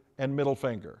finger and middle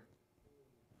finger,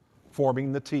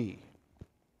 forming the T.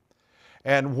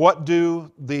 And what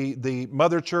do the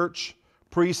Mother Church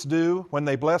priests do when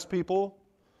they bless people?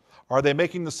 Are they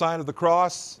making the sign of the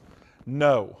cross?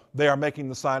 No, they are making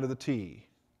the sign of the T.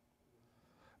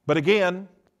 But again,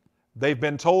 they've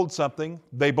been told something,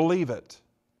 they believe it.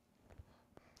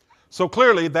 So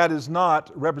clearly that is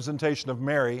not representation of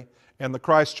Mary and the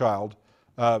Christ child.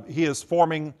 He is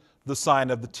forming the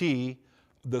sign of the T,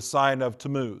 the sign of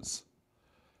Tammuz.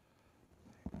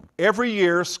 Every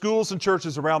year, schools and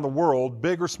churches around the world,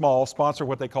 big or small, sponsor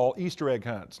what they call Easter egg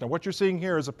hunts. Now what you're seeing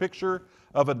here is a picture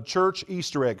of a church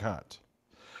Easter egg hunt.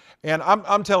 And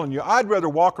I'm telling you, I'd rather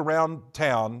walk around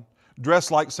town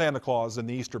dressed like Santa Claus than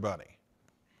the Easter Bunny.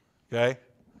 Okay?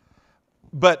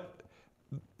 But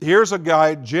here's a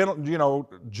guy,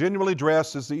 genuinely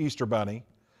dressed as the Easter Bunny,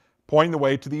 pointing the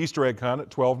way to the Easter egg hunt at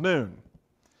 12 noon.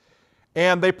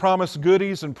 And they promise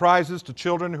goodies and prizes to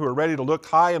children who are ready to look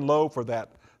high and low for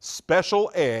that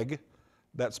special egg,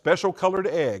 that special colored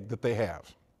egg that they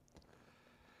have.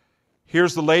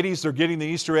 Here's the ladies, they're getting the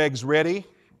Easter eggs ready.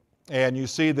 And you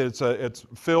see that it's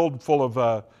filled full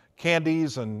of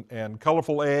candies and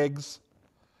colorful eggs.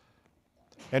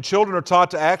 And children are taught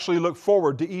to actually look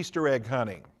forward to Easter egg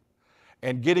hunting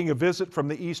and getting a visit from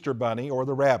the Easter bunny or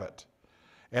the rabbit.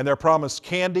 And they're promised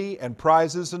candy and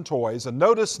prizes and toys. And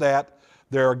notice that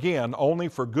they're, again, only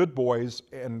for good boys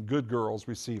and good girls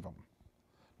receive them,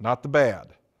 not the bad.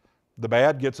 The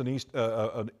bad gets an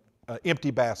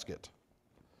empty basket.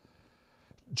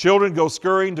 Children go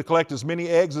scurrying to collect as many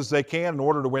eggs as they can in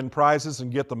order to win prizes and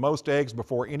get the most eggs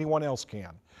before anyone else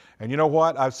can. And you know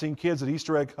what? I've seen kids at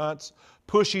Easter egg hunts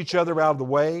push each other out of the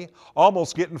way,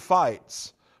 almost get in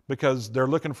fights because they're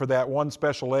looking for that one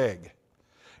special egg.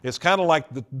 It's kind of like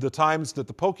the times that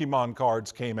the Pokemon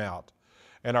cards came out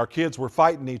and our kids were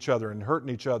fighting each other and hurting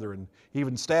each other and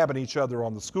even stabbing each other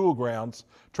on the school grounds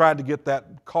trying to get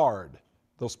that card,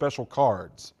 those special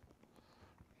cards.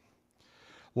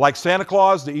 Like Santa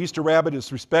Claus, the Easter rabbit is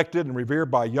respected and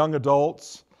revered by young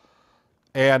adults.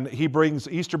 And he brings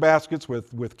Easter baskets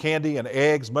with candy and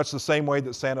eggs, much the same way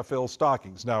that Santa fills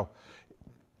stockings. Now,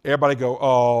 everybody go,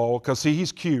 oh, because see,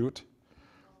 he's cute.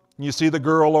 And you see the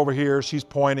girl over here, she's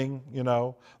pointing,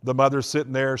 The mother's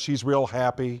sitting there, she's real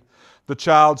happy. The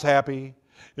child's happy,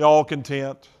 all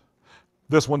content.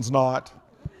 This one's not.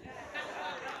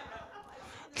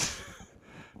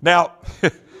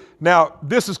 Now,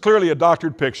 this is clearly a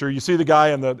doctored picture. You see the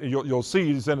guy you'll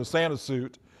see he's in a Santa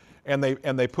suit, and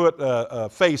they put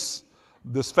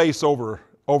this face over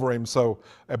him. So,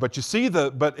 but you see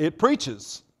but it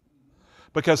preaches,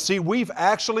 because see, we've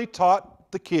actually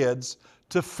taught the kids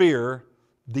to fear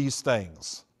these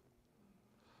things,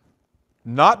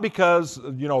 not because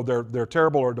they're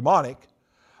terrible or demonic,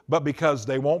 but because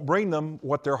they won't bring them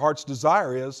what their heart's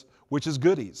desire is, which is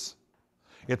goodies.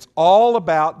 It's all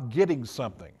about getting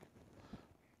something.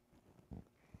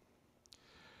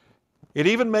 It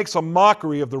even makes a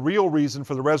mockery of the real reason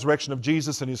for the resurrection of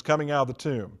Jesus and his coming out of the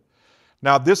tomb.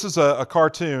 Now, this is a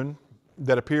cartoon.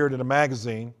 that appeared in a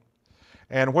magazine.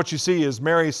 And what you see is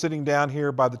Mary sitting down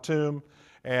here by the tomb,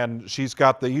 and she's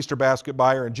got the Easter basket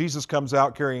by her, and Jesus comes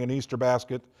out carrying an Easter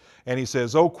basket, and he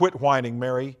says, "Oh, quit whining,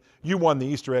 Mary. You won the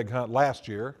Easter egg hunt last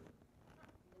year."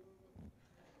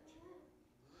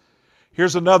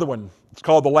 Here's another one. It's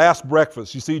called The Last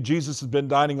Breakfast. You see, Jesus has been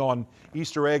dining on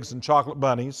Easter eggs and chocolate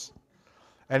bunnies.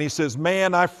 And he says,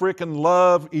 "Man, I frickin'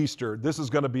 love Easter. This is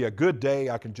going to be a good day.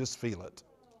 I can just feel it."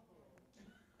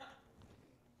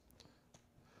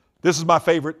 This is my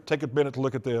favorite. Take a minute to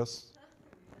look at this.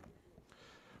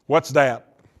 What's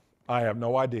that? I have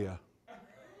no idea.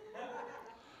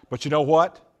 But you know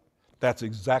what? That's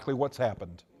exactly what's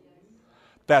happened.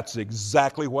 That's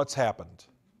exactly what's happened.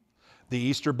 The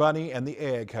Easter bunny and the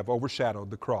egg have overshadowed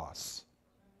the cross.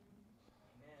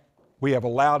 We have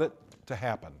allowed it to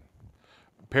happen.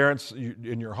 Parents,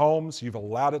 in your homes, you've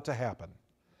allowed it to happen.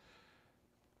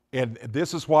 And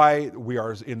this is why we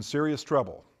are in serious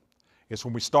trouble. It's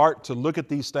when we start to look at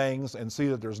these things and see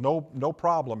that there's no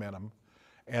problem in them.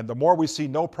 And the more we see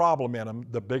no problem in them,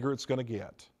 the bigger it's going to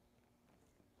get.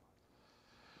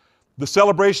 The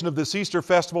celebration of this Easter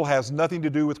festival has nothing to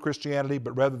do with Christianity,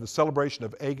 but rather the celebration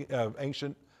of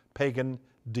ancient pagan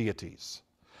deities.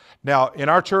 Now, in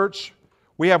our church,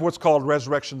 we have what's called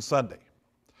Resurrection Sunday.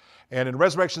 And in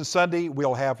Resurrection Sunday,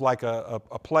 we'll have like a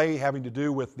play having to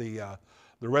do with the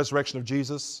resurrection of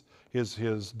Jesus,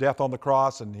 his death on the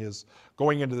cross and his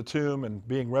going into the tomb and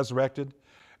being resurrected.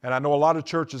 And I know a lot of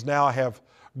churches now have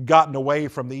gotten away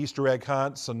from the Easter egg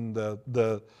hunts and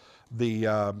the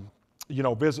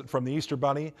visit from the Easter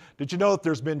bunny. Did you know that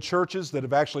there's been churches that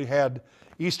have actually had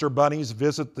Easter bunnies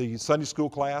visit the Sunday school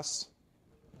class?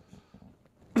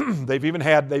 They've even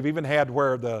had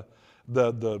where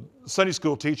the Sunday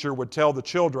school teacher would tell the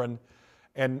children,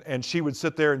 and she would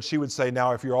sit there and she would say,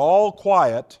 "Now, if you're all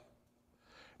quiet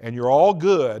and you're all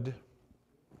good,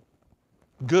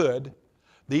 the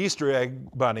Easter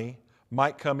egg bunny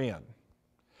might come in."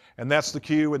 And that's the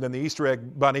cue, and then the Easter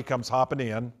egg bunny comes hopping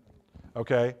in,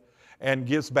 okay, and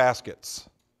gives baskets.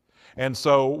 And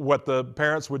so what the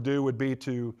parents would do would be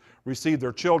to receive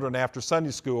their children after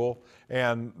Sunday school,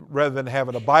 and rather than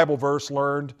having a Bible verse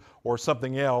learned or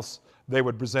something else, they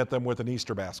would present them with an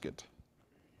Easter basket.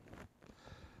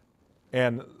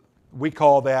 And we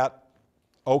call that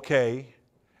okay,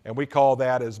 and we call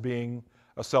that as being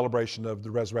a celebration of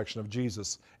the resurrection of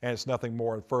Jesus, and it's nothing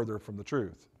more and further from the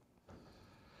truth.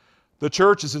 The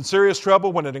church is in serious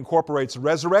trouble when it incorporates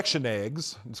resurrection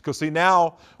eggs, because see,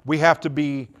 now we have to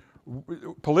be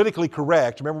politically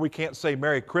correct. Remember, we can't say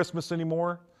Merry Christmas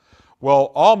anymore?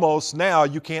 Well, almost now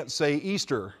you can't say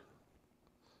Easter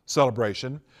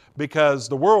celebration, because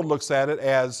the world looks at it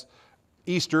as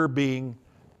Easter being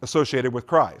associated with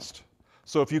Christ.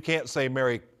 So if you can't say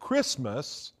Merry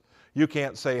Christmas, you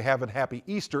can't say have a happy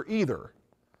Easter either,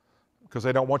 because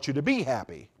they don't want you to be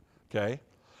happy, okay?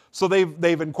 So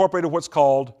they've incorporated what's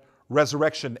called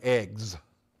resurrection eggs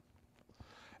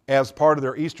as part of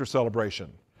their Easter celebration.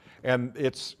 And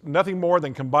it's nothing more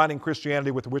than combining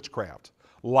Christianity with witchcraft,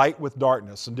 light with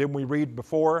darkness. And didn't we read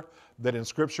before that in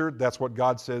Scripture, that's what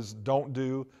God says, don't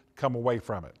do, come away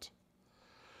from it.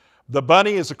 The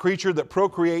bunny is a creature that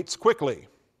procreates quickly,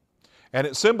 and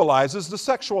it symbolizes the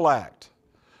sexual act.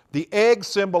 The egg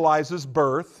symbolizes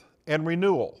birth and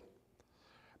renewal.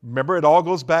 Remember, it all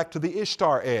goes back to the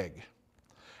Ishtar egg.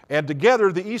 And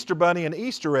together, the Easter bunny and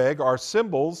Easter egg are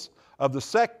symbols of the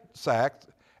sex act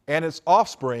and its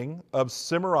offspring of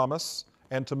Semiramis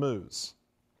and Tammuz.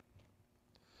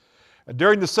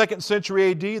 During the 2nd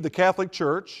century AD, the Catholic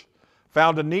Church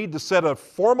found a need to set a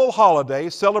formal holiday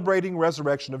celebrating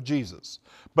resurrection of Jesus.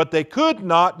 But they could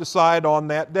not decide on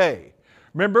that day.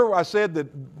 Remember, I said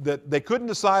that they couldn't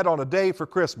decide on a day for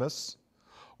Christmas.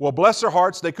 Well, bless their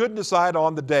hearts, they couldn't decide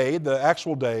on the day, the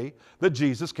actual day, that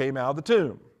Jesus came out of the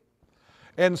tomb.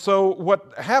 And so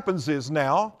what happens is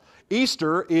now,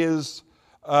 Easter is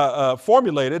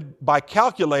formulated by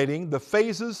calculating the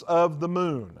phases of the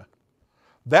moon.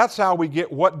 That's how we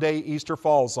get what day Easter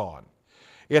falls on.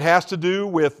 It has to do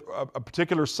with a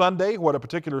particular Sunday, what a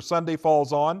particular Sunday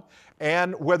falls on,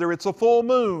 and whether it's a full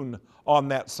moon on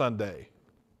that Sunday.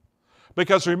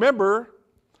 Because remember,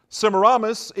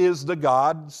 Semiramis is the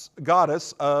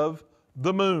goddess of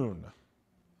the moon.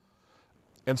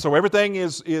 And so everything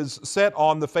is set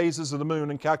on the phases of the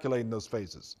moon and calculating those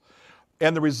phases.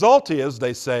 And the result is,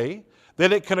 they say,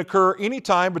 that it can occur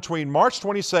anytime between March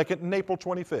 22nd and April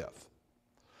 25th.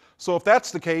 So if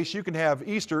that's the case, you can have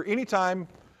Easter anytime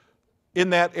in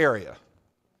that area,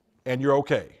 and you're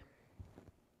okay.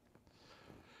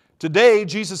 Today,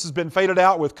 Jesus has been faded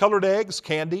out with colored eggs,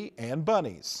 candy, and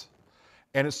bunnies.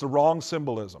 And it's the wrong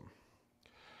symbolism.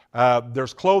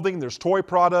 There's clothing, there's toy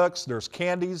products, there's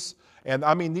candies. And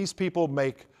I mean, these people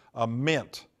make a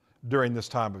mint during this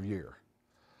time of year.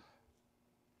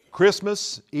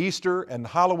 Christmas, Easter, and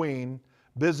Halloween,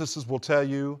 businesses will tell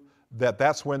you that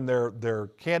that's when their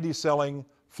candy selling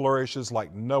flourishes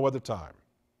like no other time.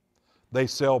 They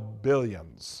sell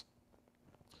billions.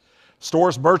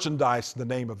 Stores merchandise in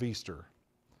the name of Easter.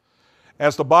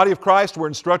 As the body of Christ, we're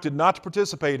instructed not to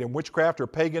participate in witchcraft or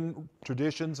pagan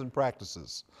traditions and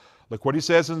practices. Look what he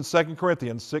says in 2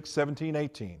 Corinthians 6, 17,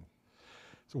 18.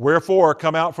 Wherefore,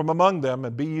 come out from among them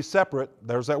and be ye separate.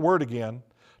 There's that word again.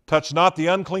 Touch not the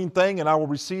unclean thing, and I will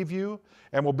receive you,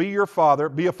 and will be your father,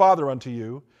 be a father unto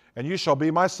you, and you shall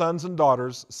be my sons and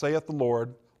daughters, saith the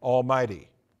Lord Almighty.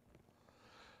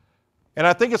 And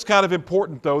I think it's kind of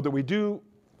important, though, that we do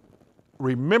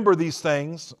remember these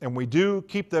things and we do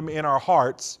keep them in our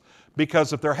hearts,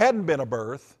 because if there hadn't been a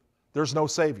birth, there's no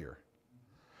Savior.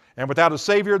 And without a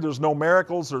Savior, there's no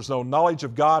miracles, there's no knowledge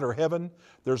of God or heaven,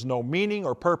 there's no meaning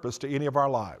or purpose to any of our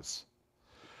lives.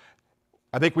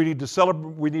 I think we need to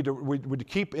celebrate, we need to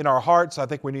keep in our hearts, I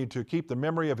think we need to keep the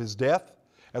memory of His death,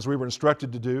 as we were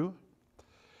instructed to do.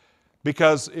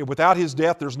 Because without His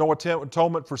death, there's no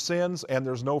atonement for sins and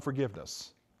there's no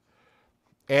forgiveness.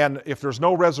 And if there's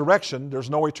no resurrection, there's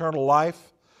no eternal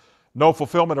life, no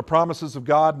fulfillment of promises of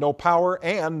God, no power,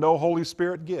 and no Holy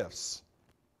Spirit gifts.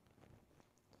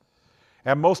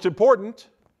 And most important,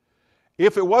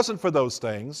 if it wasn't for those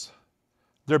things,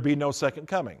 there'd be no second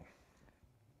coming.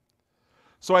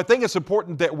 So I think it's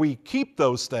important that we keep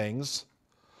those things,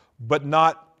 but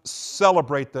not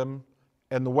celebrate them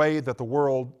in the way that the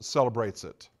world celebrates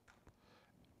it,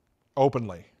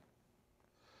 openly.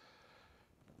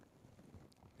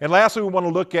 And lastly, we want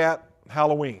to look at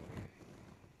Halloween.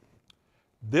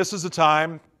 This is a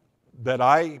time that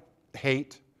I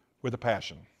hate with a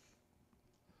passion.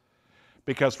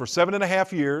 Because for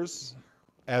 7.5 years,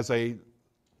 as a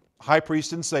high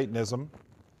priest in Satanism,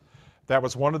 that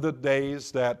was one of the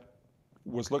days that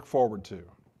was looked forward to.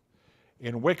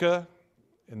 In Wicca,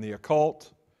 in the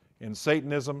occult, in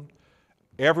Satanism,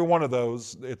 every one of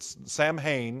those, it's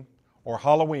Samhain or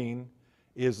Halloween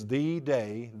is the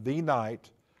day, the night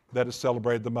that is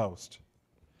celebrated the most.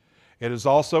 It is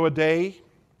also a day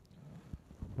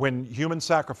when human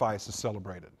sacrifice is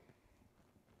celebrated.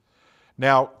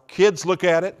 Now, kids look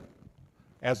at it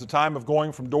as a time of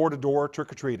going from door to door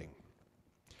trick-or-treating.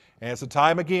 And it's a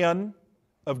time again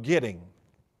of getting.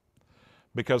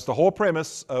 Because the whole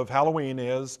premise of Halloween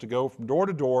is to go from door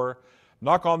to door,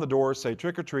 knock on the door, say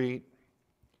trick-or-treat,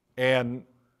 and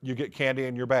you get candy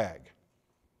in your bag.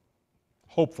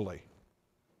 Hopefully.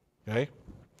 Okay?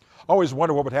 I always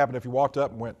wonder what would happen if you walked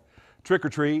up and went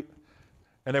trick-or-treat,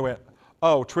 and they went,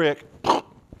 oh, trick,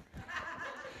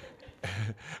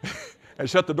 and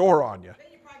shut the door on you.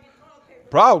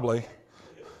 Probably.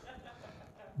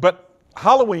 But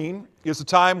Halloween is a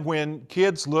time when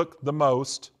kids look the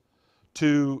most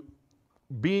to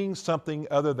being something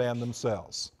other than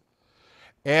themselves.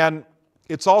 And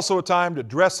it's also a time to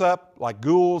dress up like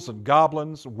ghouls and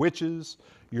goblins, witches,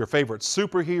 your favorite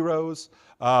superheroes.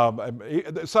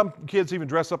 Some kids even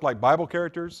dress up like Bible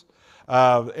characters.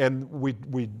 And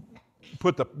we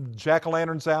put the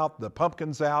jack-o'-lanterns out, the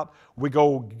pumpkins out. We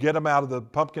go get them out of the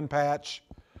pumpkin patch.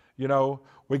 You know,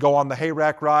 we go on the hay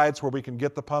rack rides where we can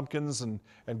get the pumpkins and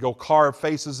go carve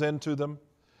faces into them.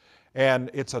 And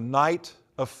it's a night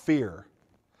of fear.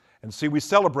 And see, we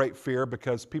celebrate fear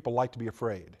because people like to be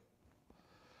afraid.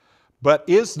 But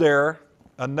is there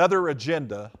another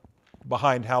agenda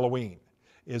behind Halloween?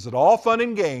 Is it all fun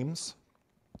and games,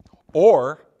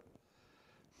 or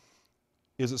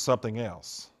is it something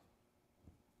else?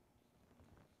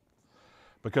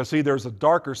 Because see, there's a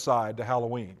darker side to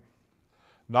Halloween.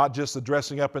 Not just the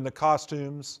dressing up in the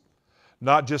costumes,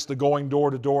 not just the going door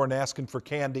to door and asking for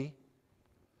candy,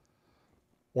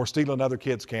 or stealing other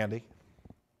kids' candy.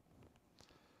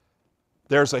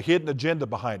 There's a hidden agenda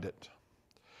behind it.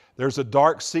 There's a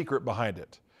dark secret behind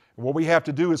it. And what we have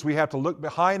to do is we have to look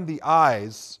behind the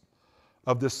eyes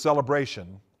of this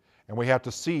celebration, and we have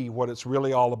to see what it's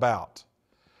really all about.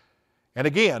 And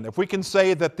again, if we can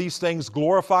say that these things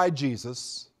glorify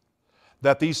Jesus,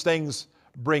 that these things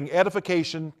bring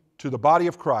edification to the body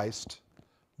of Christ,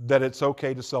 that it's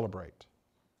okay to celebrate.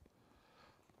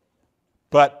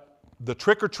 But the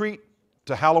trick-or-treat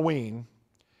to Halloween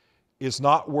is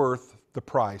not worth the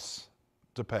price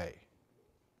to pay.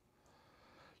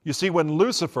 You see, when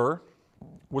Lucifer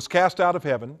was cast out of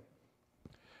heaven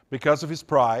because of his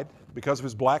pride, because of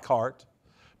his black heart,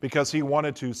 because he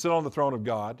wanted to sit on the throne of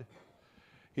God,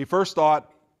 he first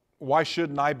thought, why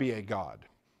shouldn't I be a god?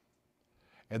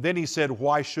 And then he said,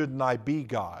 why shouldn't I be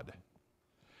God?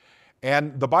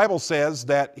 And the Bible says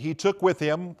that he took with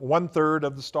him 1/3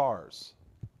 of the stars.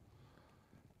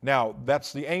 Now,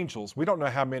 that's the angels. We don't know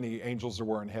how many angels there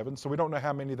were in heaven, so we don't know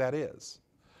how many that is.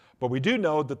 But we do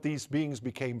know that these beings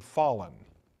became fallen.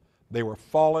 They were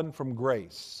fallen from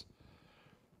grace.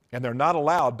 And they're not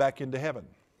allowed back into heaven.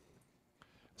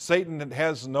 Satan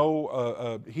has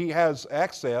he has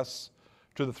access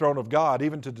to the throne of God.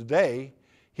 Even to today,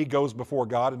 he goes before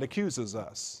God and accuses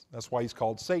us. That's why he's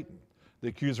called Satan, the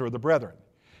accuser of the brethren.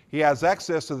 He has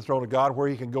access to the throne of God where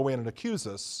he can go in and accuse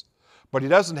us, but he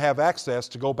doesn't have access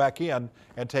to go back in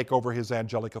and take over his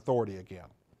angelic authority again.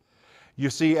 You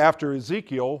see, after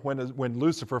Ezekiel, when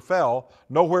Lucifer fell,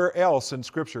 nowhere else in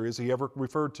Scripture is he ever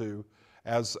referred to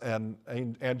as an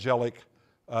angelic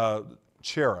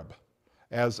cherub,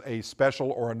 as a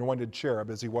special or anointed cherub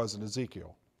as he was in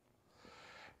Ezekiel.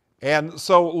 And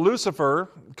so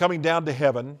Lucifer, coming down to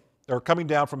heaven, or coming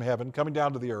down from heaven, coming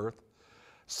down to the earth,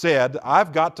 said,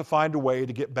 I've got to find a way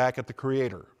to get back at the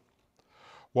Creator.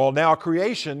 Well, now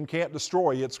creation can't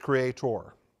destroy its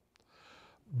creator.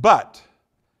 But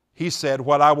he said,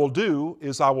 what I will do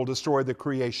is I will destroy the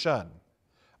creation,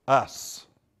 us.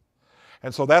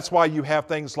 And so that's why you have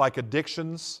things like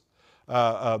addictions.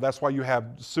 That's why you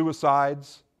have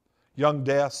suicides, young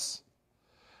deaths,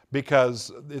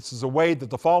 because this is a way that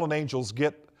the fallen angels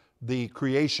get the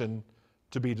creation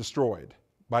to be destroyed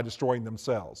by destroying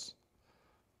themselves.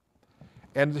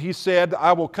 And he said,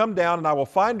 I will come down and I will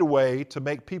find a way to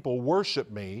make people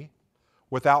worship me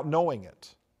without knowing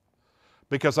it.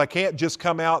 Because I can't just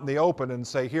come out in the open and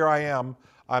say, here I am,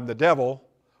 I'm the devil,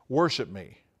 worship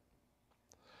me.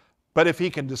 But if he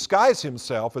can disguise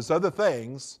himself as other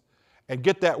things and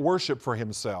get that worship for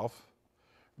himself,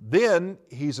 then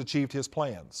he's achieved his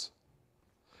plans.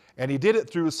 And he did it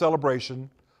through a celebration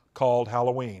called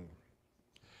Halloween.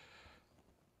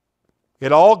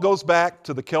 It all goes back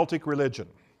to the Celtic religion.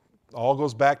 It all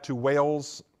goes back to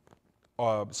Wales,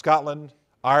 Scotland,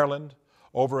 Ireland,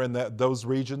 over in those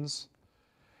regions.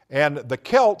 And the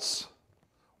Celts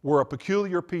were a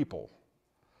peculiar people.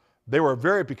 They were a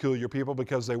very peculiar people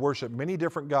because they worshiped many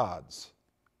different gods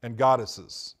and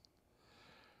goddesses.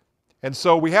 And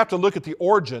so we have to look at the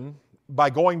origin by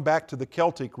going back to the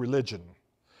Celtic religion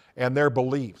and their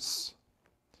beliefs.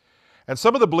 And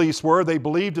some of the beliefs were they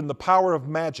believed in the power of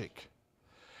magic.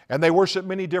 And they worshiped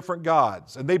many different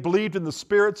gods. And they believed in the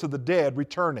spirits of the dead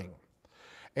returning.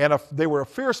 And they were a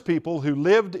fierce people who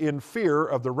lived in fear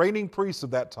of the reigning priests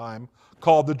of that time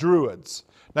called the Druids.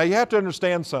 Now you have to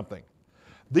understand something.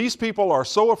 These people are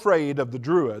so afraid of the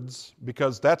Druids,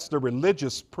 because that's the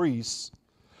religious priests,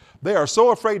 they are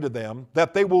so afraid of them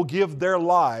that they will give their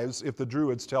lives if the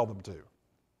Druids tell them to.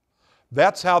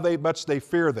 That's how much they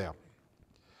fear them.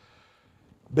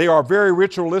 They are very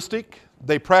ritualistic.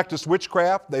 They practice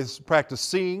witchcraft. They practice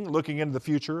seeing, looking into the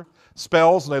future,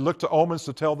 spells, and they look to omens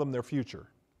to tell them their future.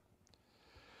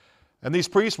 And these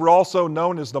priests were also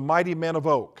known as the mighty men of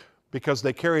oak because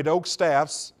they carried oak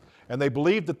staffs, and they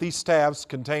believed that these staffs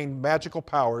contained magical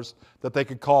powers that they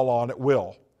could call on at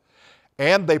will.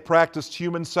 And they practiced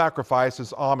human sacrifice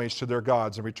as homage to their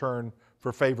gods in return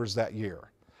for favors that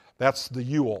year. That's the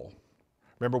Yule.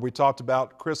 Remember, we talked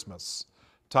about Christmas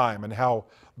time and how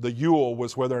the Yule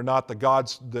was whether or not the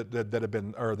gods that had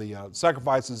been, or the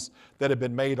sacrifices that had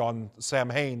been made on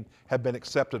Samhain had been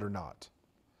accepted or not.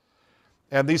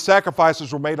 And these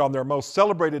sacrifices were made on their most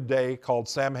celebrated day called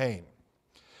Samhain.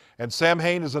 And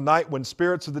Samhain is a night when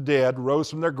spirits of the dead rose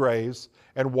from their graves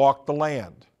and walked the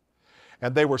land.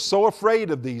 And they were so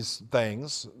afraid of these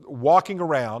things, walking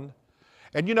around.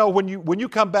 And you know, when you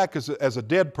come back as a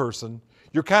dead person,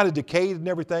 you're kind of decayed and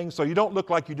everything, so you don't look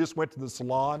like you just went to the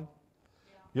salon.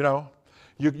 Yeah. You know,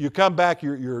 you come back,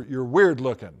 you're weird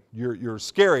looking, you're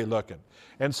scary looking.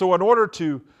 And so in order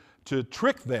to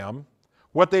trick them,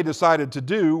 what they decided to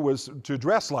do was to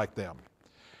dress like them.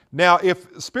 Now,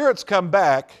 if spirits come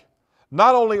back,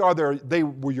 not only they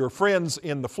were your friends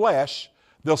in the flesh,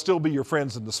 they'll still be your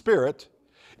friends in the spirit.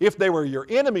 If they were your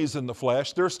enemies in the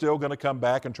flesh, they're still going to come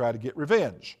back and try to get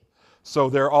revenge. So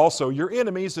they're also your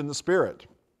enemies in the spirit.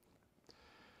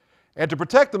 And to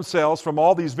protect themselves from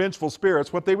all these vengeful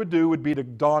spirits, what they would do would be to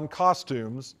don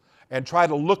costumes and try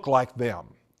to look like them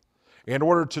in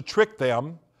order to trick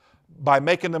them by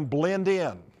making them blend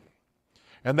in.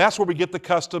 And that's where we get the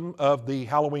custom of the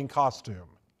Halloween costume.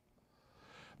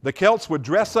 The Celts would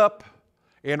dress up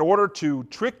in order to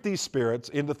trick these spirits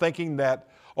into thinking that,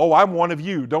 oh, I'm one of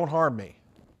you, don't harm me.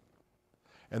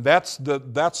 And that's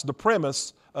the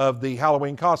premise of the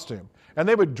Halloween costume. And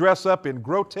they would dress up in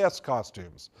grotesque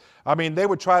costumes. I mean, they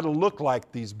would try to look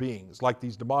like these beings, like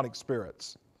these demonic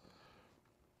spirits.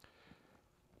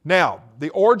 Now, the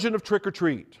origin of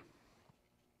trick-or-treat.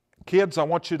 Kids, I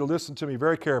want you to listen to me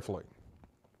very carefully.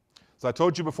 As I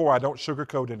told you before, I don't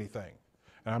sugarcoat anything.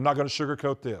 And I'm not going to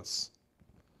sugarcoat this.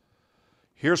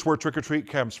 Here's where trick-or-treat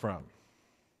comes from.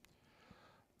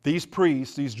 These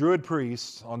priests, these Druid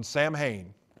priests on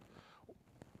Samhain,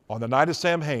 on the night of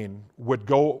Samhain, would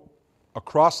go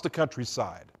across the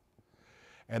countryside,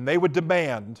 and they would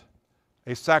demand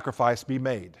a sacrifice be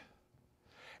made.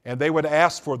 And they would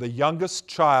ask for the youngest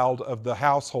child of the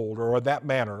household, or of that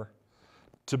manor,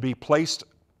 to be placed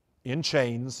in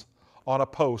chains on a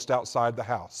post outside the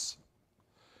house.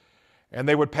 And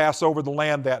they would pass over the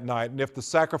land that night, and if the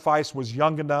sacrifice was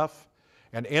young enough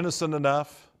and innocent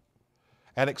enough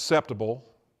and acceptable,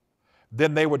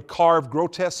 then they would carve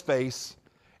grotesque face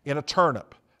in a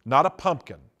turnip, not a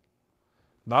pumpkin.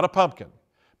 Not a pumpkin.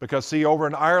 Because see, over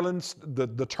in Ireland,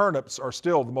 the turnips are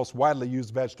still the most widely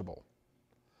used vegetable.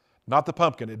 Not the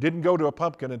pumpkin. It didn't go to a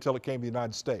pumpkin until it came to the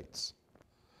United States.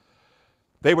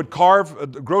 They would carve a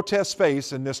grotesque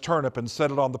face in this turnip and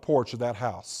set it on the porch of that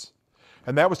house.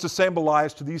 And that was to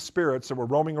symbolize to these spirits that were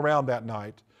roaming around that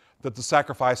night that the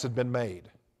sacrifice had been made.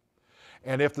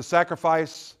 And if the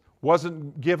sacrifice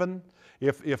wasn't given,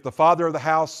 if the father of the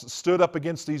house stood up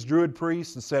against these Druid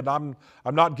priests and said, I'm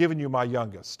not giving you my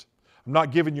youngest, I'm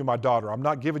not giving you my daughter, I'm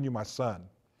not giving you my son,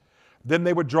 then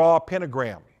they would draw a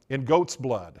pentagram in goat's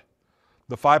blood,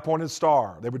 the five-pointed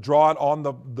star. They would draw it on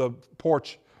the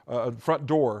porch, front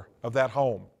door of that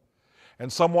home.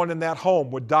 And someone in that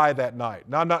home would die that night.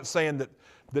 Now, I'm not saying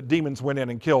that demons went in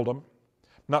and killed them.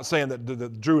 I'm not saying that the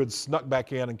Druids snuck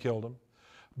back in and killed them.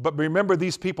 But remember,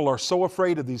 these people are so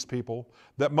afraid of these people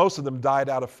that most of them died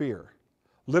out of fear.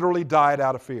 Literally died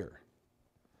out of fear.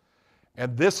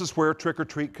 And this is where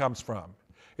trick-or-treat comes from.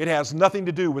 It has nothing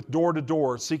to do with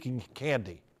door-to-door seeking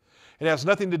candy. It has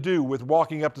nothing to do with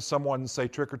walking up to someone and say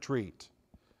trick-or-treat.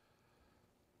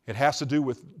 It has to do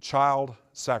with child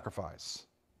sacrifice.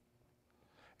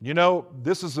 You know,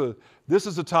 this is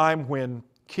a time when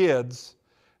kids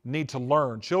need to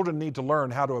learn, children need to learn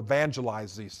how to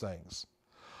evangelize these things.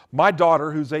 My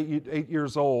daughter, who's 8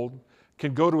 years old,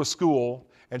 can go to a school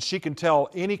and she can tell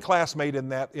any classmate in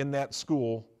that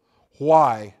school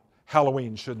why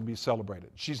Halloween shouldn't be celebrated.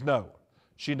 She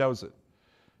knows it.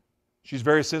 She's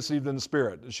very sensitive in the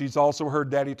spirit. She's also heard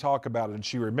Daddy talk about it, and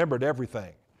she remembered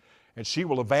everything. And she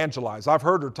will evangelize. I've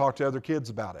heard her talk to other kids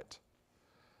about it.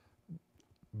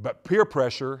 But peer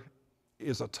pressure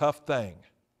is a tough thing,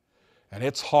 and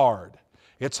it's hard.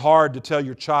 It's hard to tell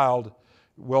your child,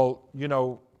 well, you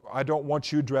know, I don't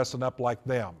want you dressing up like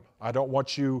them. I don't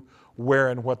want you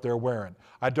wearing what they're wearing.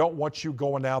 I don't want you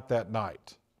going out that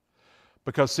night.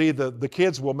 Because, see, the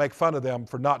kids will make fun of them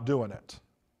for not doing it.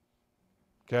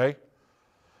 Okay?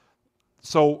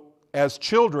 So, as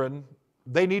children,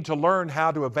 they need to learn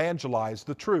how to evangelize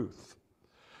the truth.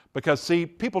 Because, see,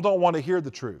 people don't want to hear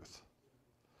the truth.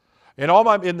 In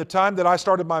the time that I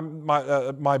started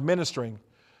my ministering,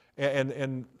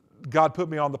 and God put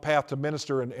me on the path to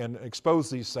minister and expose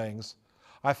these things,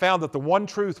 I found that the one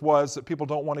truth was that people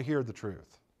don't want to hear the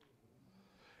truth.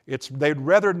 They'd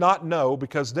rather not know,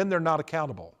 because then they're not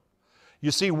accountable.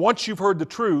 You see, once you've heard the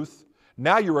truth,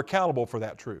 now you're accountable for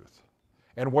that truth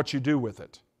and what you do with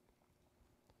it.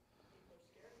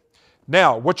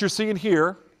 Now, what you're seeing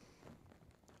here,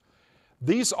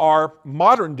 these are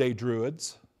modern day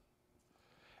Druids,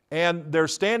 and they're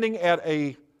standing at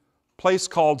a place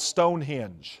called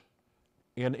Stonehenge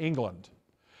in England.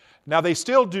 Now, they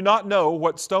still do not know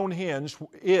what Stonehenge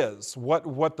is, what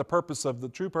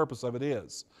the true purpose of it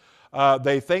is.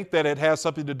 They think that it has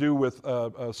something to do with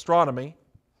astronomy,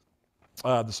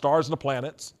 the stars and the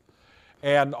planets,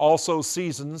 and also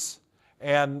seasons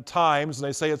and times, and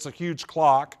they say it's a huge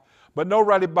clock, but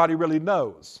nobody really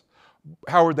knows.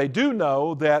 However, they do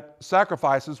know that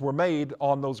sacrifices were made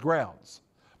on those grounds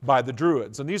by the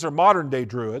Druids, and these are modern day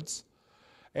Druids.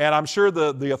 And I'm sure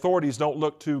the authorities don't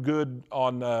look too good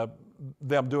on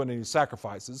them doing any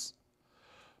sacrifices.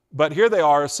 But here they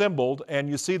are assembled, and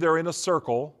you see they're in a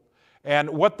circle. And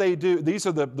what they do, these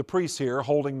are the priests here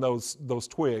holding those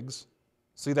twigs.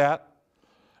 See that?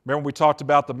 Remember we talked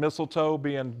about the mistletoe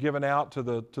being given out to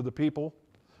the people,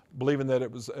 believing that it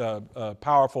was a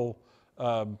powerful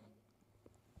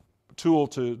tool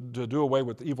to do away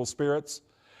with evil spirits.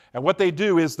 And what they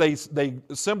do is they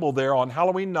assemble there on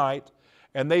Halloween night,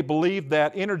 and they believe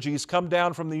that energies come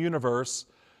down from the universe,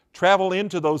 travel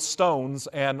into those stones,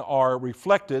 and are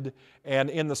reflected, and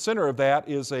in the center of that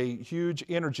is a huge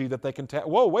energy that they can tap.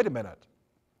 Whoa, wait a minute.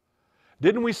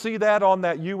 Didn't we see that on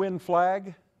that UN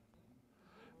flag?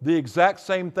 The exact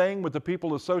same thing with the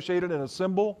people associated in a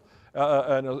symbol,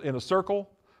 in a circle,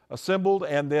 assembled,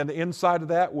 and then inside of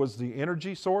that was the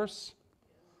energy source.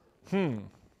 And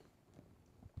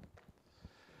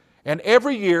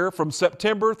every year from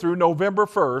September through November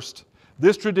 1st,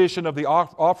 this tradition of the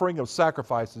offering of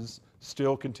sacrifices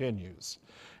still continues.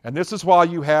 And this is why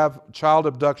you have child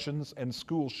abductions and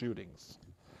school shootings.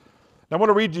 Now I want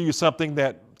to read to you something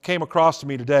that came across to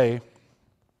me today.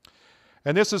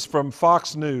 And this is from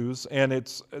Fox News, and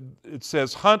it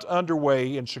says, "Hunt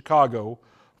underway in Chicago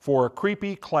for a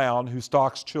creepy clown who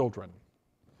stalks children."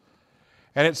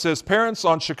 And it says, "Parents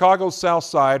on Chicago's South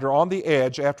Side are on the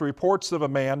edge after reports of a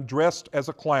man dressed as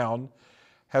a clown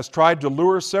has tried to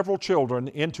lure several children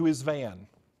into his van.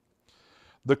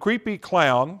 The creepy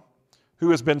clown, who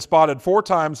has been spotted 4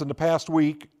 times in the past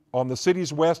week on the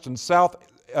city's west and south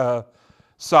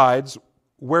sides,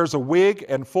 wears a wig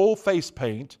and full face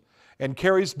paint and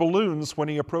carries balloons when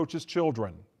he approaches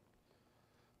children.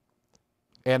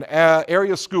 And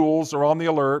area schools are on the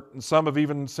alert, and some have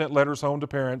even sent letters home to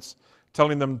parents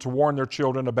telling them to warn their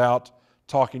children about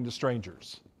talking to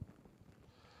strangers."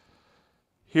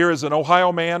 Here is an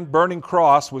Ohio man. Burning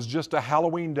cross was just a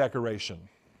Halloween decoration.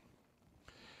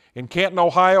 In Canton,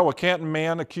 Ohio, a Canton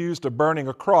man accused of burning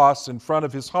a cross in front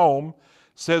of his home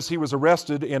says he was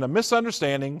arrested in a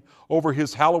misunderstanding over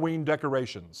his Halloween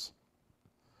decorations.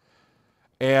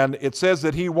 And it says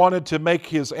that he wanted to make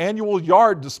his annual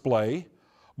yard display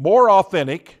more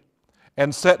authentic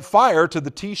and set fire to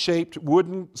the T-shaped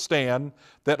wooden stand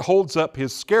that holds up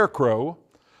his scarecrow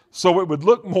so it would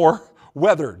look more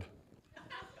weathered.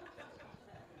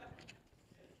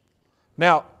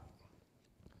 Now,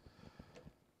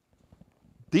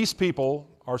 these people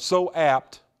are so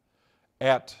apt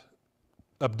at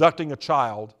abducting a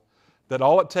child that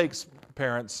all it takes,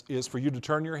 parents, is for you to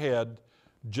turn your head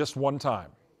just one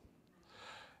time.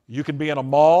 You can be in a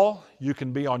mall, you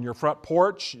can be on your front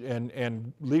porch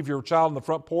and leave your child on the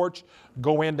front porch,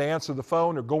 go in to answer the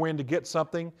phone or go in to get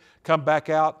something, come back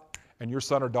out, and your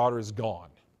son or daughter is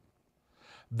gone.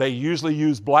 They usually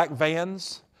use black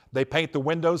vans. They paint the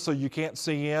windows so you can't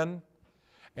see in.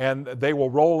 And they will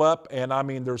roll up, and I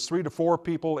mean, there's 3 to 4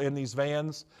 people in these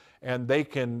vans, and they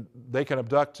can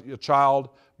abduct a child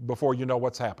before you know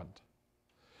what's happened.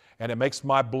 And it makes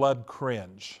my blood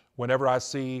cringe whenever I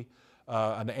see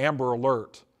an Amber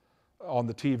Alert on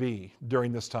the TV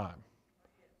during this time.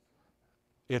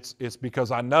 It's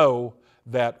because I know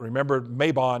that, remember,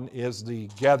 Mabon is the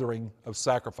gathering of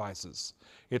sacrifices.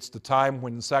 It's the time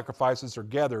when sacrifices are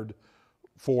gathered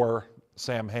for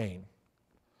Samhain.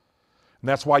 And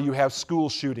that's why you have school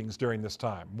shootings during this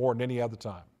time, more than any other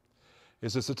time.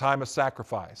 It's a time of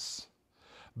sacrifice.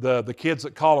 The kids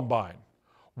at Columbine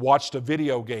watched a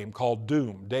video game called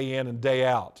Doom, day in and day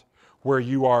out, where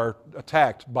you are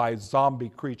attacked by zombie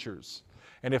creatures.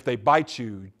 And if they bite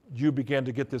you, you begin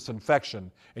to get this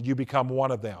infection and you become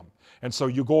one of them. And so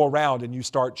you go around and you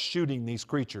start shooting these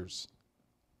creatures.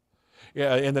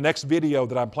 In the next video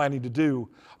that I'm planning to do,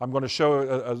 I'm going to show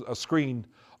a screen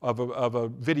of a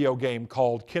video game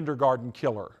called Kindergarten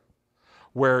Killer,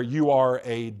 where you are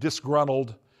a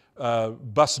disgruntled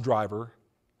bus driver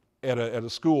at a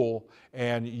school,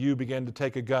 and you begin to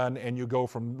take a gun and you go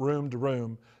from room to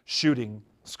room shooting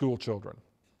school children.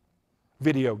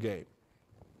 Video game.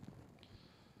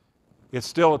 It's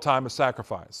still a time of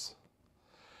sacrifice.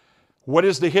 What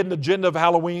is the hidden agenda of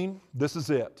Halloween? This is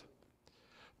it.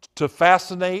 To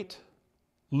fascinate,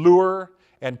 lure,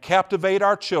 and captivate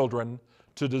our children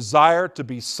to desire to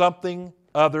be something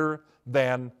other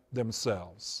than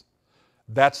themselves.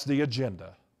 That's the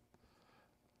agenda.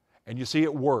 And you see,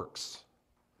 it works.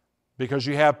 Because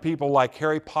you have people like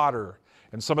Harry Potter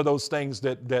and some of those things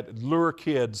that lure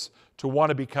kids to want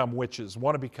to become witches,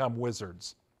 want to become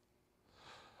wizards.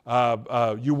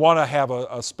 You want to have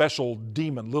a special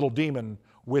demon, little demon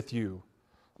with you,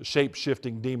 the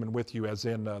shape-shifting demon with you, as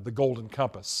in the Golden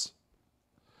Compass.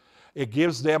 It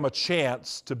gives them a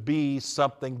chance to be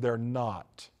something they're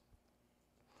not.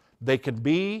 They can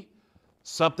be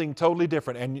something totally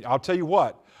different. And I'll tell you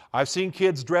what, I've seen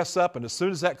kids dress up, and as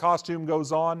soon as that costume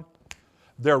goes on,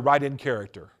 they're right in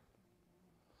character.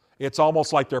 It's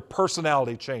almost like their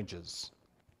personality changes.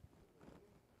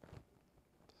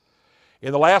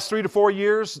 In the last 3 to 4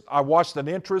 years, I watched an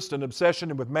interest and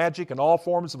obsession with magic and all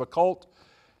forms of occult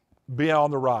be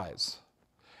on the rise.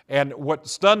 And what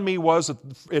stunned me was that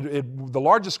the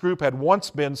largest group had once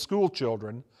been school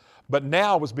children, but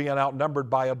now was being outnumbered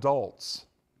by adults.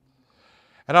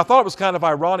 And I thought it was kind of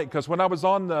ironic, because when I was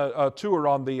on the tour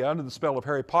on the Under the Spell of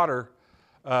Harry Potter,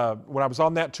 when I was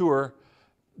on that tour,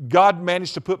 God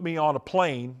managed to put me on a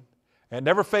plane, and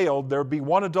never failed, there would be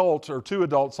one adult or two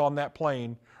adults on that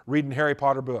plane reading Harry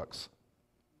Potter books.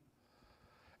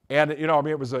 And,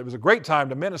 it was a great time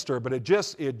to minister, but it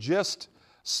just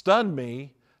stunned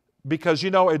me because,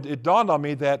 it dawned on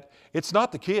me that it's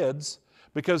not the kids,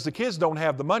 because the kids don't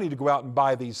have the money to go out and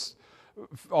buy these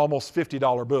almost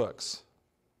 $50 books.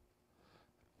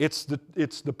 It's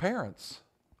the parents.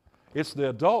 It's the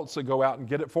adults that go out and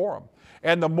get it for them.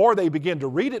 And the more they begin to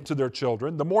read it to their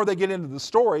children, the more they get into the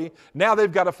story, now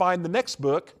they've got to find the next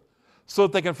book so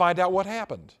that they can find out what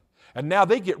happened. And now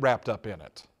they get wrapped up in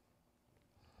it.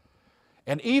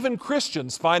 And even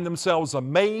Christians find themselves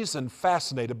amazed and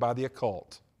fascinated by the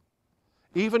occult.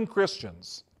 Even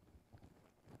Christians.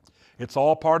 It's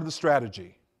all part of the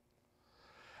strategy.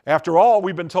 After all,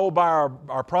 we've been told by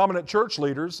our prominent church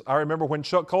leaders. I remember when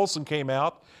Chuck Colson came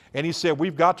out and he said,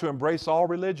 we've got to embrace all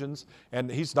religions. And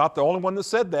he's not the only one that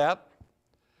said that.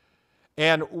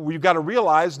 And we've got to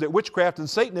realize that witchcraft and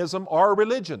Satanism are a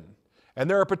religion. And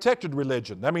they're a protected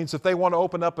religion. That means if they want to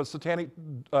open up a satanic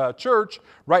church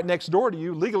right next door to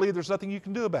you, legally there's nothing you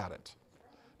can do about it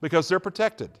because they're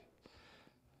protected.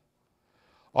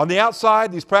 On the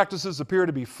outside, these practices appear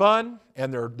to be fun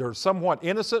and they're somewhat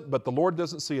innocent, but the Lord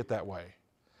doesn't see it that way.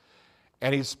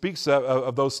 And He speaks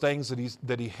of those things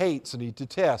that He hates and He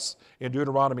detests in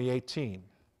Deuteronomy 18.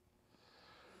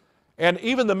 And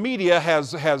even the media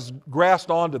has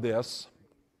grasped onto this.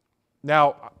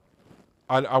 Now,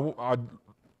 I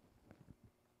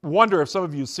wonder if some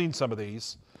of you have seen some of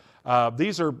these.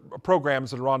 These are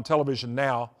programs that are on television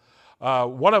now.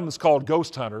 One of them is called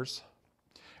Ghost Hunters.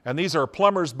 And these are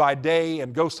plumbers by day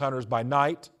and ghost hunters by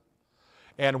night.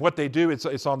 And what they do,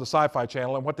 it's on the Sci-Fi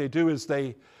Channel, and what they do is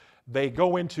they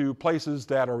go into places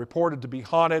that are reported to be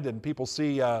haunted, and people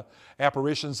see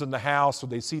apparitions in the house, or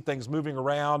they see things moving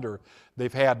around, or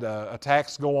they've had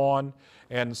attacks go on.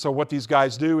 And so what these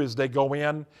guys do is they go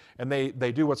in and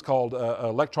they do what's called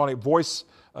electronic voice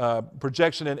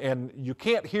projection, and you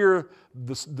can't hear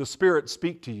the spirit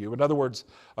speak to you. In other words,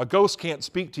 a ghost can't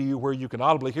speak to you where you can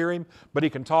audibly hear him, but he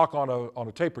can talk on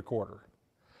a tape recorder.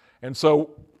 And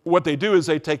so what they do is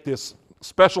they take this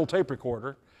special tape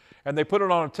recorder and they put it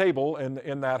on a table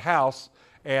in that house,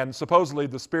 and supposedly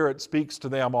the spirit speaks to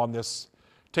them on this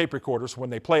tape recorder. So when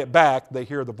they play it back, they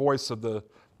hear the voice of the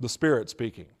spirit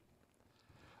speaking.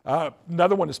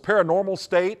 Another one is Paranormal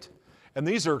State. And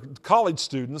these are college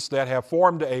students that have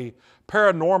formed a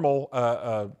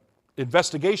paranormal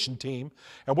investigation team.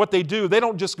 And what they do, they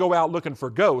don't just go out looking for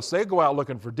ghosts, they go out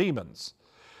looking for demons.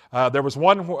 There was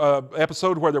one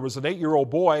episode where there was an 8-year-old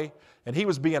boy, and he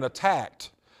was being attacked.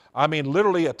 I mean,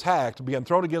 literally attacked, being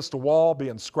thrown against a wall,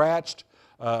 being scratched,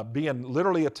 being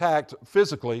literally attacked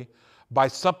physically by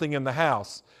something in the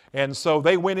house. And so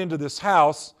they went into this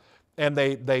house, and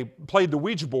they played the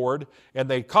Ouija board, and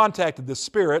they contacted this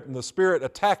spirit, and the spirit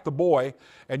attacked the boy,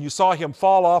 and you saw him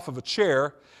fall off of a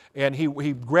chair, and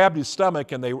he grabbed his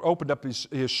stomach, and they opened up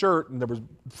his shirt, and there was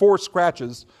 4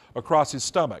 scratches across his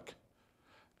stomach.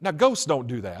 Now, ghosts don't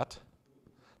do that.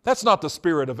 That's not the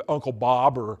spirit of Uncle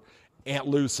Bob or Aunt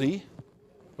Lucy,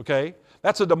 okay?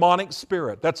 That's a demonic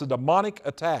spirit. That's a demonic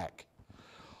attack.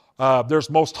 There's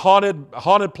most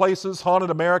haunted places, haunted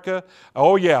America.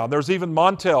 Oh yeah, there's even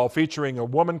Montel featuring a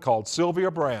woman called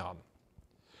Sylvia Brown.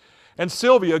 And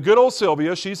Sylvia, good old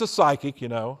Sylvia, she's a psychic,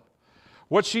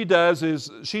 What she does is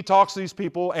she talks to these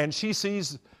people, and she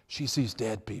sees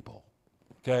dead people,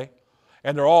 okay?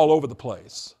 And they're all over the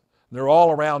place. They're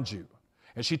all around you.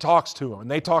 And she talks to them,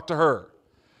 and they talk to her.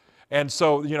 And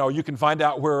so, you can find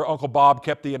out where Uncle Bob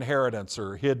kept the inheritance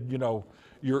or hid,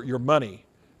 your money,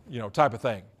 type of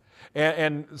thing.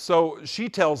 And so she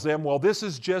tells them, well, this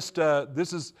is just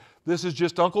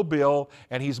Uncle Bill,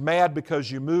 and he's mad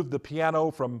because you moved the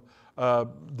piano from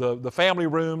the family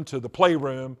room to the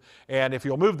playroom, and if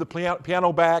you'll move the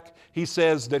piano back, he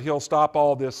says that he'll stop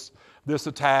all this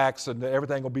attacks and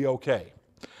everything will be okay.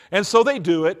 And so they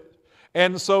do it,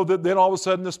 and so then all of a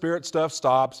sudden the spirit stuff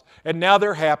stops, and now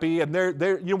they're happy, and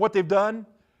they're you know what they've done?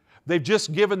 They've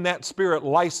just given that spirit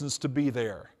license to be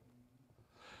there.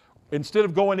 Instead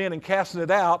of going in and casting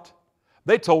it out,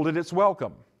 they told it it's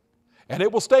welcome. And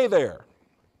it will stay there.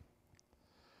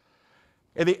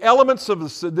 And the elements of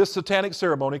this satanic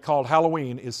ceremony called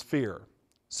Halloween is fear.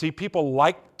 See, people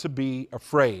like to be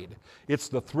afraid. It's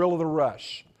the thrill of the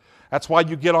rush. That's why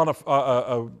you get on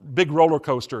a big roller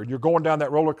coaster, and you're going down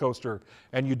that roller coaster,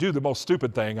 and you do the most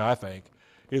stupid thing, I think,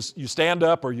 is you stand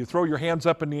up or you throw your hands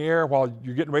up in the air while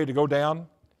you're getting ready to go down.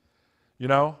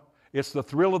 It's the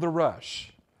thrill of the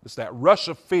rush. It's that rush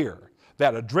of fear,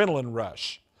 that adrenaline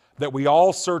rush that we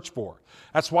all search for.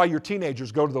 That's why your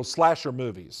teenagers go to those slasher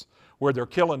movies where they're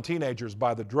killing teenagers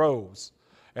by the droves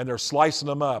and they're slicing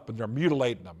them up and they're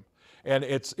mutilating them. And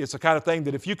it's the kind of thing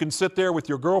that if you can sit there with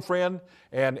your girlfriend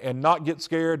and not get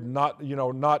scared, not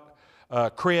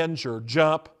cringe or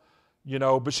jump,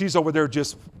 but she's over there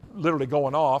just literally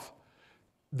going off,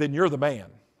 then you're the man.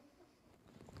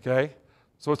 Okay?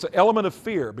 So it's an element of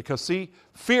fear because, see,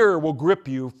 fear will grip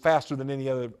you faster than any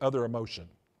other emotion,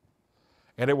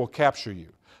 and it will capture you.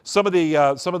 Some of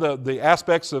the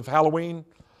aspects of Halloween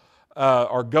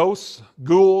are ghosts,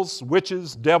 ghouls,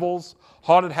 witches, devils,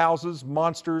 haunted houses,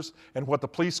 monsters, and what the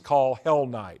police call Hell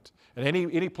Night. And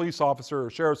any police officer or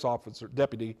sheriff's officer,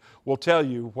 deputy, will tell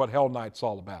you what Hell Night's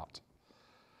all about.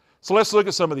 So let's look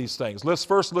at some of these things. Let's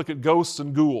first look at ghosts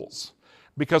and ghouls.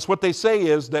 Because what they say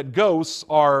is that ghosts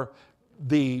are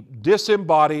the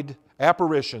disembodied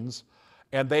apparitions,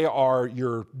 and they are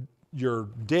your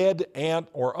dead aunt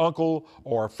or uncle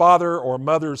or father or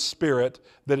mother's spirit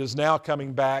that is now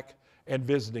coming back and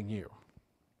visiting you,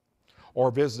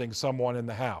 or visiting someone in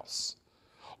the house.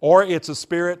 Or it's a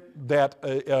spirit that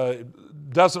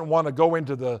doesn't want to go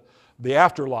into the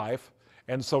afterlife,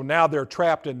 and so now they're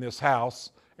trapped in this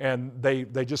house and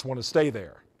they just want to stay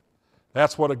there.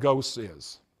 That's what a ghost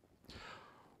is.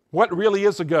 What really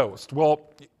is a ghost?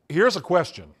 Well, here's a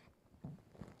question.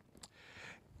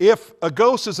 If a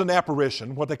ghost is an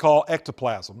apparition, what they call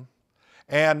ectoplasm,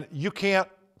 and you can't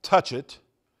touch it,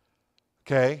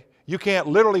 okay? You can't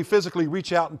literally physically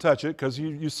reach out and touch it because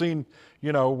you've seen,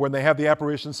 when they have the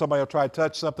apparition, somebody will try to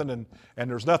touch something and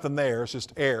there's nothing there, it's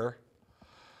just air.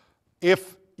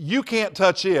 If you can't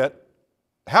touch it,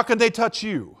 how can they touch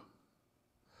you?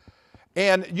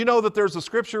 And you know that there's a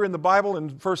scripture in the Bible in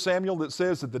 1 Samuel that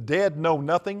says that the dead know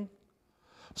nothing.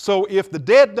 So if the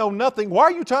dead know nothing, why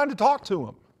are you trying to talk to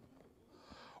them?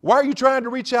 Why are you trying to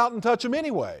reach out and touch them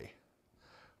anyway?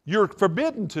 You're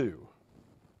forbidden to.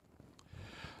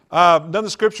 Another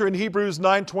scripture in Hebrews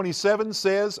 9:27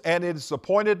 says, "And it is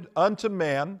appointed unto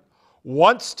man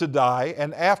once to die,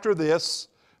 and after this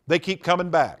they keep coming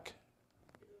back."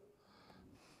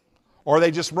 Or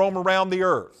they just roam around the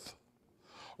earth.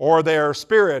 Or their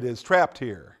spirit is trapped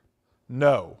here.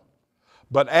 No.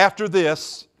 But after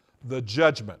this, the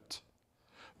judgment.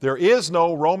 There is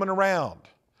no roaming around.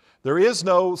 There is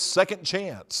no second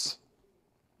chance.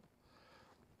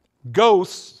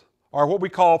 Ghosts are what we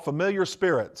call familiar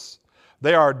spirits.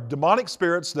 They are demonic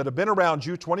spirits that have been around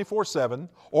you 24/7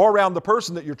 or around the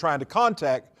person that you're trying to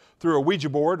contact through a Ouija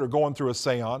board or going through a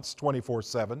seance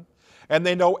 24/7. And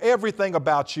they know everything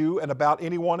about you and about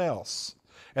anyone else.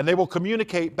 And they will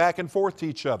communicate back and forth to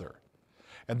each other.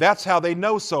 And that's how they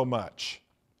know so much.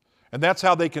 And that's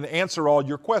how they can answer all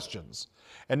your questions.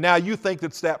 And now you think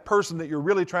it's that person that you're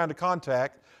really trying to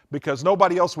contact because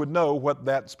nobody else would know what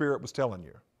that spirit was telling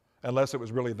you unless it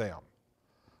was really them.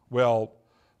 Well,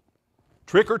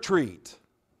 trick or treat.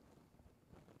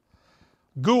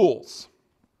 Ghouls.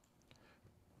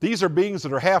 These are beings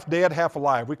that are half dead, half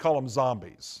alive. We call them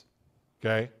zombies.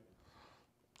 Okay?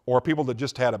 Or people that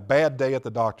just had a bad day at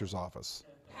the doctor's office.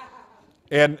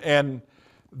 And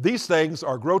these things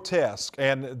are grotesque,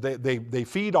 and they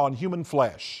feed on human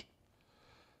flesh.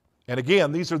 And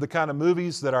again, these are the kind of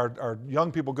movies that our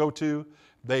young people go to.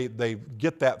 They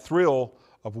get that thrill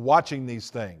of watching these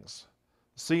things,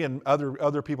 seeing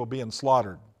other people being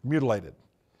slaughtered, mutilated.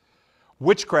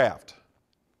 Witchcraft.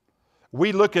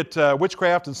 We look at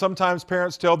witchcraft, and sometimes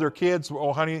parents tell their kids,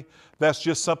 "Oh, honey, that's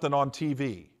just something on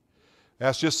TV.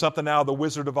 That's just something out of the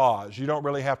Wizard of Oz. You don't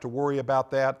really have to worry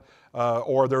about that."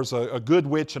 Or there's a good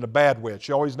witch and a bad witch.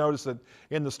 You always notice that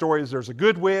in the stories there's a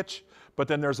good witch, but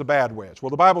then there's a bad witch. Well,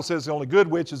 the Bible says the only good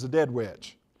witch is a dead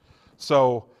witch.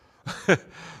 So,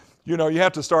 you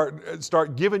have to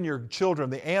start giving your children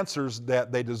the answers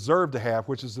that they deserve to have,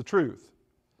 which is the truth.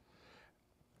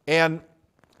 And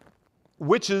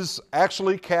witches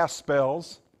actually cast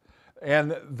spells,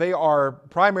 and they are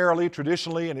primarily,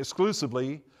 traditionally, and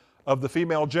exclusively of the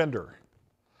female gender.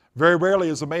 Very rarely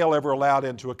is a male ever allowed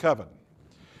into a coven.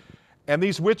 And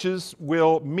these witches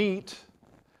will meet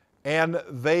and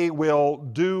they will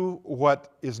do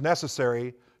what is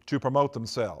necessary to promote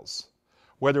themselves.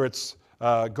 Whether it's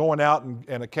going out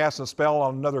and casting a spell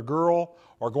on another girl,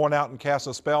 or going out and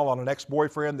casting a spell on an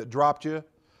ex-boyfriend that dropped you,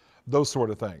 those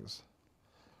sort of things.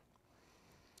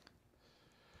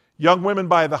 Young women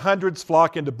by the hundreds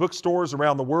flock into bookstores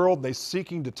around the world. They're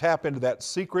seeking to tap into that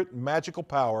secret magical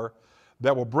power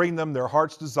that will bring them their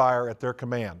heart's desire at their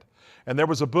command. And there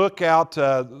was a book out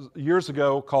years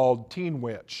ago called Teen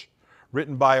Witch,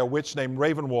 written by a witch named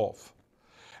Ravenwolf.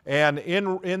 And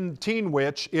in Teen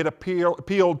Witch, it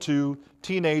appealed to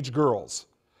teenage girls.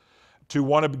 to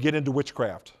want to get into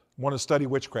witchcraft, want to study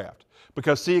witchcraft.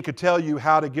 Because see, it could tell you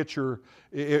how to get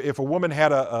if a woman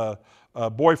had a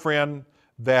boyfriend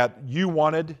that you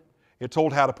wanted, it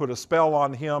told how to put a spell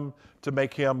on him to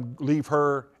make him leave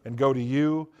her and go to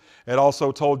you. It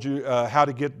also told you how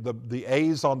to get the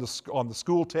A's on the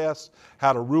school test,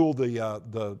 how to rule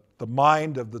the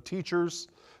mind of the teachers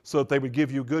so that they would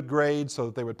give you good grades, so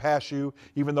that they would pass you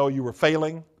even though you were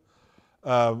failing.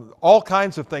 All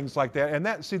kinds of things like that. And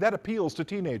that appeals to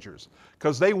teenagers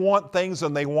because they want things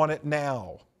and they want it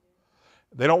now.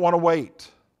 They don't want to wait.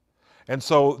 And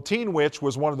so Teen Witch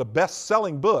was one of the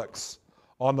best-selling books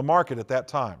on the market at that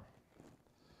time.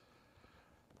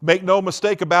 Make no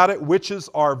mistake about it, witches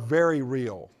are very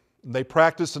real. They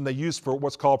practice and they use for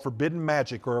what's called forbidden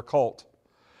magic or occult.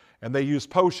 And they use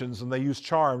potions and they use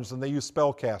charms and they use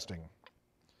spell casting.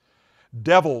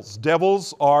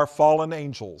 Devils are fallen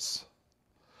angels.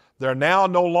 They're now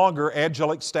no longer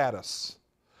angelic status.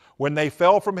 When they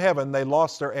fell from heaven, they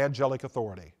lost their angelic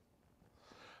authority.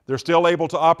 They're still able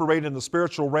to operate in the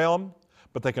spiritual realm,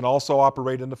 but they can also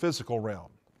operate in the physical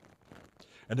realm.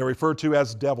 And they're referred to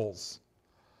as devils.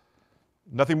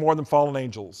 Nothing more than fallen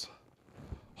angels.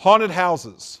 Haunted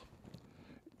houses.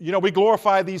 You know, we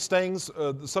glorify these things.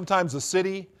 Sometimes the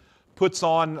city puts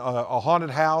on a haunted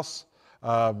house.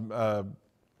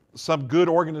 Some good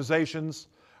organizations,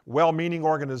 well-meaning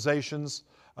organizations,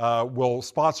 will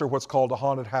sponsor what's called a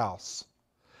haunted house.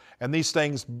 And these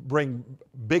things bring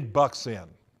big bucks in,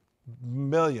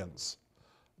 millions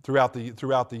throughout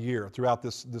the year, throughout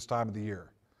this time of the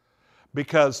year.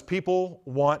 Because people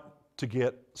want to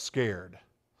get scared.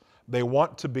 They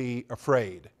want to be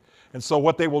afraid. And so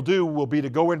what they will do will be to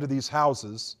go into these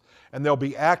houses, and there'll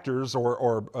be actors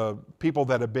or people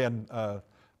that have been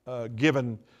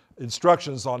given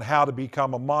instructions on how to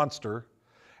become a monster,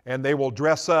 and they will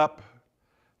dress up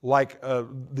like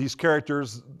these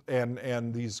characters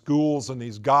and these ghouls and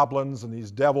these goblins and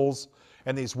these devils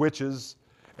and these witches,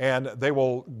 and they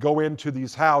will go into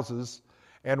these houses,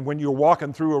 and when you're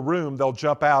walking through a room, they'll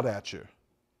jump out at you.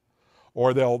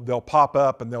 Or they'll pop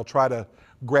up and they'll try to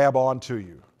grab onto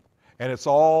you. And it's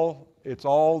all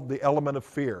the element of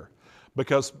fear.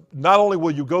 Because not only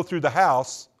will you go through the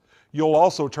house, you'll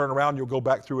also turn around and you'll go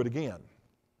back through it again.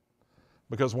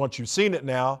 Because once you've seen it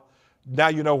now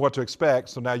you know what to expect,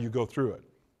 so now you go through it.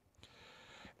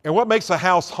 And what makes a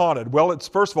house haunted? Well,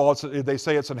 first of all, they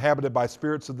say it's inhabited by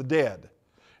spirits of the dead.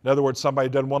 In other words, somebody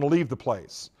doesn't want to leave the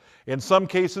place. In some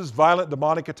cases, violent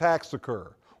demonic attacks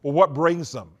occur. Well, what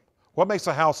brings them? What makes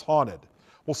a house haunted?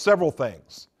 Well, several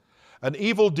things. An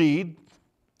evil deed,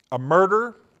 a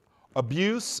murder,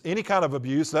 abuse, any kind of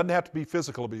abuse. It doesn't have to be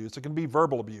physical abuse. It can be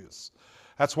verbal abuse.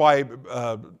 That's why,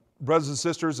 brothers and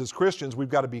sisters, as Christians, we've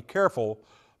got to be careful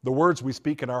the words we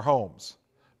speak in our homes,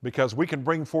 because we can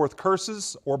bring forth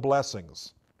curses or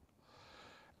blessings.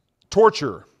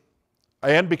 Torture,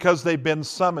 and because they've been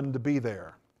summoned to be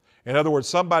there. In other words,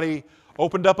 somebody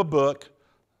opened up a book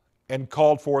and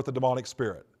called forth a demonic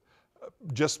spirit.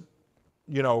 Just,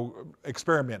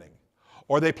 experimenting.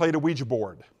 Or they played a Ouija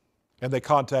board and they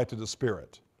contacted a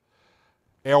spirit.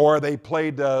 Or they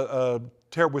played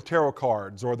with tarot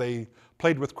cards, or they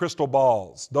played with crystal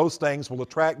balls. Those things will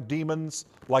attract demons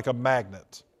like a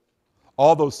magnet.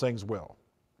 All those things will.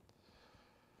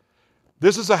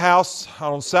 This is a house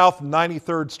on South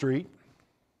 93rd Street.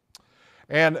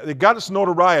 And it got its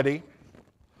notoriety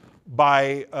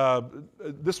by,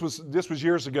 this was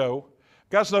years ago,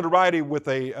 got its notoriety with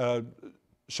a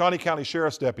Shawnee County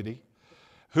Sheriff's deputy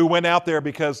who went out there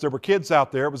because there were kids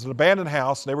out there. It was an abandoned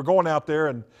house. And they were going out there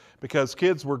and because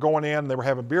kids were going in and they were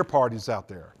having beer parties out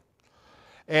there.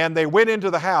 And they went into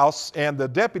the house, and the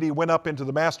deputy went up into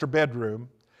the master bedroom,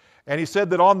 and he said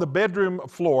that on the bedroom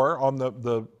floor, on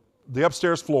the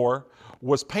upstairs floor,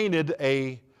 was painted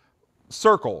a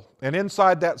circle. And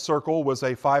inside that circle was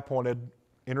a 5-pointed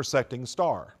intersecting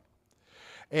star.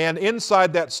 And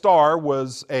inside that star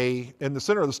was in the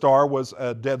center of the star was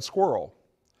a dead squirrel.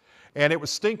 And it was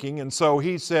stinking, and so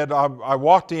he said, I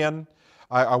walked into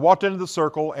the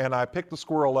circle, and I picked the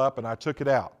squirrel up, and I took it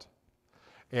out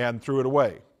and threw it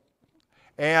away.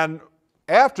 And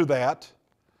after that,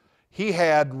 he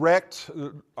had wrecked,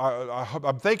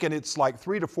 I'm thinking it's like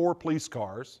 3 to 4 police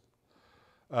cars,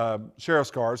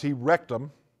 sheriff's cars. He wrecked them.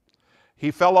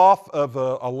 He fell off of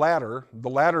a ladder. The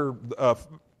ladder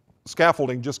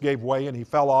scaffolding just gave way, and he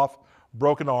fell off,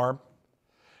 broken arm.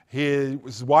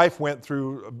 His wife went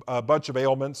through a bunch of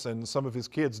ailments, and some of his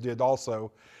kids did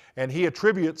also. And he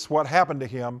attributes what happened to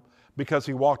him because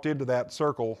he walked into that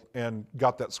circle and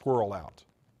got that squirrel out.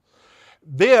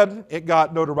 Then it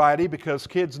got notoriety because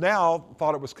kids now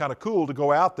thought it was kind of cool to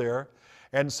go out there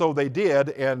And so they did,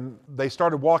 and they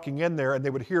started walking in there, and they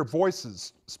would hear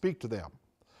voices speak to them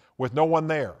with no one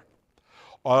there.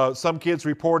 Some kids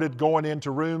reported going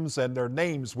into rooms and their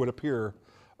names would appear,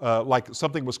 like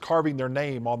something was carving their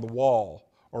name on the wall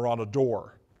or on a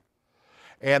door.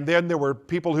 And then there were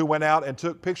people who went out and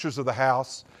took pictures of the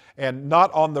house, and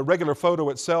not on the regular photo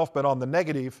itself, but on the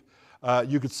negative,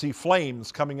 you could see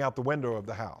flames coming out the window of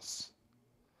the house.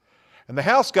 And the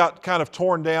house got kind of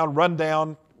torn down, run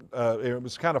down. It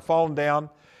was kind of fallen down.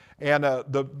 And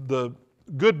the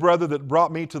good brother that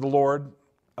brought me to the Lord,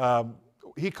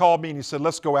 he called me and he said,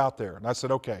 let's go out there. And I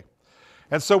said, okay.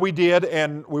 And so we did,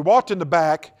 and we walked in the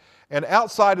back, and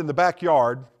outside in the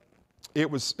backyard, it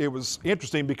was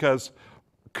interesting because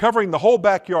covering the whole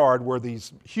backyard were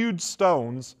these huge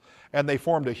stones, and they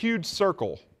formed a huge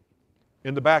circle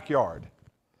in the backyard.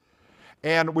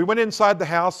 And we went inside the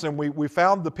house, and we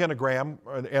found the pentagram,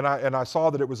 and I saw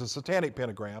that it was a satanic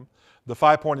pentagram, the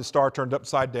 5-pointed star turned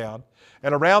upside down.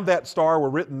 And around that star were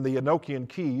written the Enochian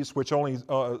keys, which only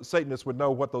Satanists would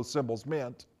know what those symbols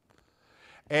meant.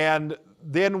 And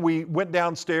then we went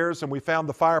downstairs and we found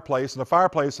the fireplace, and the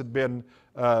fireplace had been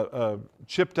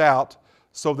chipped out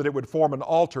so that it would form an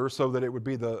altar, so that it would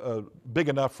be big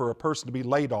enough for a person to be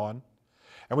laid on.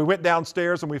 And we went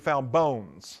downstairs and we found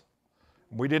bones.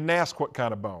 We didn't ask what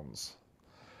kind of bones.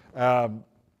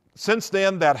 Since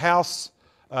then, that house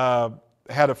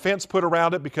had a fence put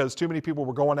around it because too many people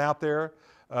were going out there.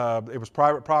 It was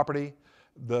private property.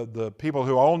 The people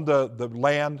who owned the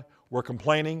land were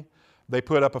complaining. They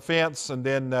put up a fence, and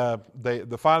then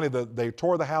finally they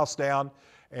tore the house down.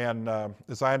 And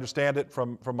as I understand it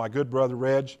from my good brother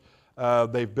Reg,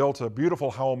 they've built a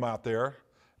beautiful home out there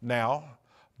now.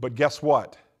 But guess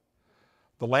what?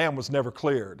 The land was never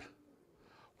cleared.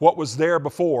 What was there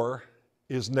before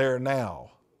is there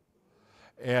now.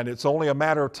 And it's only a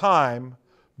matter of time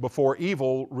before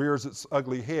evil rears its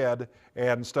ugly head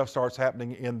and stuff starts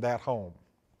happening in that home,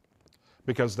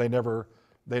 because they never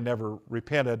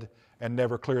repented and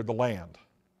never cleared the land.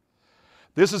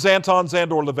 This is Anton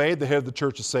Szandor LaVey, the head of the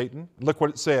Church of Satan. Look what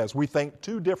it says. We think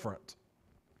too different.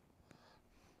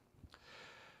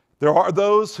 There are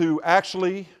those who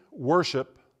actually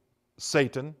worship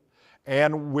Satan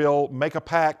and will make a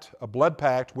pact, a blood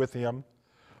pact with him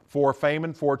for fame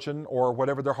and fortune or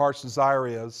whatever their heart's desire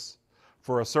is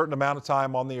for a certain amount of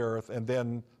time on the earth, and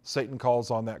then Satan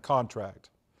calls on that contract.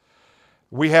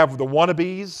 We have the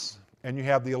wannabes and you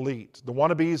have the elite. The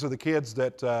wannabes are the kids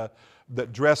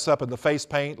that dress up in the face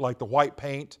paint, like the white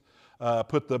paint,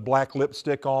 put the black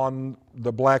lipstick on,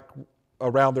 the black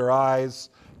around their eyes,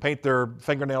 paint their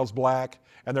fingernails black,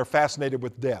 and they're fascinated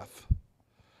with death.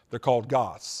 They're called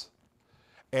goths.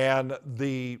 And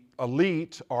the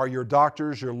elite are your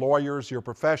doctors, your lawyers, your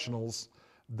professionals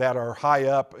that are high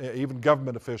up, even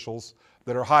government officials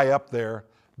that are high up there,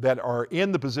 that are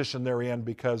in the position they're in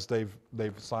because they've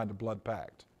signed a blood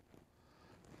pact.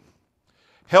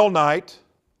 Hell Night.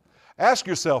 Ask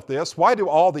yourself this: why do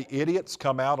all the idiots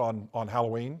come out on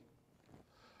Halloween?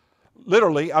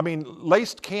 Literally, I mean,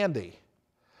 laced candy.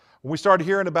 When we started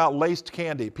hearing about laced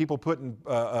candy, people putting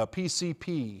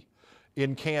PCP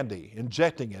in candy,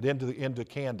 injecting it into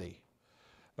candy.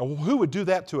 Now, who would do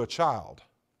that to a child?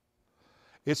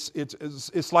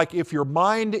 It's like if your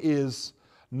mind is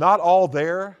not all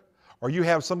there, or you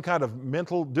have some kind of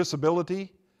mental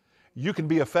disability, you can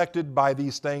be affected by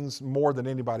these things more than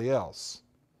anybody else.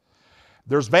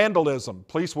 There's vandalism.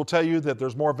 Police will tell you that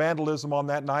there's more vandalism on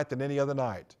that night than any other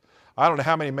night. I don't know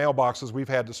how many mailboxes we've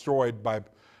had destroyed by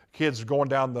kids going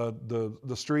down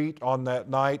the street on that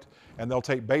night, and they'll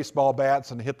take baseball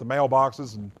bats and hit the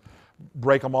mailboxes and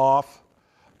break them off.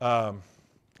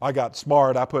 I got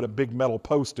smart. I put a big metal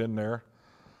post in there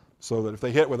so that if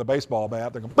they hit with a baseball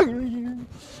bat, they're going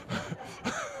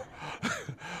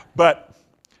But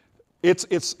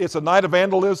it's a night of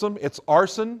vandalism. It's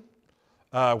arson,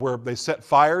 where they set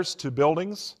fires to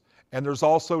buildings, and there's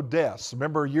also deaths.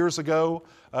 Remember years ago,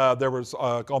 there was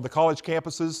on the college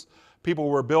campuses, people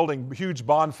were building huge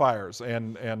bonfires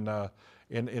and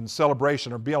in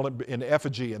celebration or building in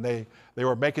effigy, and they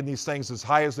were making these things as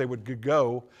high as they would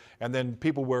go, and then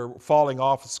people were falling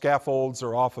off scaffolds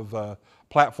or off of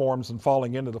platforms and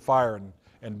falling into the fire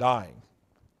and dying.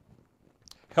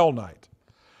 Hell Night.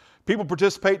 People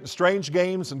participate in strange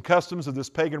games and customs of this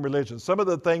pagan religion. Some of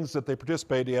the things that they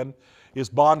participate in is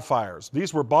bonfires.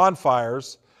 These were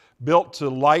bonfires built to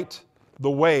light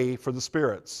the way for the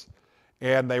spirits.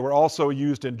 And they were also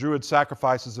used in Druid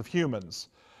sacrifices of humans.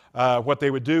 What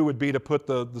they would do would be to put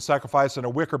the sacrifice in a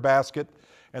wicker basket,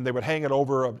 and they would hang it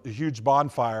over a huge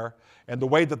bonfire. And the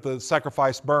way that the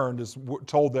sacrifice burned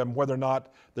told them whether or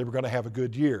not they were going to have a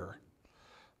good year.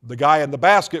 The guy in the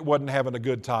basket wasn't having a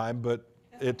good time, but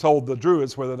it told the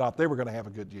Druids whether or not they were going to have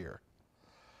a good year.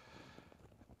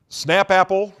 Snap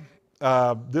Apple,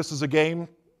 this is a game,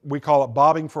 we call it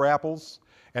bobbing for apples,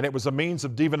 and it was a means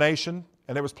of divination,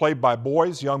 and it was played by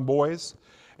boys, young boys,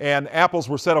 and apples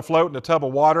were set afloat in a tub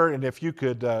of water, and if you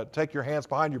could take your hands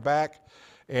behind your back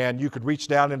and you could reach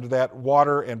down into that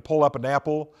water and pull up an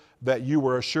apple, that you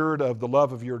were assured of the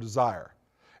love of your desire.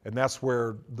 And that's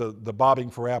where the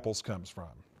bobbing for apples comes from.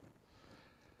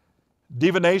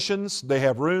 Divinations, they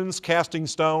have runes, casting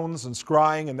stones, and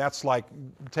scrying, and that's like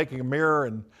taking a mirror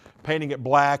and painting it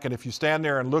black, and if you stand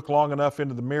there and look long enough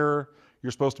into the mirror,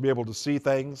 you're supposed to be able to see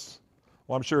things.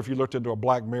 Well, I'm sure if you looked into a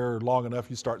black mirror long enough,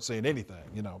 you start seeing anything,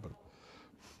 you know.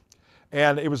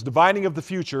 And it was divining of the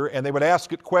future, and they would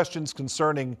ask it questions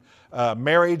concerning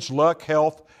marriage, luck,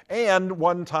 health, and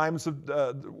when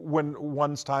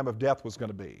one's time of death was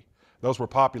going to be. Those were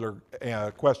popular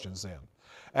questions then.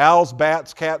 Owls,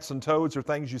 bats, cats, and toads are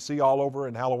things you see all over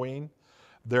in Halloween.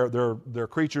 They're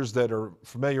creatures that are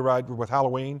familiar with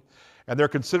Halloween, and they're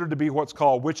considered to be what's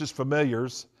called witches'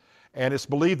 familiars, and it's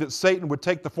believed that Satan would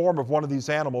take the form of one of these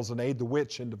animals and aid the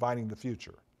witch in divining the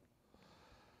future.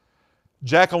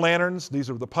 Jack-o'-lanterns, these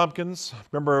are the pumpkins.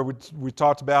 Remember we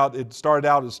talked about it started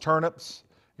out as turnips,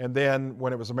 and then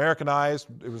when it was Americanized,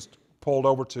 it was pulled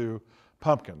over to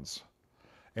pumpkins.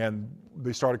 And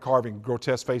they started carving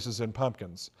grotesque faces in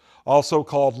pumpkins. Also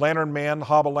called lantern men,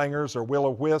 hobblangers, or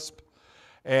will-o'-wisp.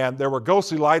 And there were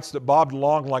ghostly lights that bobbed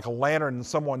along like a lantern in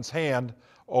someone's hand,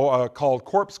 called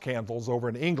corpse candles over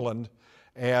in England.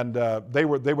 And they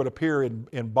would appear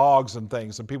in bogs and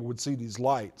things, and people would see these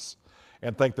lights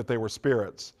and think that they were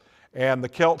spirits. And the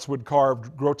Celts would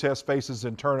carve grotesque faces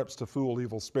in turnips to fool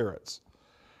evil spirits.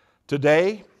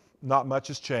 Today, not much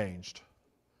has changed.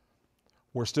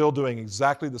 We're still doing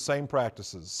exactly the same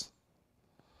practices.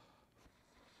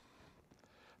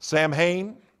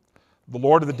 Samhain, the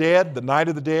Lord of the Dead, the Night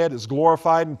of the Dead, is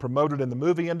glorified and promoted in the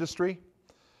movie industry.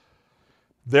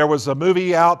 There was a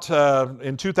movie out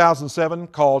in 2007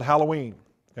 called Halloween,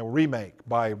 a remake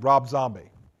by Rob Zombie.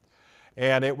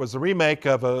 And it was a remake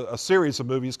of a series of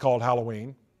movies called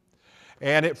Halloween.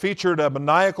 And it featured a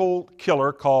maniacal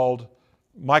killer called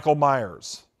Michael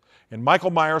Myers. And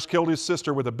Michael Myers killed his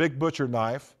sister with a big butcher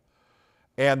knife.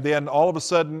 And then all of a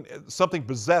sudden, something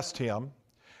possessed him.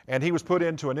 And he was put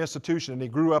into an institution, and he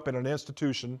grew up in an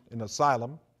institution, an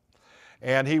asylum.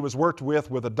 And he was worked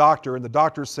with a doctor, and the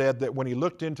doctor said that when he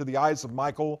looked into the eyes of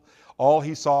Michael, all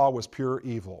he saw was pure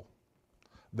evil.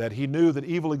 That he knew that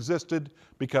evil existed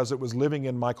because it was living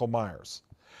in Michael Myers.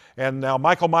 And now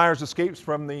Michael Myers escapes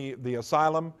from the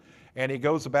asylum, and he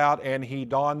goes about and he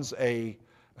dons a,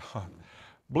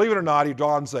 believe it or not, he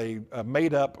dons a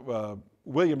made-up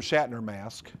William Shatner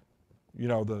mask. You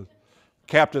know, the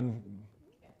captain,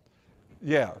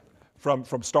 yeah, from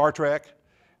Star Trek.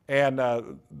 And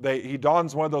he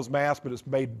dons one of those masks, but it's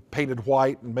painted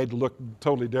white and made to look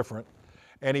totally different.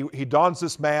 And he dons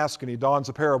this mask, and he dons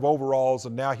a pair of overalls,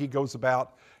 and now he goes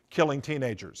about killing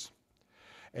teenagers.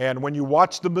 And when you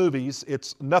watch the movies,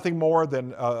 it's nothing more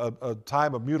than a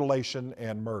time of mutilation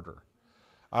and murder.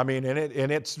 I mean, and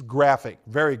it's graphic,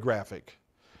 very graphic.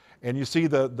 And you see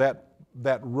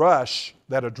that rush,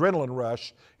 that adrenaline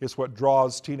rush, is what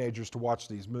draws teenagers to watch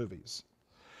these movies.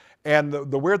 And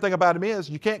the weird thing about him is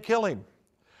you can't kill him.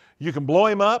 You can blow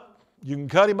him up, you can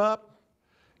cut him up,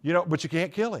 you know, but you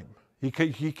can't kill him. He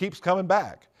keeps coming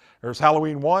back. There's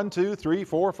Halloween 1, 2, 3,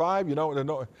 4, 5, you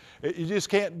know, you just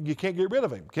can't get rid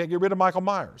of him. Can't get rid of Michael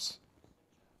Myers.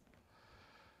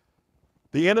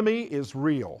 The enemy is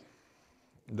real.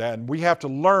 Then we have to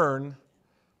learn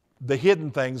the hidden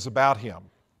things about him.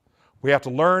 We have to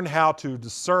learn how to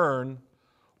discern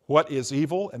what is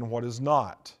evil and what is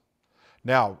not.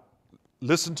 Now,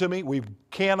 listen to me, we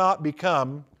cannot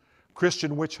become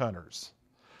Christian witch hunters.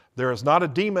 There is not a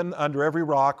demon under every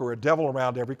rock or a devil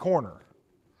around every corner.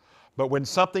 But when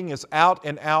something is out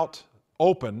and out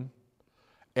open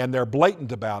and they're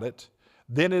blatant about it,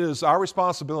 then it is our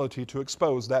responsibility to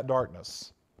expose that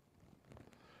darkness.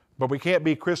 But we can't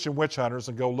be Christian witch hunters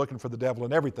and go looking for the devil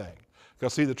in everything.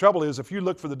 Because see, the trouble is, if you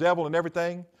look for the devil in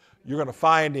everything, you're going to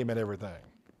find him in everything.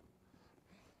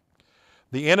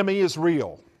 The enemy is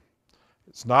real.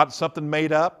 It's not something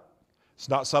made up. It's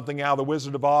not something out of the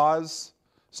Wizard of Oz.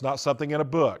 It's not something in a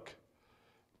book.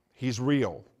 He's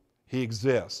real. He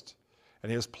exists.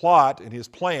 And his plot and his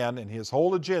plan and his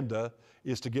whole agenda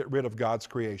is to get rid of God's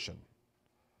creation.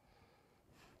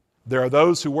 There are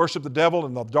those who worship the devil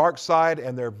in the dark side,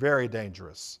 and they're very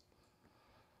dangerous.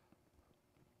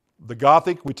 The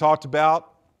Gothic, we talked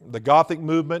about, the Gothic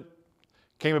movement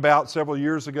came about several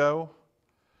years ago.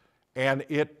 And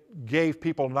it gave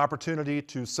people an opportunity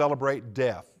to celebrate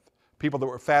death, people that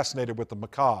were fascinated with the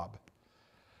macabre.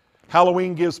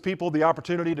 Halloween gives people the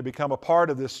opportunity to become a part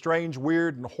of this strange,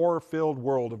 weird, and horror-filled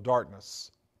world of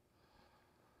darkness.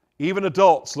 Even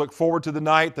adults look forward to the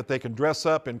night that they can dress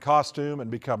up in costume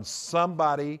and become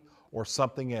somebody or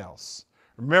something else.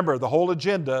 Remember, the whole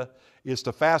agenda is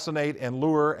to fascinate and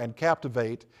lure and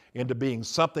captivate into being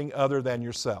something other than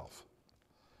yourself.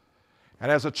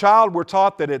 And as a child, we're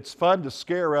taught that it's fun to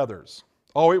scare others.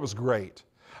 Oh, it was great.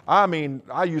 I mean,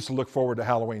 I used to look forward to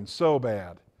Halloween so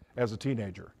bad as a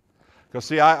teenager. Because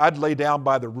see, I'd lay down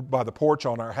by the porch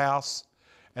on our house,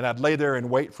 and I'd lay there and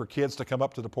wait for kids to come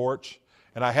up to the porch.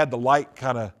 And I had the light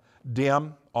kind of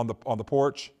dim on the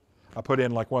porch. I put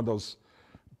in like one of those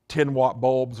 10-watt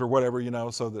bulbs or whatever, you know,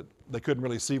 so that they couldn't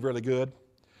really see really good.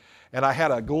 And I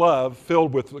had a glove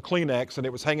filled with Kleenex, and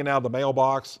it was hanging out of the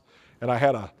mailbox. And I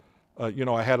had I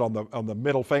had on the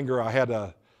middle finger, I had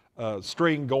a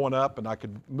string going up, and I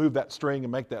could move that string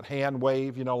and make that hand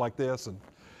wave, you know, like this.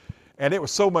 And it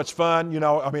was so much fun, you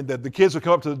know. I mean, the kids would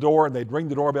come up to the door, and they'd ring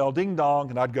the doorbell, ding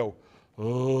dong, and I'd go,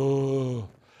 oh.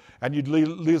 And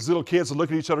these little kids would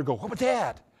look at each other and go, what was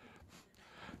that?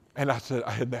 And I said,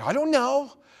 I don't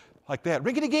know. Like that,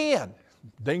 ring it again.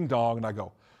 Ding dong. And I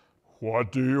go,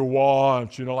 what do you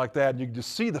want? You know, like that. And you can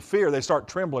just see the fear. They start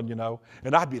trembling, you know.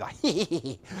 And I'd be like,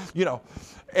 you know.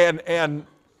 And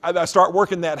I start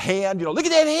working that hand, you know, look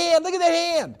at that hand, look at that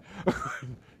hand.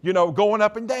 You know, going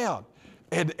up and down.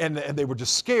 And they were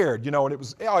just scared, you know, and it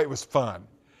was fun.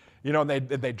 You know, and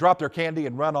they'd drop their candy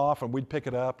and run off, and we'd pick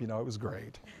it up. You know, it was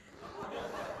great.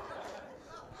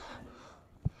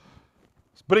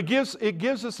 But it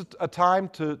gives us a time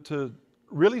to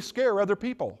really scare other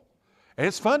people. And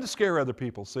it's fun to scare other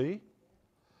people, see?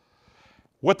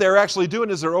 What they're actually doing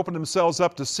is they're opening themselves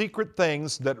up to secret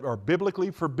things that are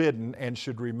biblically forbidden and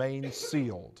should remain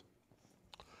sealed.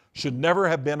 Should never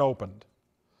have been opened.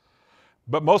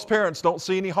 But most parents don't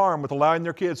see any harm with allowing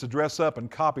their kids to dress up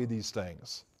and copy these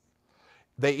things.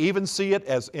 They even see it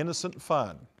as innocent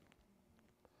fun.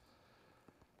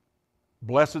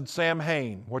 Blessed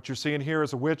Samhain. What you're seeing here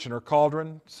is a witch in her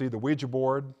cauldron. See the Ouija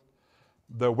board,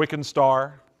 the Wiccan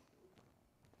star.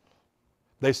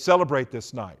 They celebrate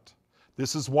this night.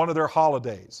 This is one of their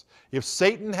holidays. If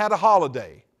Satan had a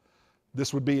holiday,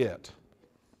 this would be it.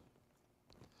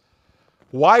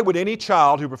 Why would any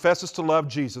child who professes to love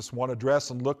Jesus want to dress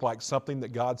and look like something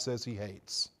that God says He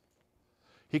hates?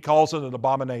 He calls it an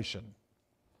abomination.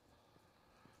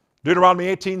 Deuteronomy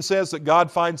 18 says that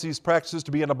God finds these practices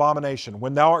to be an abomination.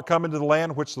 When thou art come into the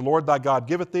land which the Lord thy God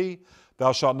giveth thee,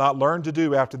 thou shalt not learn to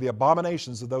do after the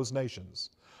abominations of those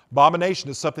nations. Abomination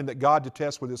is something that God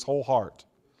detests with His whole heart.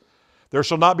 There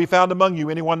shall not be found among you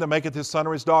anyone that maketh his son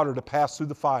or his daughter to pass through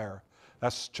the fire.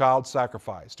 That's child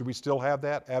sacrifice. Do we still have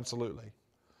that? Absolutely.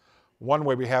 One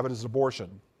way we have it is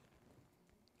abortion.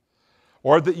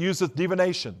 Or that useth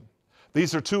divination.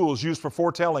 These are tools used for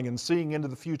foretelling and seeing into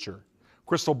the future.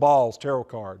 Crystal balls, tarot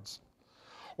cards.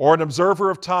 Or an observer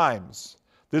of times.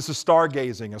 This is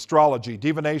stargazing, astrology,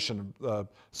 divination,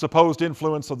 supposed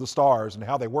influence of the stars and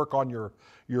how they work on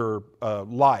your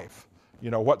life. You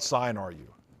know, what sign are you?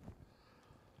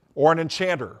 Or an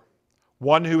enchanter,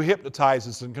 one who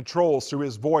hypnotizes and controls through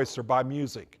his voice or by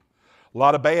music. A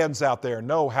lot of bands out there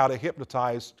know how to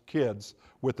hypnotize kids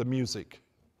with the music.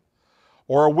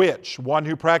 Or a witch, one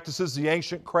who practices the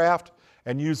ancient craft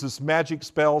and uses magic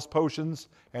spells, potions,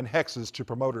 and hexes to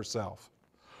promote herself.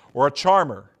 Or a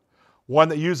charmer, one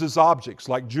that uses objects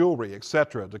like jewelry,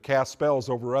 etc., to cast spells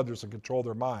over others and control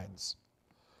their minds.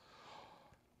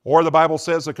 Or the Bible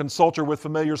says a consulter with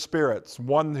familiar spirits,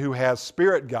 one who has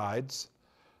spirit guides,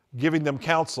 giving them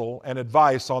counsel and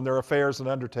advice on their affairs and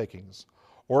undertakings.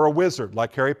 Or a wizard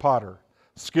like Harry Potter,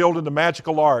 skilled in the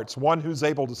magical arts, one who's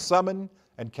able to summon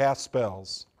and cast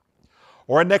spells.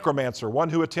 Or a necromancer, one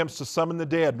who attempts to summon the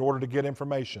dead in order to get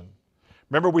information.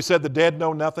 Remember we said the dead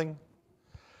know nothing?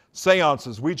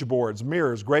 Seances, Ouija boards,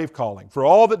 mirrors, grave calling. For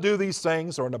all that do these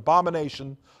things are an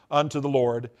abomination unto the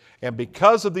Lord, and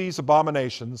because of these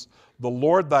abominations, the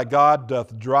Lord thy God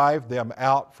doth drive them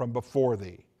out from before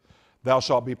thee. Thou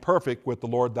shalt be perfect with the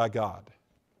Lord thy God.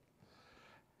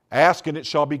 Ask and it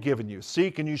shall be given you.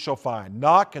 Seek and you shall find.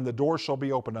 Knock and the door shall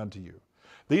be opened unto you.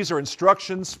 These are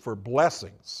instructions for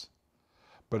blessings,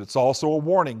 but it's also a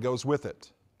warning goes with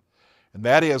it. And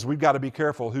that is, we've got to be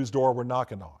careful whose door we're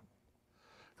knocking on.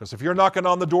 Because if you're knocking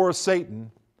on the door of Satan,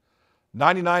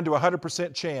 99 to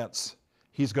 100% chance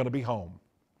he's going to be home.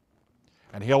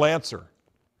 And he'll answer.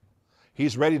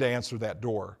 He's ready to answer that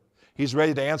door. He's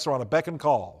ready to answer on a beck and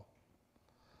call.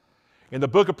 In the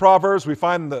book of Proverbs, we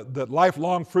find the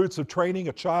lifelong fruits of training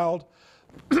a child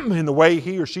in the way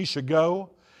he or she should go.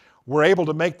 We're able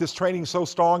to make this training so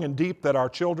strong and deep that our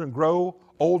children grow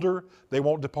older, they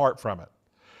won't depart from it.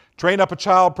 Train up a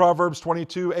child, Proverbs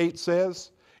 22:8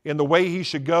 says, in the way he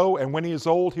should go, and when he is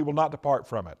old, he will not depart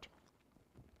from it.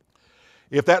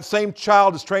 If that same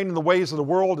child is trained in the ways of the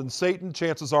world and Satan,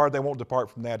 chances are they won't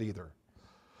depart from that either.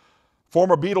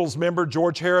 Former Beatles member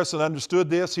George Harrison understood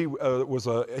this. He was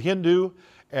a Hindu,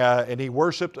 and he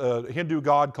worshipped a Hindu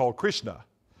god called Krishna.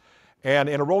 And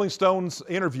in a Rolling Stones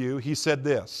interview, he said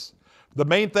this: the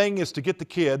main thing is to get the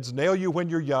kids, nail you when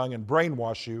you're young, and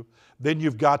brainwash you. Then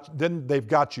they've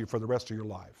got you for the rest of your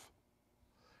life.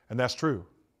 And that's true.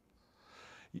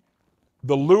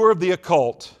 The lure of the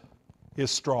occult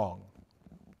is strong.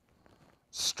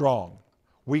 Strong.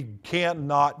 We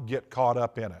cannot get caught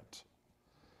up in it.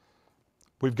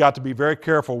 We've got to be very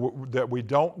careful that we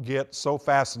don't get so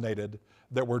fascinated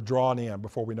that we're drawn in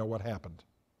before we know what happened.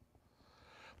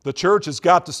 The church has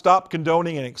got to stop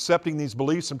condoning and accepting these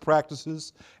beliefs and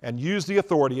practices and use the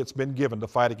authority it's been given to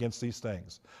fight against these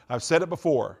things. I've said it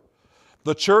before.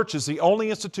 The church is the only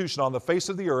institution on the face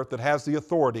of the earth that has the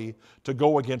authority to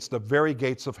go against the very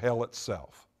gates of hell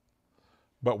itself.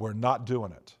 But we're not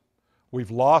doing it. We've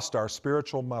lost our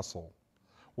spiritual muscle.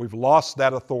 We've lost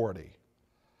that authority.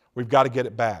 We've got to get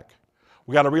it back.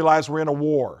 We've got to realize we're in a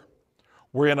war.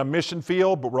 We're in a mission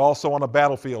field, but we're also on a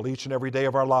battlefield each and every day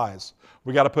of our lives.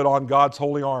 We've got to put on God's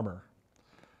holy armor.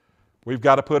 We've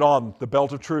got to put on the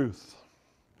belt of truth,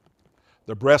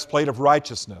 the breastplate of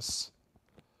righteousness,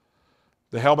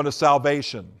 the helmet of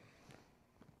salvation,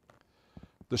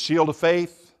 the shield of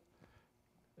faith,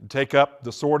 and take up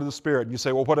the sword of the Spirit. And you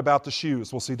say, well, what about the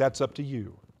shoes? Well, see, that's up to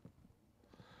you.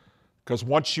 Because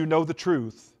once you know the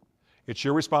truth, it's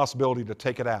your responsibility to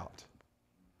take it out.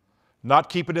 Not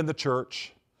keep it in the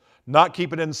church, not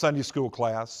keep it in Sunday school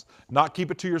class, not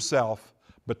keep it to yourself,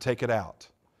 but take it out.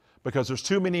 Because there's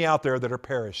too many out there that are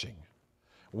perishing.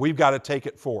 We've got to take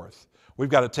it forth. We've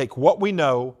got to take what we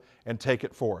know and take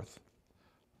it forth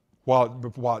while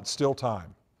it's still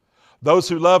time. Those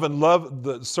who love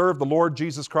and serve the Lord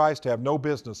Jesus Christ have no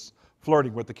business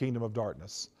flirting with the kingdom of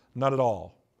darkness. None at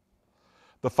all.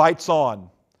 The fight's on.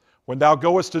 When thou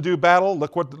goest to do battle,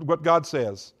 look what God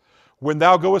says. When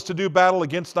thou goest to do battle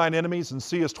against thine enemies and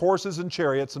seest horses and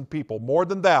chariots and people, more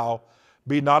than thou,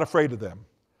 be not afraid of them.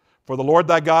 For the Lord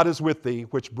thy God is with thee,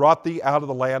 which brought thee out of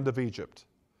the land of Egypt.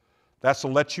 That's to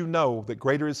let you know that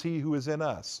greater is he who is in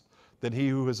us than he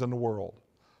who is in the world.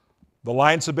 The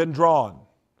lines have been drawn.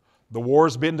 The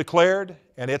war's been declared,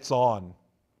 and it's on.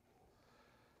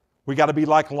 We got to be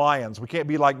like lions. We can't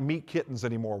be like meat kittens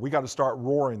anymore. We got to start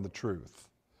roaring the truth.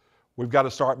 We've got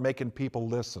to start making people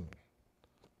listen.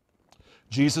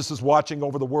 Jesus is watching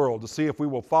over the world to see if we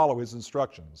will follow his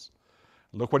instructions.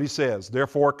 Look what he says.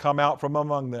 Therefore come out from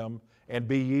among them and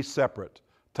be ye separate.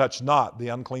 Touch not the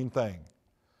unclean thing.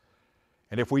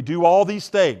 And if we do all these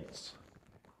things,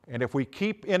 and if we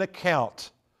keep in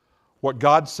account what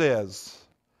God says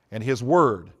and his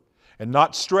word, and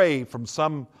not stray from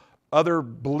some other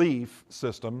belief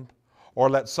system or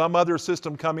let some other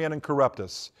system come in and corrupt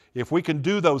us, if we can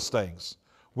do those things,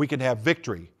 we can have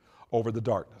victory over the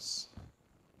darkness.